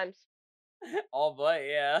few times. All but,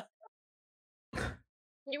 yeah.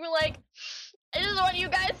 You were like, I just want you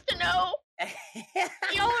guys to know.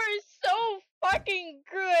 Y'all are so fucking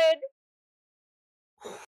good.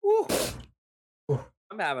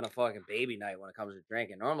 I'm having a fucking baby night when it comes to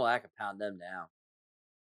drinking. Normally I can pound them down.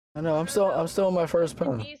 I know, I'm still on my first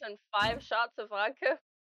pound. And 5 shots of vodka.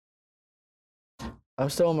 I'm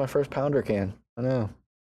still on my first pounder can. I know.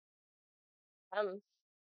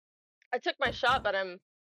 I took my shot, but I'm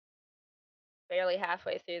barely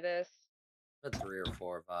halfway through this. That's 3 or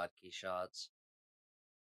 4 vodka shots.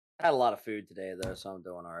 I had a lot of food today, though, so I'm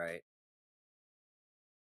doing all right.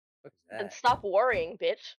 What is that? And stop worrying,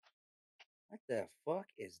 bitch. What the fuck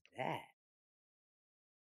is that?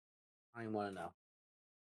 I don't even want to know.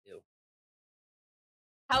 Ew.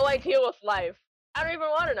 How I deal with life. I don't even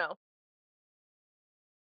want to know.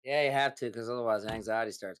 Yeah, you have to, because otherwise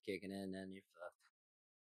anxiety starts kicking in, and you're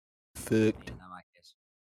fucked. Fucked. Not my case.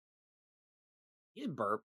 You just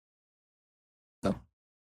burp. No.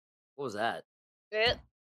 What was that? It.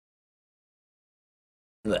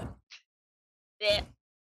 Blech. Yeah.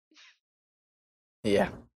 Yeah.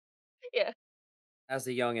 Yeah. As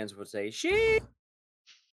the youngins would say, she.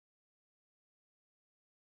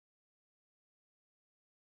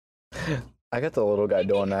 I got the little guy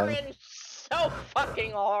doing that. So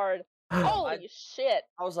fucking hard. Holy shit.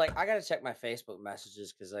 I was like, I gotta check my Facebook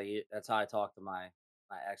messages because that's how I talk to my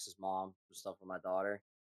ex's mom for stuff with my daughter.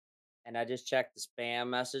 And I just checked the spam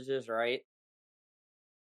messages, right?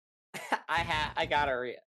 I got to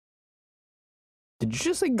read. Did you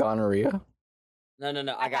just say gonorrhea?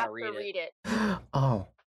 No. I gotta read it. Oh.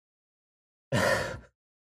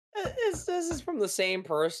 This is from the same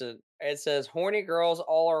person. It says, horny girls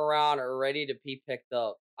all around are ready to be picked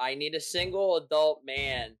up. I need a single adult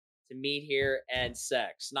man to meet here and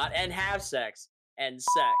have sex and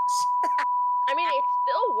sex. I mean, it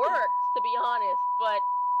still works, to be honest, but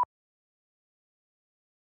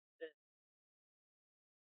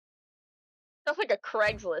sounds like a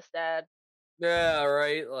Craigslist ad. Yeah,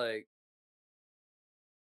 right. Like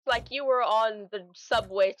you were on the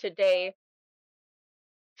subway today.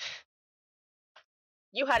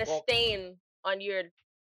 You had a stain on your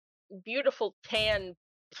beautiful tan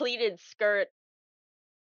pleated skirt.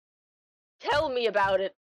 Tell me about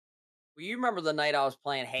it. Well, you remember the night I was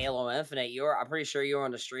playing Halo Infinite? I'm pretty sure you were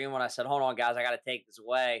on the stream when I said, "Hold on, guys, I got to take this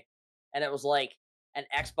away," and it was like an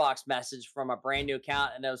Xbox message from a brand new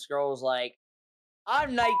account, and this girl was like,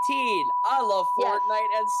 "I'm 19. I love Yes.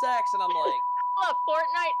 Fortnite and sex," and I'm like, I love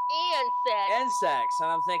Fortnite and sex.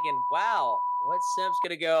 and I'm thinking, "Wow, what simp's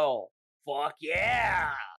gonna go? Fuck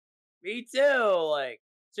yeah, me too!" Like,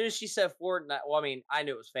 as soon as she said Fortnite, well, I mean, I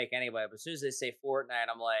knew it was fake anyway, but as soon as they say Fortnite,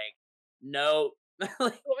 I'm like, "Nope." Like,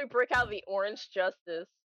 Let me break out the orange justice.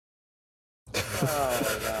 oh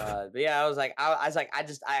my god! But yeah, I was like,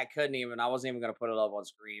 I couldn't even. I wasn't even gonna put it up on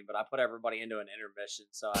screen, but I put everybody into an intermission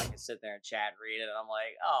so I could sit there and chat and read it. And I'm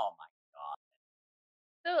like, oh my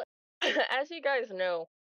god! So, as you guys know,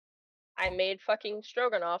 I made fucking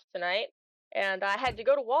stroganoff tonight, and I had to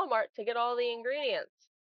go to Walmart to get all the ingredients.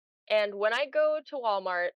 And when I go to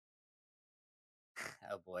Walmart,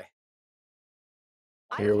 Oh boy!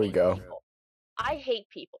 Here we go. People. I hate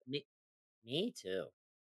people. Me too.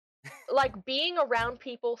 Like being around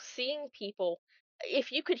people, seeing people.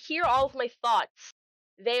 If you could hear all of my thoughts,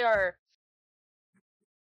 they are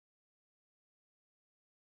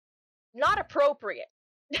not appropriate.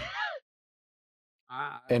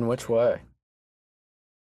 In which way?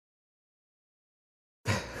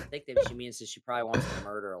 I think that she means that she probably wants to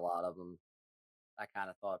murder a lot of them. That kind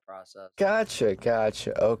of thought process.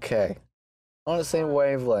 Gotcha. Okay. On the same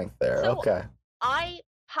wavelength there. So okay. I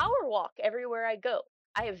power walk everywhere I go.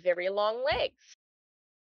 I have very long legs.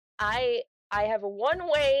 I have a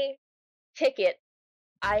one-way ticket.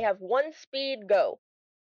 I have one speed go.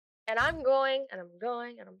 And I'm going and I'm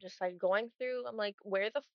going and I'm just like going through. I'm like, where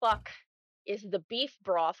the fuck is the beef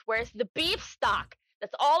broth? Where's the beef stock?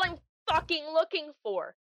 That's all I'm fucking looking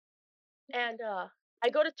for. And I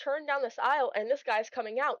go to turn down this aisle and this guy's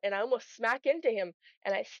coming out and I almost smack into him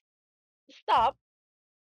and I stop.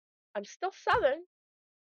 I'm still Southern.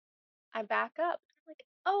 I back up. I'm like,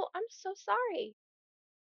 oh, I'm so sorry.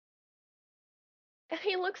 And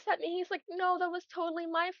he looks at me. He's like, no, that was totally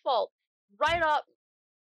my fault. Right up.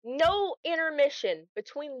 No intermission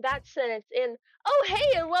between that sentence and, oh,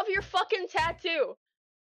 hey, I love your fucking tattoo.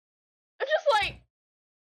 I'm just like,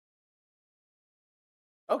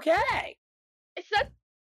 okay. Is that?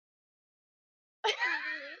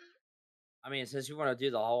 I mean, since you want to do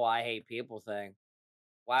the whole "I hate people" thing,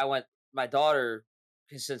 why went my daughter?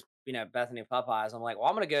 Since Bethany Popeyes, I'm like, well,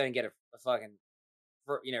 I'm gonna go and get a fucking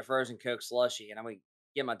frozen Coke slushy, and I'm gonna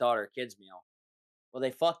get my daughter a kids meal. Well,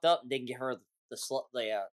 they fucked up and didn't get her the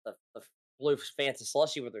blue fancy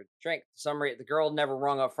slushy with her drink. For some reason, the girl never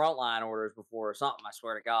rung up frontline orders before or something. I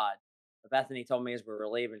swear to God. But Bethany told me as we were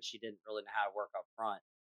leaving, she didn't really know how to work up front.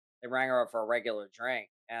 They rang her up for a regular drink,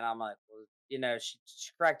 and I'm like, well,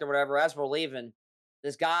 she corrected or whatever. As we're leaving,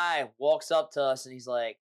 this guy walks up to us and he's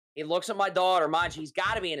like, he looks at my daughter, mind you, he's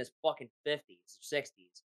got to be in his fucking 50s or 60s,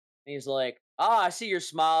 and he's like, "Oh, I see you're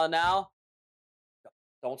smiling now.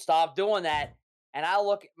 Don't stop doing that." And I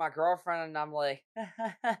look at my girlfriend and I'm like,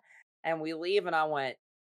 and we leave, and I went,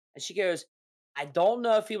 and she goes, "I don't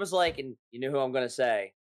know if he was like," and you know who I'm gonna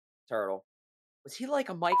say, Turtle. Was he like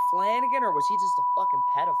a Mike Flanagan or was he just a fucking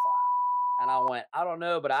pedophile? And I went, I don't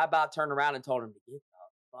know, but I about turned around and told him to get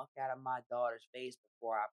the fuck out of my daughter's face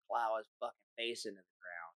before I plow his fucking face into the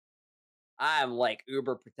ground. I am like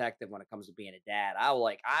uber protective when it comes to being a dad.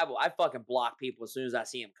 I fucking block people as soon as I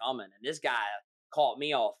see him coming. And this guy caught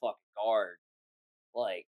me off fucking guard.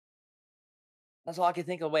 Like, that's all I could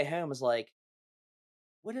think of the way home is like,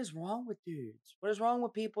 what is wrong with dudes? What is wrong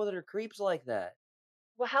with people that are creeps like that?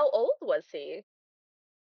 Well, how old was he?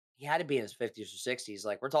 He had to be in his 50s or 60s.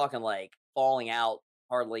 Like, we're talking like falling out,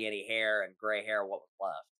 hardly any hair and gray hair, what was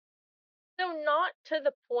left. So not to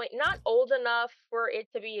the point, not old enough for it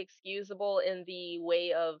to be excusable in the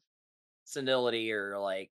way of senility or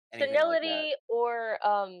like anything like that. senility, or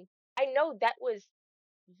I know that was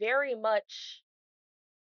very much.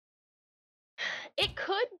 It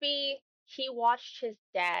could be he watched his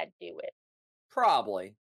dad do it.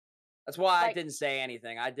 Probably. That's why I Like, didn't say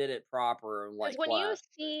anything. I did it proper, because like when you class.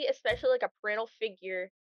 see, especially like a parental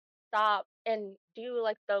figure, stop and do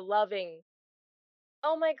like the loving,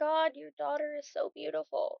 oh my God, your daughter is so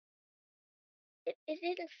beautiful. It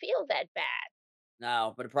didn't feel that bad.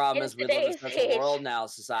 No, but the problem In is we live in today's such a age. world now,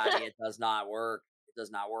 society. It does not work. It does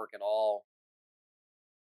not work at all.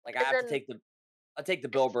 Like I take the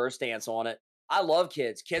Bill Burr stance on it. I love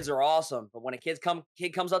kids. Kids are awesome, but when a kid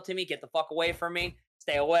comes up to me, get the fuck away from me.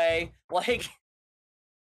 Stay away. Like,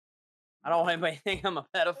 I don't want anybody to think I'm a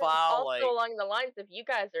pedophile. Also, like, along the lines of you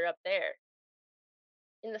guys are up there.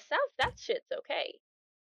 In the South, that shit's okay.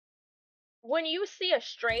 When you see a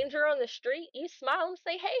stranger on the street, you smile and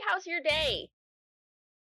say, "Hey, how's your day?"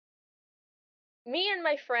 Me and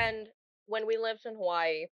my friend, when we lived in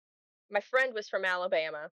Hawaii, my friend was from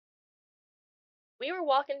Alabama. We were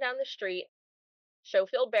walking down the street,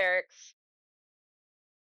 Schofield Barracks,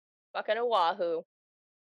 fucking Oahu,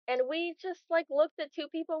 and we just like looked at two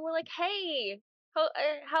people and we're like, "Hey,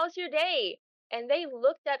 how's your day?" And they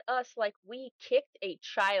looked at us like we kicked a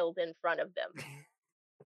child in front of them.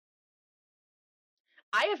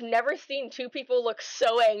 I have never seen two people look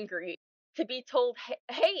so angry to be told,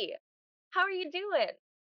 "Hey, how are you doing?"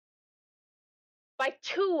 by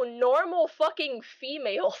two normal fucking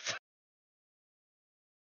females.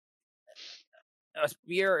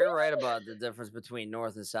 You're right about the difference between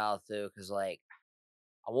North and South too, because like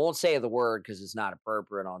I won't say the word because it's not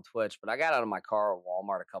appropriate on Twitch, but I got out of my car at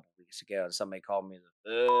Walmart a couple weeks ago, and somebody called me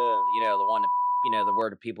the one that the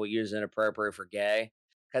word that people use inappropriate for gay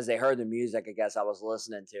because they heard the music I guess I was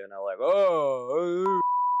listening to, and they're like, oh,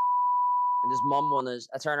 and just mumbling this.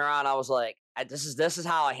 I turned around, I was like, this is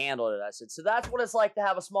how I handled it. I said, so that's what it's like to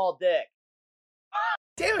have a small dick.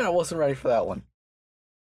 Damn it, I wasn't ready for that one.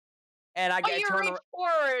 And I get turned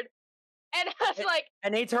forward, and I was like,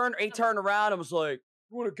 and he turned around and was like,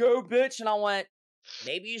 "You want to go, bitch?" And I went,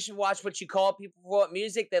 "Maybe you should watch what you call people for what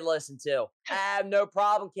music they listen to. I have no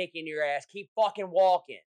problem kicking your ass. Keep fucking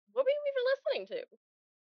walking." What were you even listening to?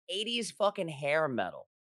 80s fucking hair metal,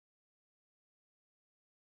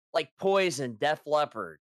 like Poison, Def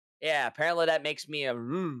Leppard. Yeah, apparently that makes me a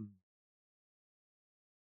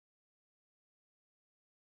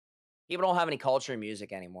People don't have any culture in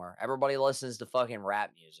music anymore. Everybody listens to fucking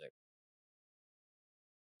rap music.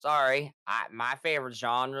 Sorry, my favorite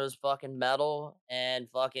genre is fucking metal and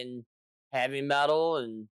fucking heavy metal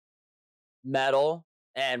and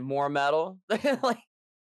more metal.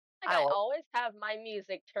 I always have my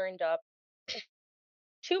music turned up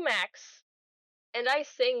to max, and I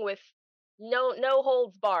sing with no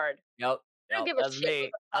holds barred. Yep, I don't give a shit.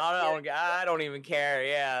 Me. I don't even care.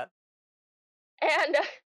 Yeah, and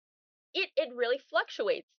it really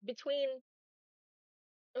fluctuates between.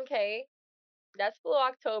 Okay, that's Blue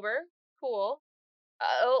October. Cool.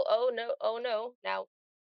 Oh no.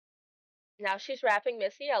 Now she's rapping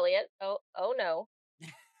Missy Elliott. Oh no.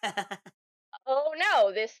 Oh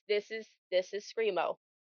no, this is screamo.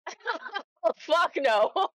 Oh, fuck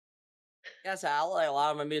no. Yes, I like a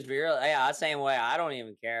lot of my music. Yeah, same way. I don't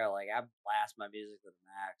even care. Like I blast my music to the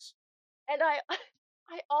max. And I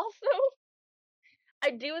also I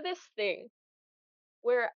do this thing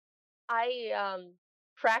where I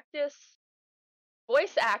practice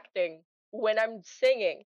voice acting when I'm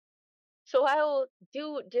singing. So I'll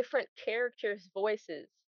do different characters' voices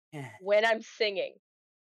when I'm singing.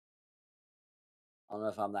 I don't know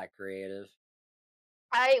if I'm that creative.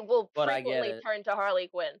 I will frequently turn to Harley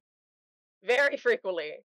Quinn. Very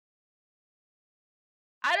frequently.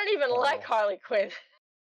 I don't even like Harley Quinn.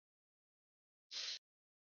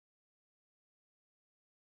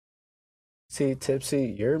 See,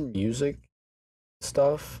 Tipsy, your music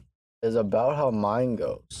stuff is about how mine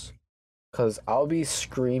goes. Because I'll be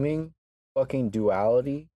screaming fucking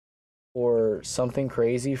Duality or something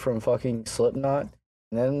crazy from fucking Slipknot,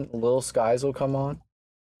 and then Lil Skies will come on,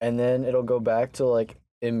 and then it'll go back to like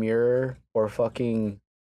Immure or fucking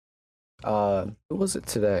who was it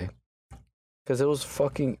today? Because it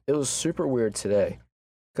was super weird today.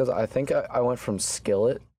 Because I think I went from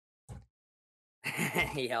Skillet.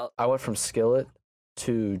 Yep. I went from Skillet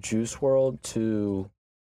to Juice WRLD to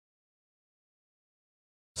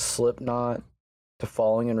Slipknot to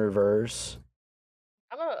Falling in Reverse.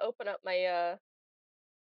 I'm gonna open up my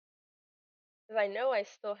because I know I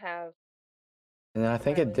still have. And then I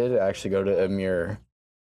think it did actually go to Immure.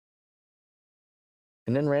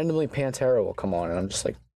 And then randomly Pantera will come on, and I'm just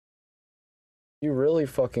like, you really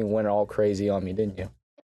fucking went all crazy on me, didn't you?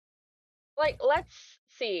 Like, let's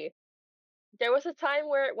see. There was a time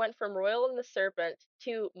where it went from Royal and the Serpent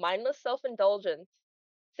to Mindless Self-Indulgence,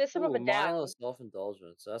 System of a Down. Mindless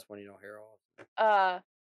Self-Indulgence. That's when you don't hear all.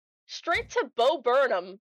 Straight to Bo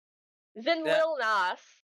Burnham, then Lil Nas.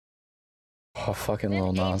 Oh, fucking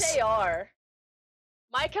Lil Nas. AJR.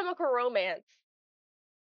 My Chemical Romance.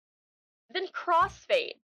 Then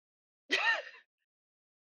Crossfade.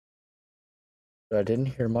 But I didn't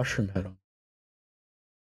hear Mushroomhead on.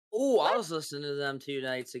 Oh, I was listening to them 2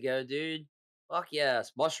 nights ago, dude. Fuck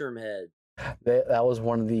yes, Mushroomhead. That was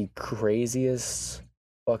one of the craziest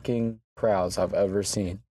fucking crowds I've ever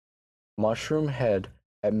seen. Mushroomhead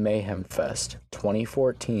at Mayhem Fest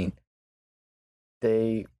 2014.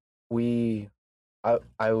 I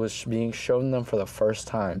was being shown them for the first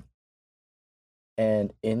time,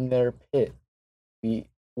 and in their pit,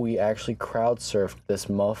 we actually crowd surfed this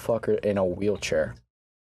motherfucker in a wheelchair.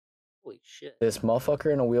 Holy shit. This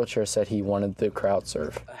motherfucker in a wheelchair said he wanted the crowd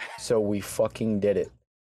surf. So we fucking did it.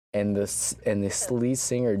 And this lead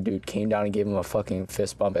singer dude came down and gave him a fucking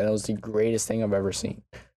fist bump, and it was the greatest thing I've ever seen.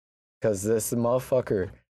 Because this motherfucker,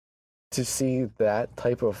 to see that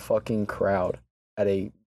type of fucking crowd at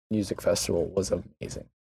a music festival was amazing.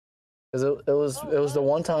 Because it was the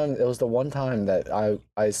one time that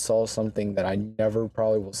I saw something that I never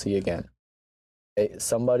probably will see again.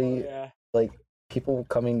 Like people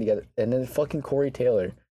coming together, and then fucking Corey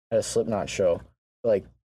Taylor at a Slipknot show, like.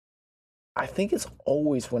 I think it's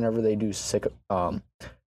always whenever they do no,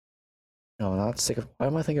 not sick of. Why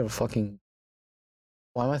am I thinking of a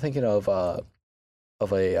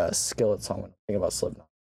Skillet song when I'm thinking about Slipknot?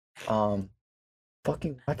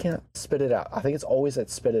 Fucking, I can't spit it out. I think it's always at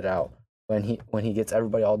Spit It Out when he gets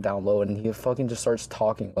everybody all down low and he fucking just starts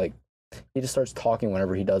talking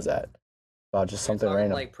whenever he does that about just something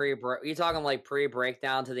random. Like you talking like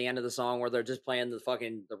pre-breakdown to the end of the song where they're just playing the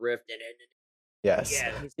riff and Yes.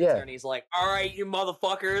 Yeah, he's there and he's like, "All right, you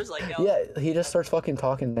motherfuckers!" Like, yeah, he just starts fucking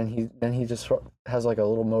talking. Then he just has like a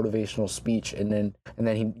little motivational speech, and then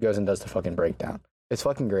he goes and does the fucking breakdown. It's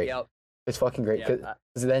fucking great. Yep. It's fucking great.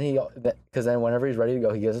 Because then whenever he's ready to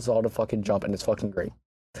go, he gets us all to fucking jump, and it's fucking great.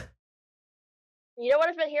 You know what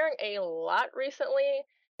I've been hearing a lot recently?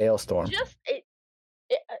 Hailstorm.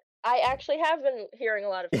 I actually have been hearing a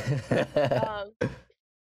lot of it.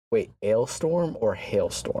 Wait, Hailstorm or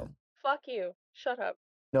Hailstorm? Fuck you. Shut up.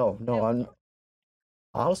 No,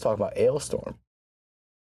 I was talking about Hailstorm.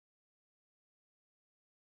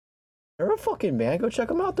 They're a fucking band. Go check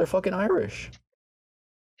them out. They're fucking Irish.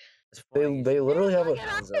 They literally have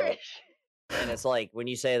and it's like when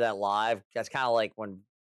you say that live, that's kind of like when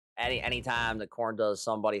any time that Korn does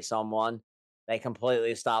someone, they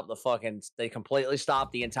completely stop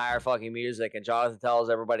the entire fucking music, and Jonathan tells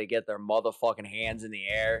everybody to get their motherfucking hands in the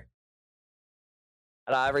air.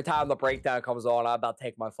 And every time the breakdown comes on, I about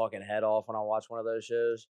take my fucking head off when I watch one of those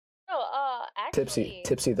shows. Actually...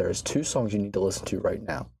 Tipsy, there's 2 songs you need to listen to right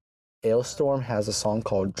now. Hailstorm has a song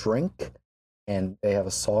called Drink, and they have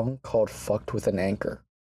a song called Fucked with an Anchor.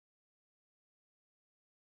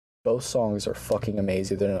 Both songs are fucking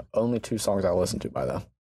amazing. They're the only 2 songs I listen to by them.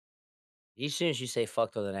 As soon as you say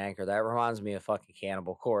fucked with an anchor, that reminds me of fucking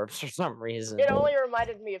Cannibal Corpse for some reason. It only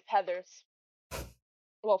reminded me of Heathers.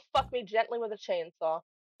 Well, fuck me gently with a chainsaw.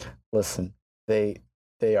 Listen, they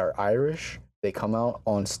are Irish. They come out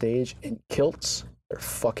on stage in kilts. They're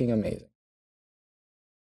fucking amazing.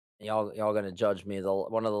 Y'all gonna judge me.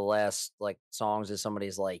 One of the last like songs is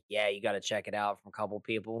somebody's like, yeah, you got to check it out from a couple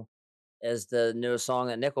people. Is the newest song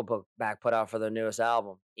that Nickelback put out for their newest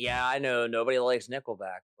album. Yeah, I know nobody likes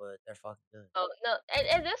Nickelback, but they're fucking good. Oh no!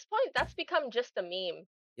 At this point, that's become just a meme.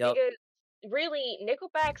 Yep. Because really,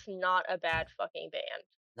 Nickelback's not a bad fucking band.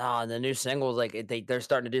 Nah, and the new singles, like they're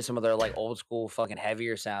starting to do some of their like old school fucking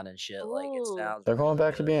heavier sound and shit. Ooh. Like it sounds. They're going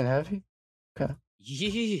back to being heavy. Okay.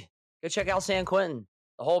 Yeah. Go check out San Quentin.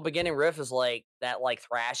 The whole beginning riff is like that, like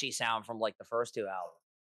thrashy sound from like the first 2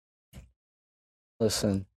 albums.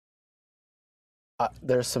 Listen,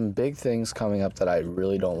 there's some big things coming up that I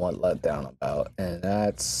really don't want let down about, and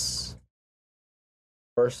that's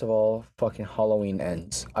first of all, fucking Halloween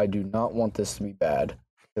Ends. I do not want this to be bad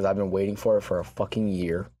because I've been waiting for it for a fucking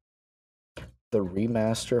year. The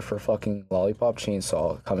remaster for fucking Lollipop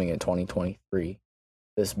Chainsaw coming in 2023.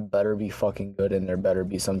 This better be fucking good, and there better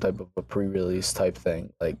be some type of a pre-release type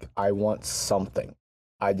thing. Like, I want something.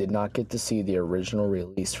 I did not get to see the original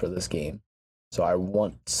release for this game, so I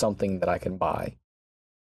want something that I can buy.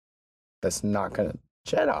 That's not gonna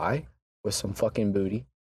Jedi with some fucking booty.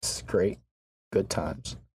 This is great. Good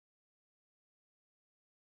times.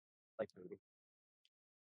 Like booty.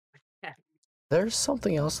 There's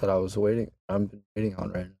something else that I've been waiting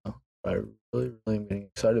on right now. I really am getting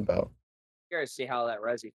excited about. You guys see how that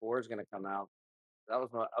Resi 4 is gonna come out. That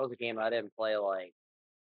was a game I didn't play like.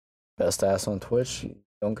 Best ass on Twitch. You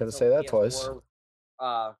don't gotta say that twice.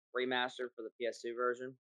 Remastered for the PS2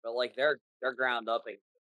 version, but like they're ground upping.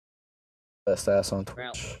 Best ass on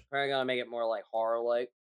Twitch. Probably gonna make it more like horror like.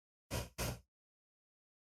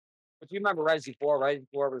 But you remember Resi 4? Resi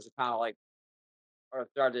 4 was kind of like, or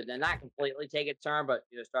started to not completely take its turn, but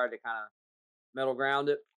started to kind of middle ground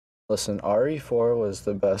it. Listen, RE4 was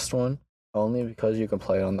the best one only because you can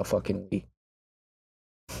play it on the fucking Wii.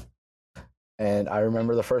 And I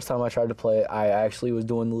remember the first time I tried to play it, I actually was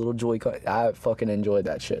doing the little Joy-Con. I fucking enjoyed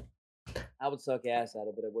that shit. I would suck ass at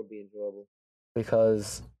it, but it would be enjoyable.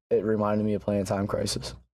 Because it reminded me of playing Time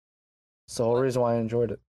Crisis. It's the whole reason why I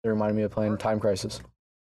enjoyed it. It reminded me of playing Time Crisis.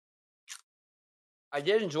 I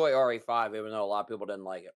did enjoy RE5, even though a lot of people didn't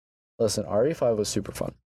like it. Listen, RE5 was super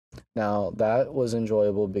fun. Now that was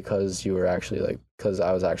enjoyable because you were actually like, because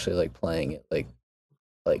I was actually like playing it like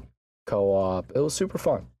co-op. It was super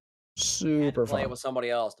fun, super play fun. it with somebody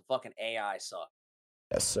else. The fucking AI sucked.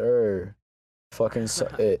 Yes, sir. Fucking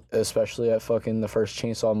it, especially at fucking the first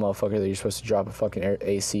chainsaw motherfucker that you're supposed to drop a fucking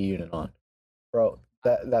AC unit on, bro.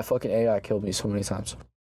 That fucking AI killed me so many times.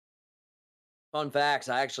 Fun facts: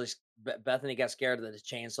 I actually Bethany got scared of the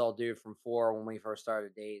chainsaw dude from 4 when we first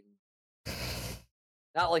started dating.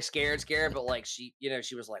 Not like scared, but like she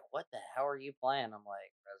was like, "What the hell are you playing?" I'm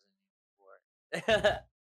like, Resident Evil 4.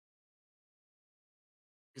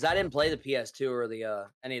 Because I didn't play the PS2 or the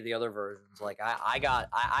any of the other versions. Like I got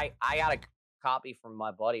a copy from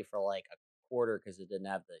my buddy for like a quarter because it didn't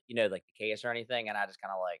have the like the case or anything, and I just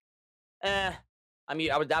kind of like, I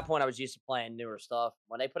mean, at that point I was used to playing newer stuff.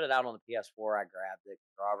 When they put it out on the PS4, I grabbed it.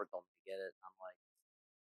 Robert told me to get it. I'm like,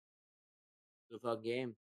 good fuck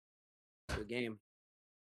game, good game.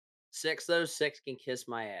 6 though, 6 can kiss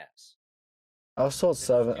my ass. I was told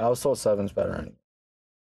 7. I was told 7's better anyway.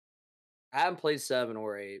 I haven't played 7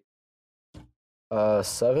 or 8.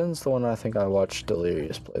 7's the one I think I watched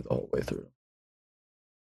Delirious play the whole way through,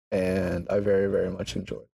 and I very, very much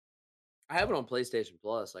enjoyed. I have it on PlayStation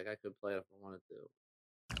Plus. Like I could play it if I wanted to.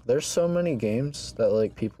 There's so many games that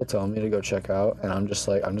like people tell me to go check out, and I'm just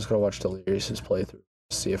like, I'm just gonna watch Delirious's playthrough,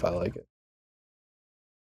 see if I like it.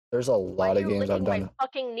 There's a lot of games I've done. My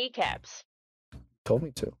fucking kneecaps. Told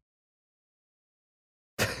me to.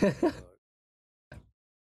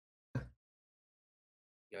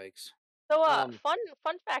 Yikes. So,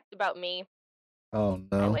 fun fact about me. Oh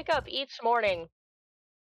no. I wake up each morning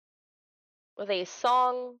with a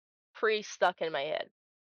song pre-stuck in my head.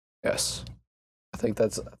 Yes, I think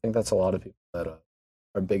that's a lot of people that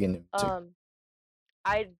are big into music.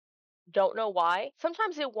 I don't know why.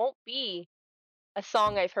 Sometimes it won't be a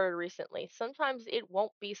song I've heard recently. Sometimes it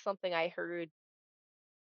won't be something I heard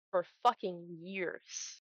for fucking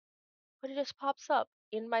years. But it just pops up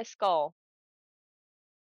in my skull.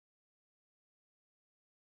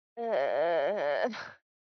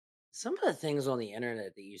 Some of the things on the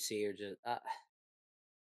internet that you see are just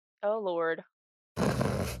oh Lord.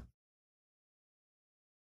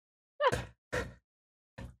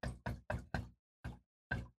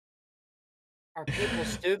 Are people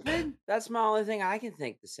stupid? That's my only thing I can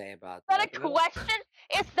think to say about that. Is that a question?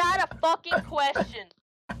 Is that a fucking question?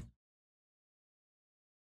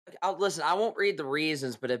 Listen, I won't read the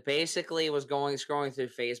reasons, but it basically was scrolling through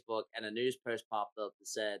Facebook, and a news post popped up that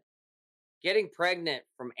said, "Getting pregnant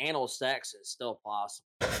from anal sex is still possible."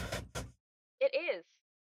 It is.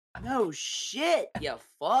 No shit, you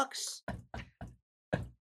fucks.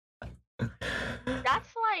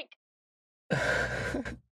 That's like.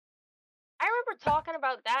 I remember talking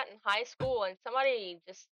about that in high school, and somebody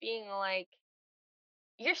just being like,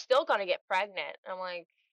 "You're still gonna get pregnant." I'm like,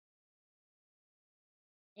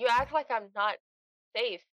 you act like I'm not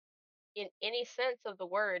safe in any sense of the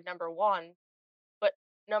word, number one. But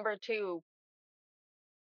number two,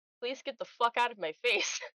 please get the fuck out of my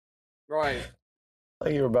face. Right.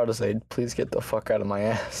 Like you were about to say, please get the fuck out of my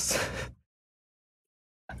ass.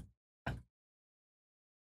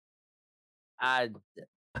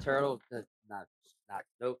 Turtle,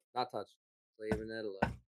 nope, not touch. Leaving it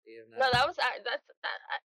alone. No, that was that's that.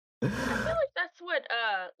 I feel like that's what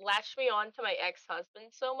latched me on to my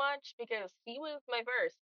ex-husband so much, because he was my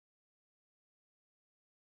first.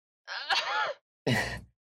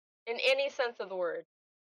 In any sense of the word.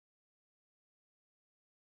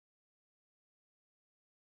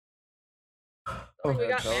 Oh, we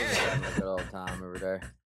got married. Having a good old time over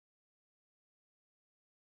there.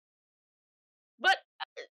 But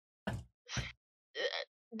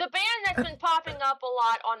the band that's been popping up a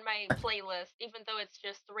lot on my playlist, even though it's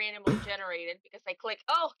just randomly generated, because I click,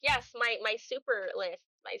 oh yes, my super list,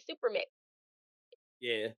 my super mix.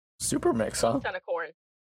 Yeah. Super mix, huh? Fuck ton of corn.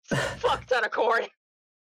 Fuck ton of corn.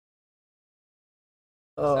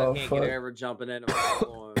 Oh, I can't get over jumping in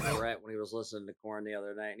on Brett when he was listening to Corn the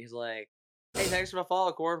other night, and he's like, "Hey, thanks for the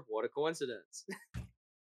follow, Corn. What a coincidence."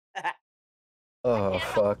 Oh, I can't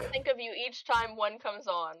fuck. help but think of you each time one comes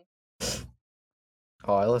on.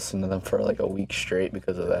 Oh, I listened to them for like a week straight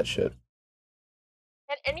because of that shit.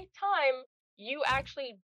 And anytime you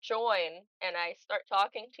actually join and I start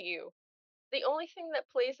talking to you, the only thing that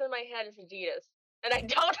plays in my head is Adidas. And I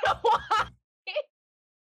don't know why.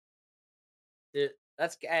 Dude,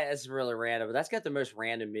 that's really random, but that's got the most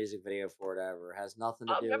random music video for it ever. It has nothing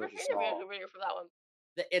to do with the song. I've never seen a music video for that one.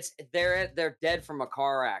 They're dead from a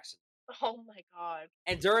car accident. Oh my god!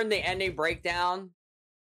 And during the ending breakdown,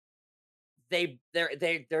 they're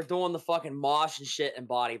doing the fucking mosh and shit and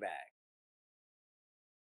body bag.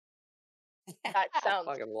 That sounds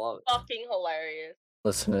fucking love it. fucking hilarious.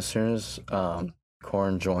 Listen, as soon as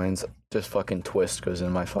Korn joins, just fucking Twist goes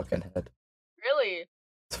in my fucking head. Really?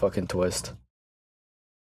 It's fucking Twist.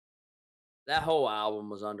 That whole album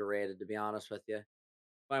was underrated, to be honest with you.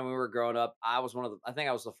 When we were growing up, I was I think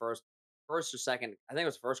I was the first or second. I think it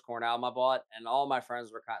was the first Korn album I bought, and all my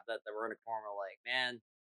friends were that were into Korn were like, "Man,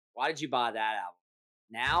 why did you buy that album?"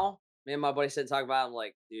 Now, me and my buddy sit and talk about it. I'm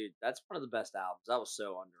like, dude, that's one of the best albums. That was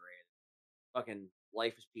so underrated. Fucking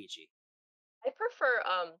Life is Peachy. I prefer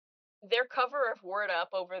their cover of Word Up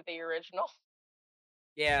over the original.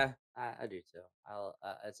 Yeah, I do too.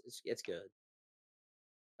 It's good.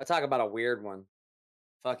 I talk about a weird one.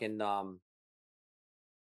 Fucking oh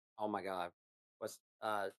my god, what's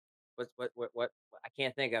what? I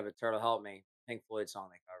can't think of it. Turtle, help me. Pink Floyd song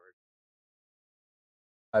they covered.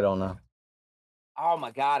 I don't know. Oh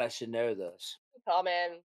my god, I should know this. Oh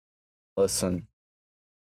man. Listen,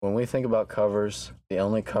 when we think about covers, the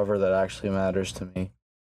only cover that actually matters to me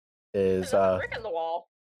is Brick in the Wall.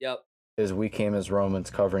 Yep. Is We Came as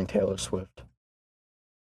Romans covering Taylor Swift.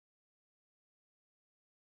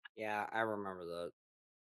 Yeah, I remember that.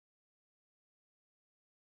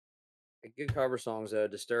 Good cover songs though.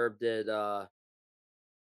 Disturbed did Land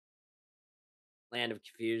of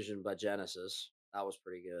Confusion by Genesis. That was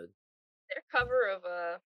pretty good. Their cover of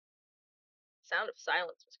Sound of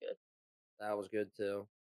Silence was good. That was good too.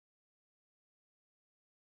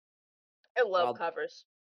 I love covers.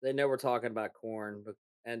 They know we're talking about Korn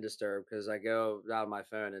and Disturbed because I go down my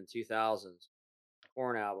phone in 2000s.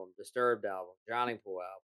 Korn album, Disturbed album, Johnny Pool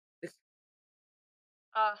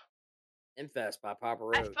album. Infest by Papa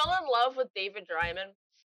Roach. I fell in love with David Dryman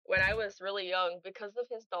when I was really young because of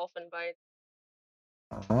his dolphin bite.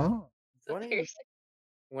 Funny.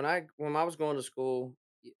 When I was going to school,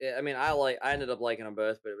 I mean, I ended up liking them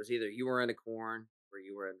both, but it was either you were into Korn or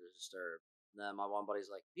you were into Disturbed. And then my one buddy's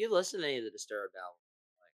like, "Do you listen to any of the Disturbed album?"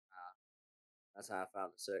 I'm like, that's how I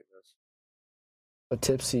found the sickness. But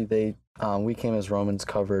Tipsy, We Came as Romans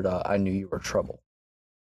covered I Knew You Were Trouble.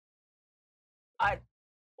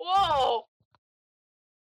 Whoa!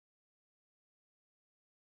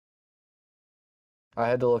 I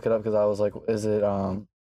had to look it up because I was like, is it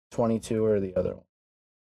 22 or the other one?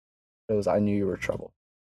 It was I Knew You Were Trouble.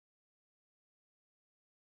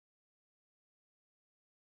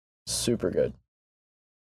 Super good.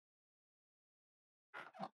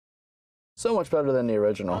 So much better than the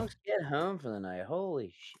original. Songs get home for the night.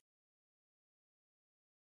 Holy shit.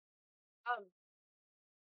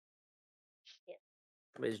 Shit.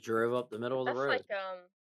 Somebody just drove up the middle of the road. Like,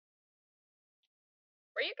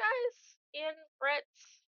 were you guys in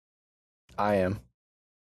Brett's? I am.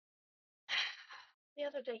 The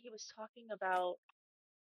other day he was talking about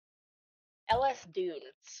LS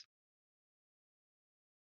Dunes.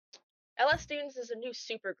 LS Dunes is a new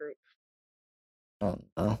supergroup. Oh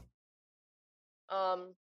no.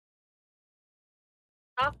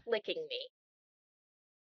 Stop Licking Me.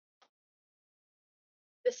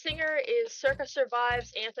 The singer is Circa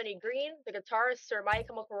Survive's Anthony Green, the guitarist Sir My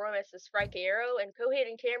Chemical Romance's Frank Iero, and co-head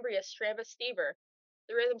in Cambria Travis Stever.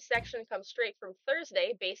 The rhythm section comes straight from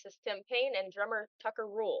Thursday bassist Tim Payne and drummer Tucker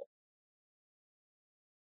Rule.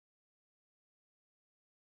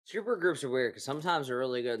 Supergroups are weird because sometimes they're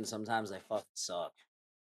really good and sometimes they fucking suck.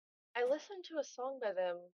 I listened to a song by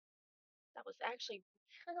them that was actually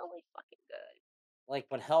really fucking good. Like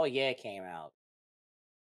when Hell Yeah came out.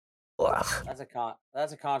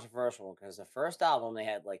 That's a controversial one because the first album they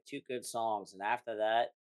had like 2 good songs, and after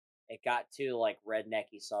that, it got too like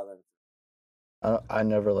rednecky southern. I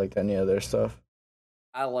never liked any of their stuff.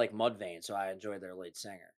 I like Mudvayne, so I enjoyed their lead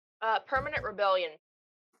singer. Permanent Rebellion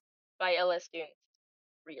by LS Dunes.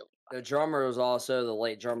 Really. The drummer was also the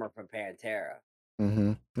late drummer from Pantera.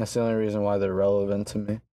 Mm-hmm. That's the only reason why they're relevant to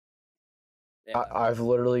me. Yeah. I've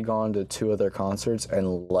literally gone to 2 of their concerts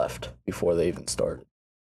and left before they even started.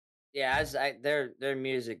 Yeah, their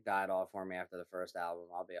music died off for me after the first album.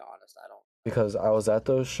 I'll be honest, I don't. Because I was at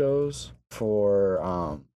those shows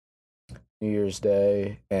for New Year's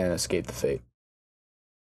Day and Escape the Fate.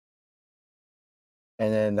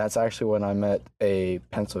 And then that's actually when I met a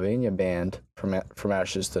Pennsylvania band from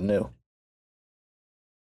Ashes to New.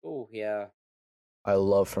 Oh, yeah. I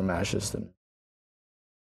love From Ashes to New.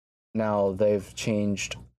 Now they've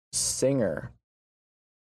changed singer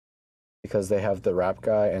because they have the rap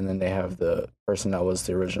guy and then they have the person that was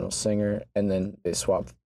the original singer, and then they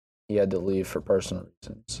swapped. He had to leave for personal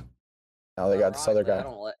reasons. Now they got this other guy.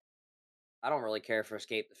 I don't really care for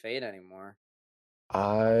Escape the Fate anymore.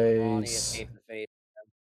 Escape the Fate.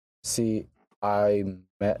 See, I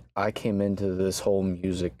came into this whole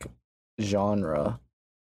music genre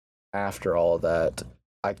after all that,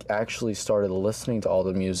 I actually started listening to all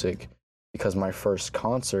the music because my first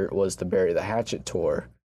concert was the Bury the Hatchet tour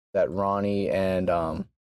that Ronnie and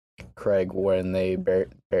Craig when they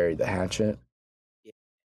buried the hatchet.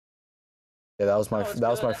 Yeah, that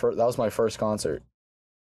was my first concert.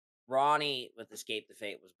 Ronnie with Escape the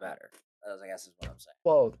Fate was better. I guess is what I'm saying.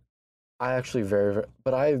 Well, I actually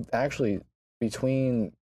but I actually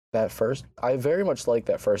between that first, I very much like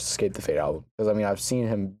that first Escape the Fate album because I mean I've seen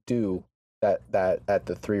him do that at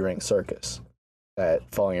the Three Ring Circus that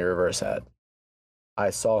Falling in Reverse had.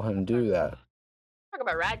 I saw him do that. Talk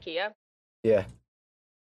about Radke, yeah. Yeah,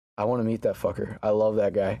 I want to meet that fucker. I love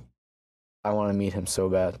that guy. I want to meet him so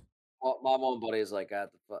bad. Well, my one buddy is like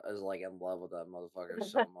in love with that motherfucker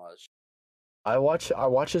so much. I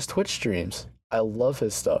watch his Twitch streams. I love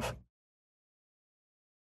his stuff.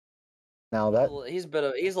 Now that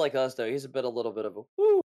he's like us though. He's a little bit of a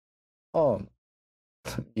woo. Oh,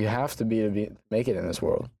 you have to make it in this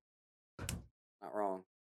world. Not wrong.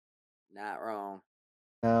 Not wrong.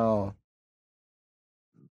 Now,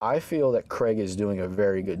 I feel that Craig is doing a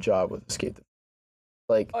very good job with Escape.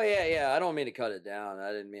 Like, oh yeah. I don't mean to cut it down.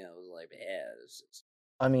 I didn't mean it was like bad.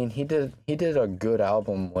 I mean, he did a good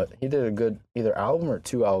album. He did a good either album or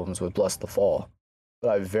two albums with Bless the Fall. But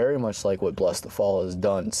I very much like what Bless the Fall has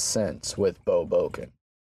done since with Bo Boken.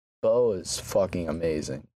 Bo is fucking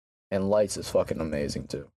amazing, and Lights is fucking amazing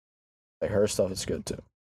too. Like her stuff is good too.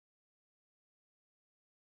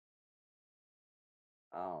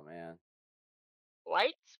 Oh man.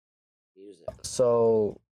 Lights? Music.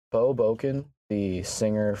 So Bo Boken, the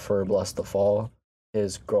singer for Bless the Fall,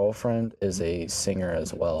 his girlfriend is a singer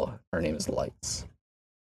as well. Her name is Lights.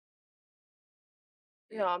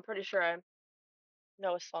 No, I'm pretty sure I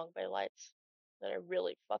know a song by Lights that I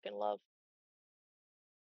really fucking love.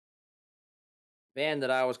 Band that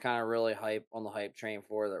I was kind of really on the hype train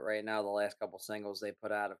for that right now, the last couple singles they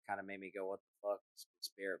put out have kind of made me go, what the fuck?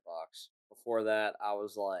 Spirit Box. Before that, I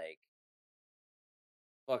was like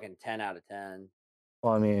fucking 10 out of 10.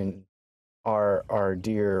 Well, I mean, our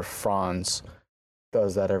dear Franz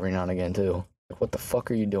does that every now and again too. Like, what the fuck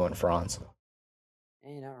are you doing, Franz?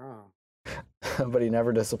 Ain't not wrong. But he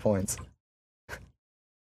never disappoints.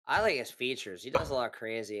 I like his features. He does a lot of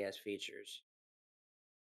crazy ass features.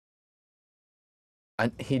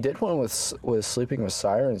 He did one with Sleeping with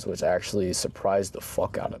Sirens, which actually surprised the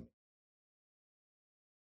fuck out of me.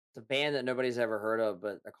 It's a band that nobody's ever heard of,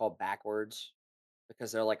 but they're called Backwards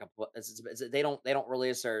because they're like they don't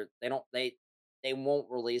release they won't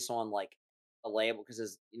release on like a label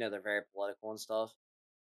because they're very political and stuff,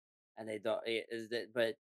 and they don't.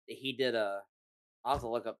 But he did a. I'll have to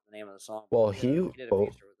look up the name of the song. Well, he did a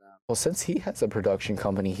feature with them. Well, since he has a production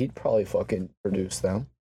company, he'd probably fucking produce them.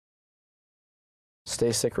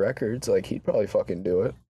 Stay Sick Records, like he'd probably fucking do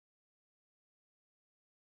it.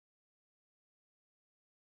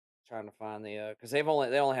 Trying to find the because they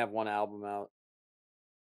only have one album out.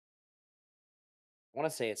 I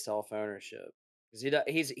want to say it's Self Ownership because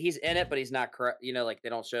he's in it, but he's not correct. Like they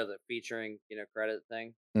don't show the featuring credit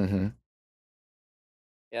thing. Mm-hmm.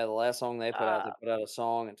 Yeah, the last song they put out a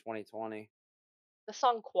song in 2020. The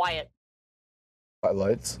song "Quiet" by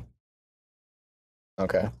Lights.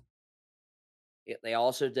 Okay. Yeah, they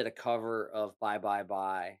also did a cover of "Bye Bye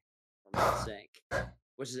Bye" from NSYNC,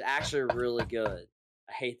 which is actually really good.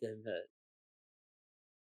 I hate to admit.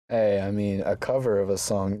 Hey, I mean, a cover of a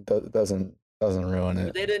song doesn't ruin it.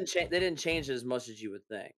 But they didn't change. They didn't change it as much as you would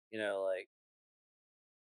think. Like.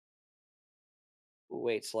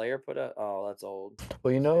 Wait, Slayer put out. Oh, that's old.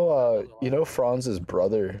 Well, Franz's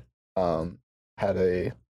brother had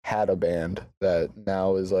a band that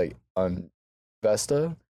now is like on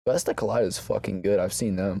Vesta. Vesta Collide is fucking good. I've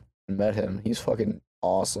seen them and met him. He's fucking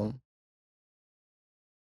awesome.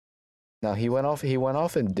 Now he went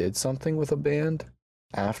off and did something with a band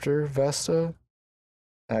after Vesta.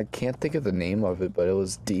 I can't think of the name of it, but it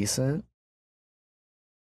was decent.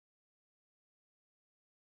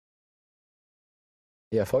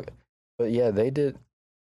 Yeah, fuck. But yeah, they did.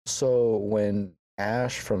 So when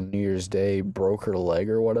Ash from New Year's Day broke her leg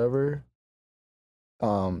or whatever,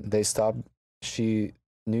 they stopped.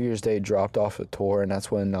 New Year's Day dropped off a tour, and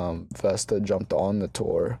that's when Vesta jumped on the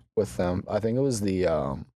tour with them. I think it was it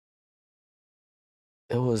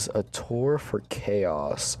was a tour for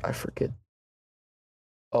Chaos. I forget.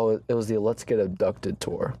 Oh, it was the Let's Get Abducted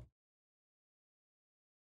tour.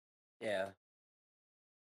 Yeah.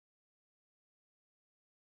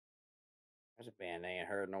 There's a band I ain't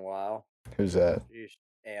heard in a while. Who's that?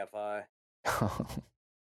 AFI.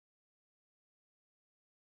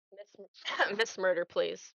 Miss Murder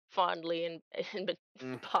plays fondly and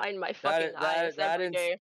behind my fucking eyes every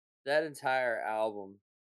day. that entire album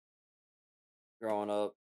growing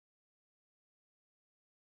up.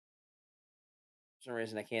 For some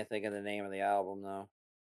reason, I can't think of the name of the album though.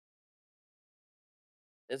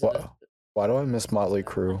 Isn't it? Why do I miss Motley I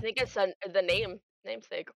Crue? think it's the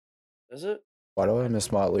namesake. Is it? Why do I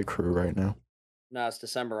miss Motley Crue right now? No, it's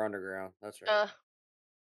December Underground. That's right.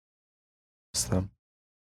 It's them.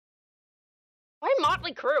 Why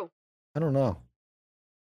Motley Crue? I don't know.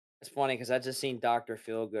 It's funny because I just seen Dr.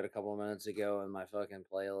 Feelgood a couple of minutes ago in my fucking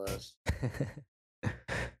playlist.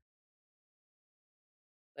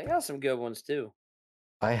 They got some good ones too.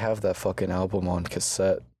 I have that fucking album on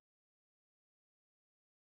cassette.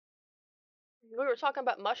 We were talking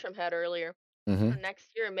about Mushroom Head earlier. Mm-hmm. Next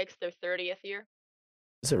year makes their 30th year.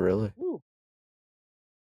 Is it really? Woo.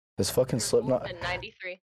 Has fucking Slipknot in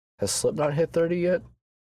 93. Has Slipknot hit 30 yet?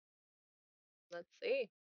 Let's see.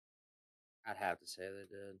 I'd have to say they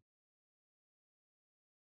did.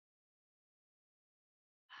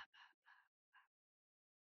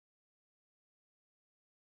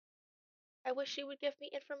 I wish you would give me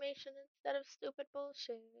information instead of stupid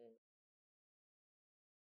bullshit.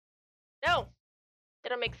 No, they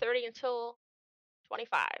don't make 30 until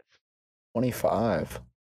 25. 25.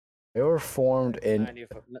 They were formed in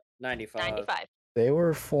 95. They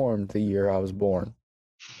were formed the year I was born.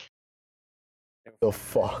 The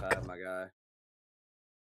fuck? My guy.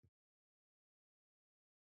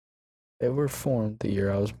 They were formed the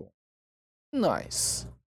year I was born. Nice.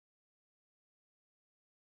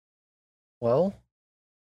 Well,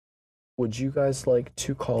 would you guys like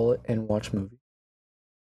to call it and watch movies?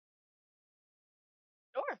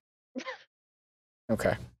 Sure.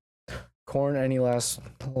 Okay. Corn, any last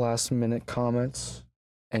minute comments?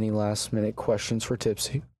 Any last minute questions for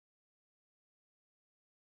Tipsy?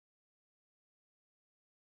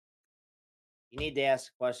 You need to ask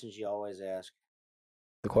the questions you always ask.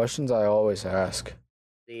 The questions I always ask.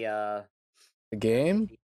 The game?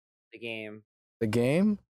 The game. The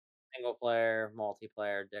game? Single player,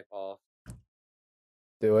 multiplayer, dick off.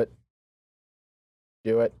 Do it.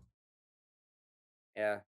 Do it.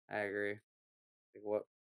 Yeah, I agree. Like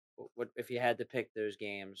what if you had to pick those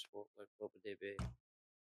games? What would they be?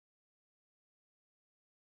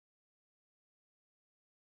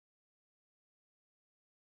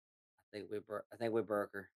 I think we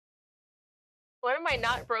broke her. What am I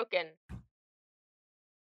not broken?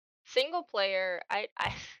 Single player, I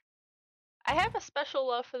have a special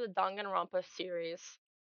love for the Danganronpa series.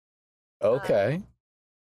 Okay.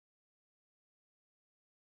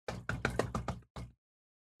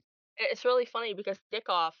 It's really funny because Dick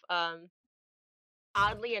Off,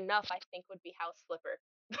 oddly enough, I think would be House Flipper.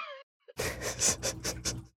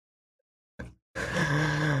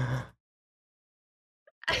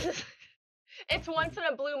 It's once in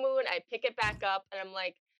a blue moon, I pick it back up, and I'm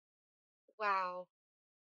like, wow,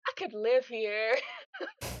 I could live here.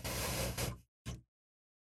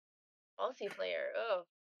 Multiplayer, oh.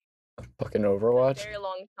 Fucking Overwatch? It's been a very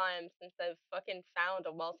long time since I've fucking found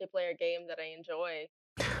a multiplayer game that I enjoy.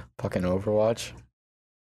 Fucking Overwatch?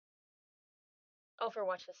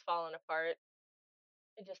 Overwatch has fallen apart.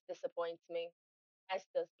 It just disappoints me, as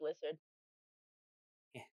does Blizzard.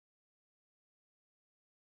 Yeah.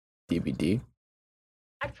 DBD?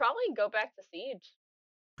 I'd probably go back to Siege.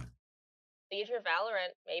 Siege or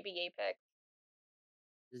Valorant, maybe Apex.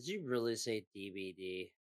 Did you really say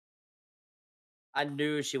DBD? I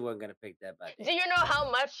knew she wasn't gonna pick that back. Do you know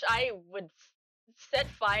how much I would set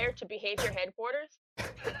fire to Behavior Headquarters?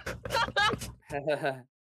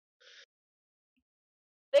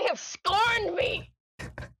 They have scorned me!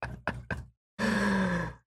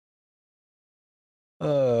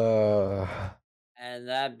 And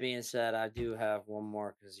that being said, I do have one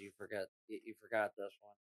more because you forgot this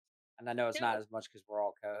one, and I know it's not as much because we're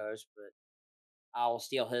all co-hosts, but I will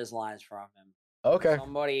steal his lines from him. Okay.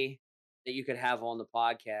 Somebody that you could have on the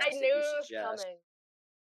podcast. I knew it was coming.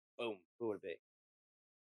 Boom. Who would it be?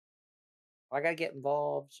 I gotta get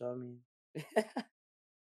involved, so I mean.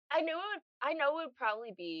 I know it would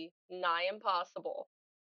probably be nigh impossible.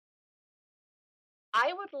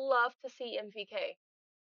 I would love to see MVK.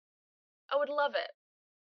 I would love it.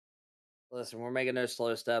 Listen, we're making no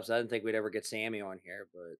slow steps. I didn't think we'd ever get Sammy on here,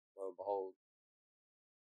 but lo and behold.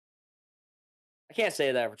 I can't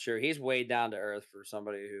say that for sure. He's way down to earth for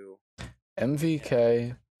somebody who.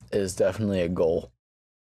 MVK is definitely a goal.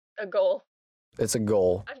 A goal. It's a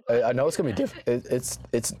goal. I know it's gonna be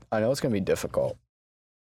I know it's gonna be difficult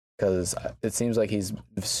because it seems like he's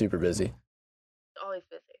super busy. Always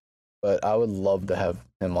busy. But I would love to have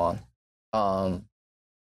him on.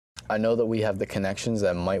 I know that we have the connections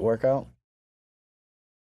that might work out,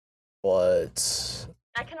 but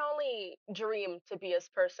I can only dream to be as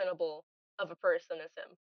personable of a person as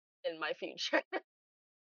him in my future.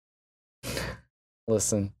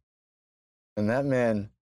 Listen, and that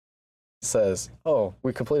man says, "Oh,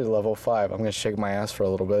 we completed level 5. I'm gonna shake my ass for a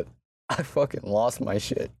little bit." I fucking lost my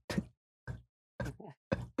shit.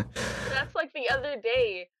 That's like the other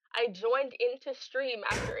day. I joined into stream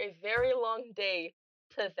after a very long day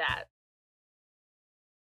to that.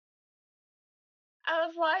 I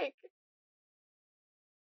was like,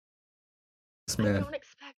 I don't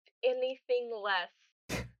expect anything less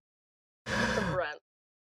from Brent.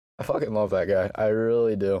 I fucking love that guy. I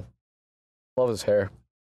really do. Love his hair.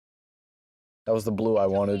 That was the blue I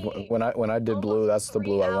wanted. When I did blue, that's the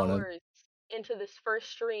blue I wanted. Into this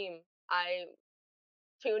first stream I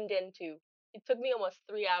tuned into, it took me almost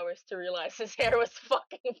 3 hours to realize his hair was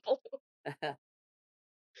fucking blue.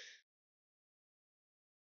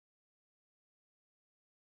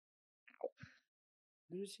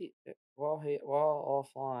 Who's he? While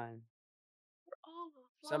offline. We're all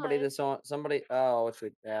offline. Somebody that's on. Somebody. Oh, which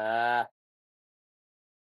we.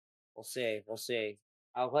 We'll see. We'll see.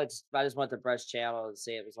 I just went to Brett's channel and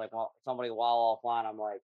see it was like somebody while offline. I'm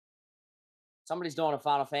like, somebody's doing a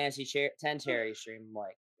Final Fantasy 10 cherry stream. I'm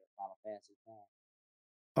like, Final Fantasy 10.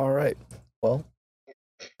 All right. Well,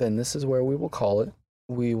 then this is where we will call it.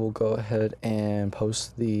 We will go ahead and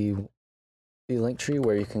post the link tree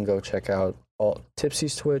where you can go check out all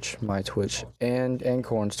Tipsy's Twitch, my Twitch, and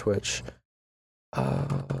Corn's Twitch.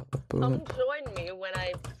 Come join me when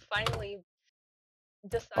I finally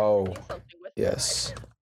decide to do something with yes.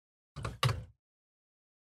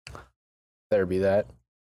 There be that.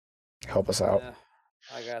 Help us out.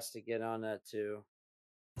 I got to get on that too.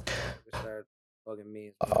 Start bugging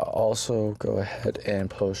me. Also, go ahead and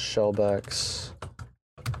post Shellback's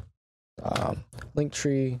link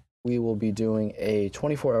tree. We will be doing a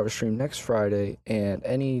 24-hour stream next Friday, and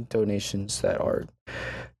any donations that are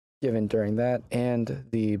given during that and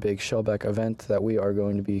the big Shellback event that we are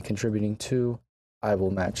going to be contributing to, I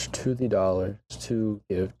will match to the dollar to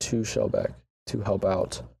give to Shellback to help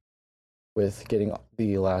out with getting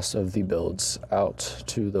the last of the builds out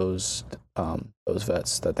to those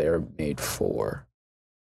vets that they are made for.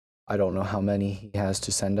 I don't know how many he has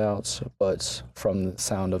to send out, but from the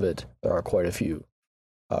sound of it, there are quite a few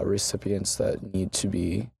recipients that need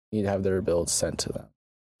to have their builds sent to them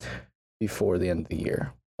before the end of the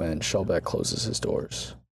year when Shellback closes his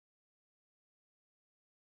doors.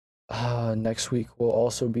 Next week will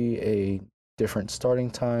also be a different starting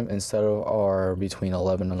time. Instead of our between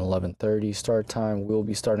 11 and 11:30 start time, we'll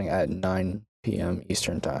be starting at 9 p.m.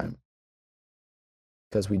 Eastern time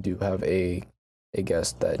because we do have a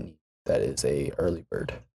guest that is a early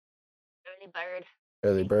bird.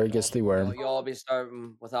 Early bird gets the worm. Y'all be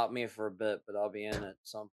starting without me for a bit, but I'll be in at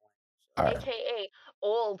some point. So. Right. AKA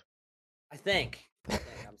old. I think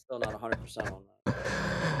I'm still not 100% on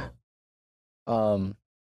that.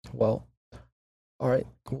 Well, all right.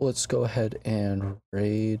 Let's go ahead and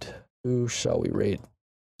raid. Who shall we raid?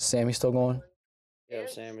 Sammy still going? Yeah,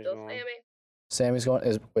 Sammy's going. Sammy's going.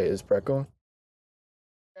 Is Brett going?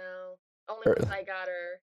 No, only once I got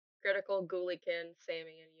her critical Ghoulikin,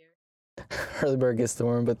 Sammy and you. Early bird gets the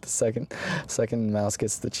worm, but the second mouse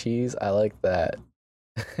gets the cheese. I like that.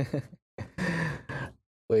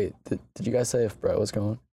 Wait, did you guys say if Brett was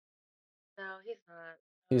going? No, he's not.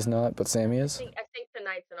 He's not, but Sammy is? I think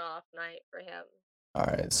tonight's an off night for him. All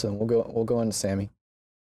right, so we'll go into Sammy.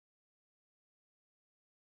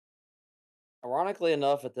 Ironically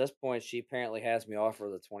enough, at this point, she apparently has me off for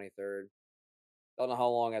the 23rd. Don't know how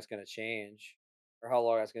long that's going to change or how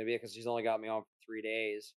long that's going to be because she's only got me on for 3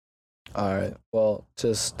 days. All right. Well,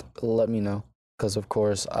 just let me know because, of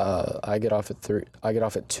course, I get off at 3. I get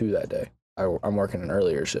off at 2 that day. I'm working an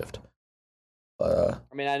earlier shift. But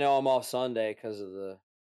I mean, I know I'm off Sunday because of the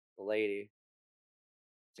lady.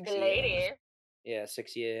 The lady. Yeah,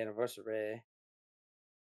 6-year anniversary.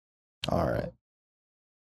 All right.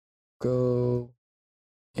 Go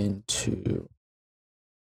into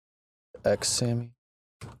X Sammy.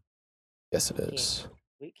 Yes, it is.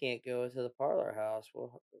 We can't go into the parlor house.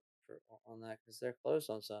 We'll on that because they're closed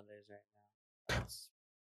on Sundays right now.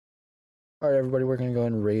 All right, everybody, we're gonna go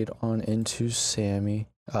and raid on into Sammy.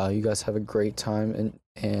 You guys have a great time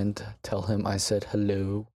and tell him I said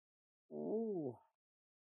hello. Ooh.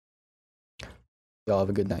 Y'all have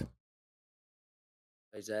a good night.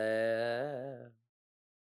 Isaiah.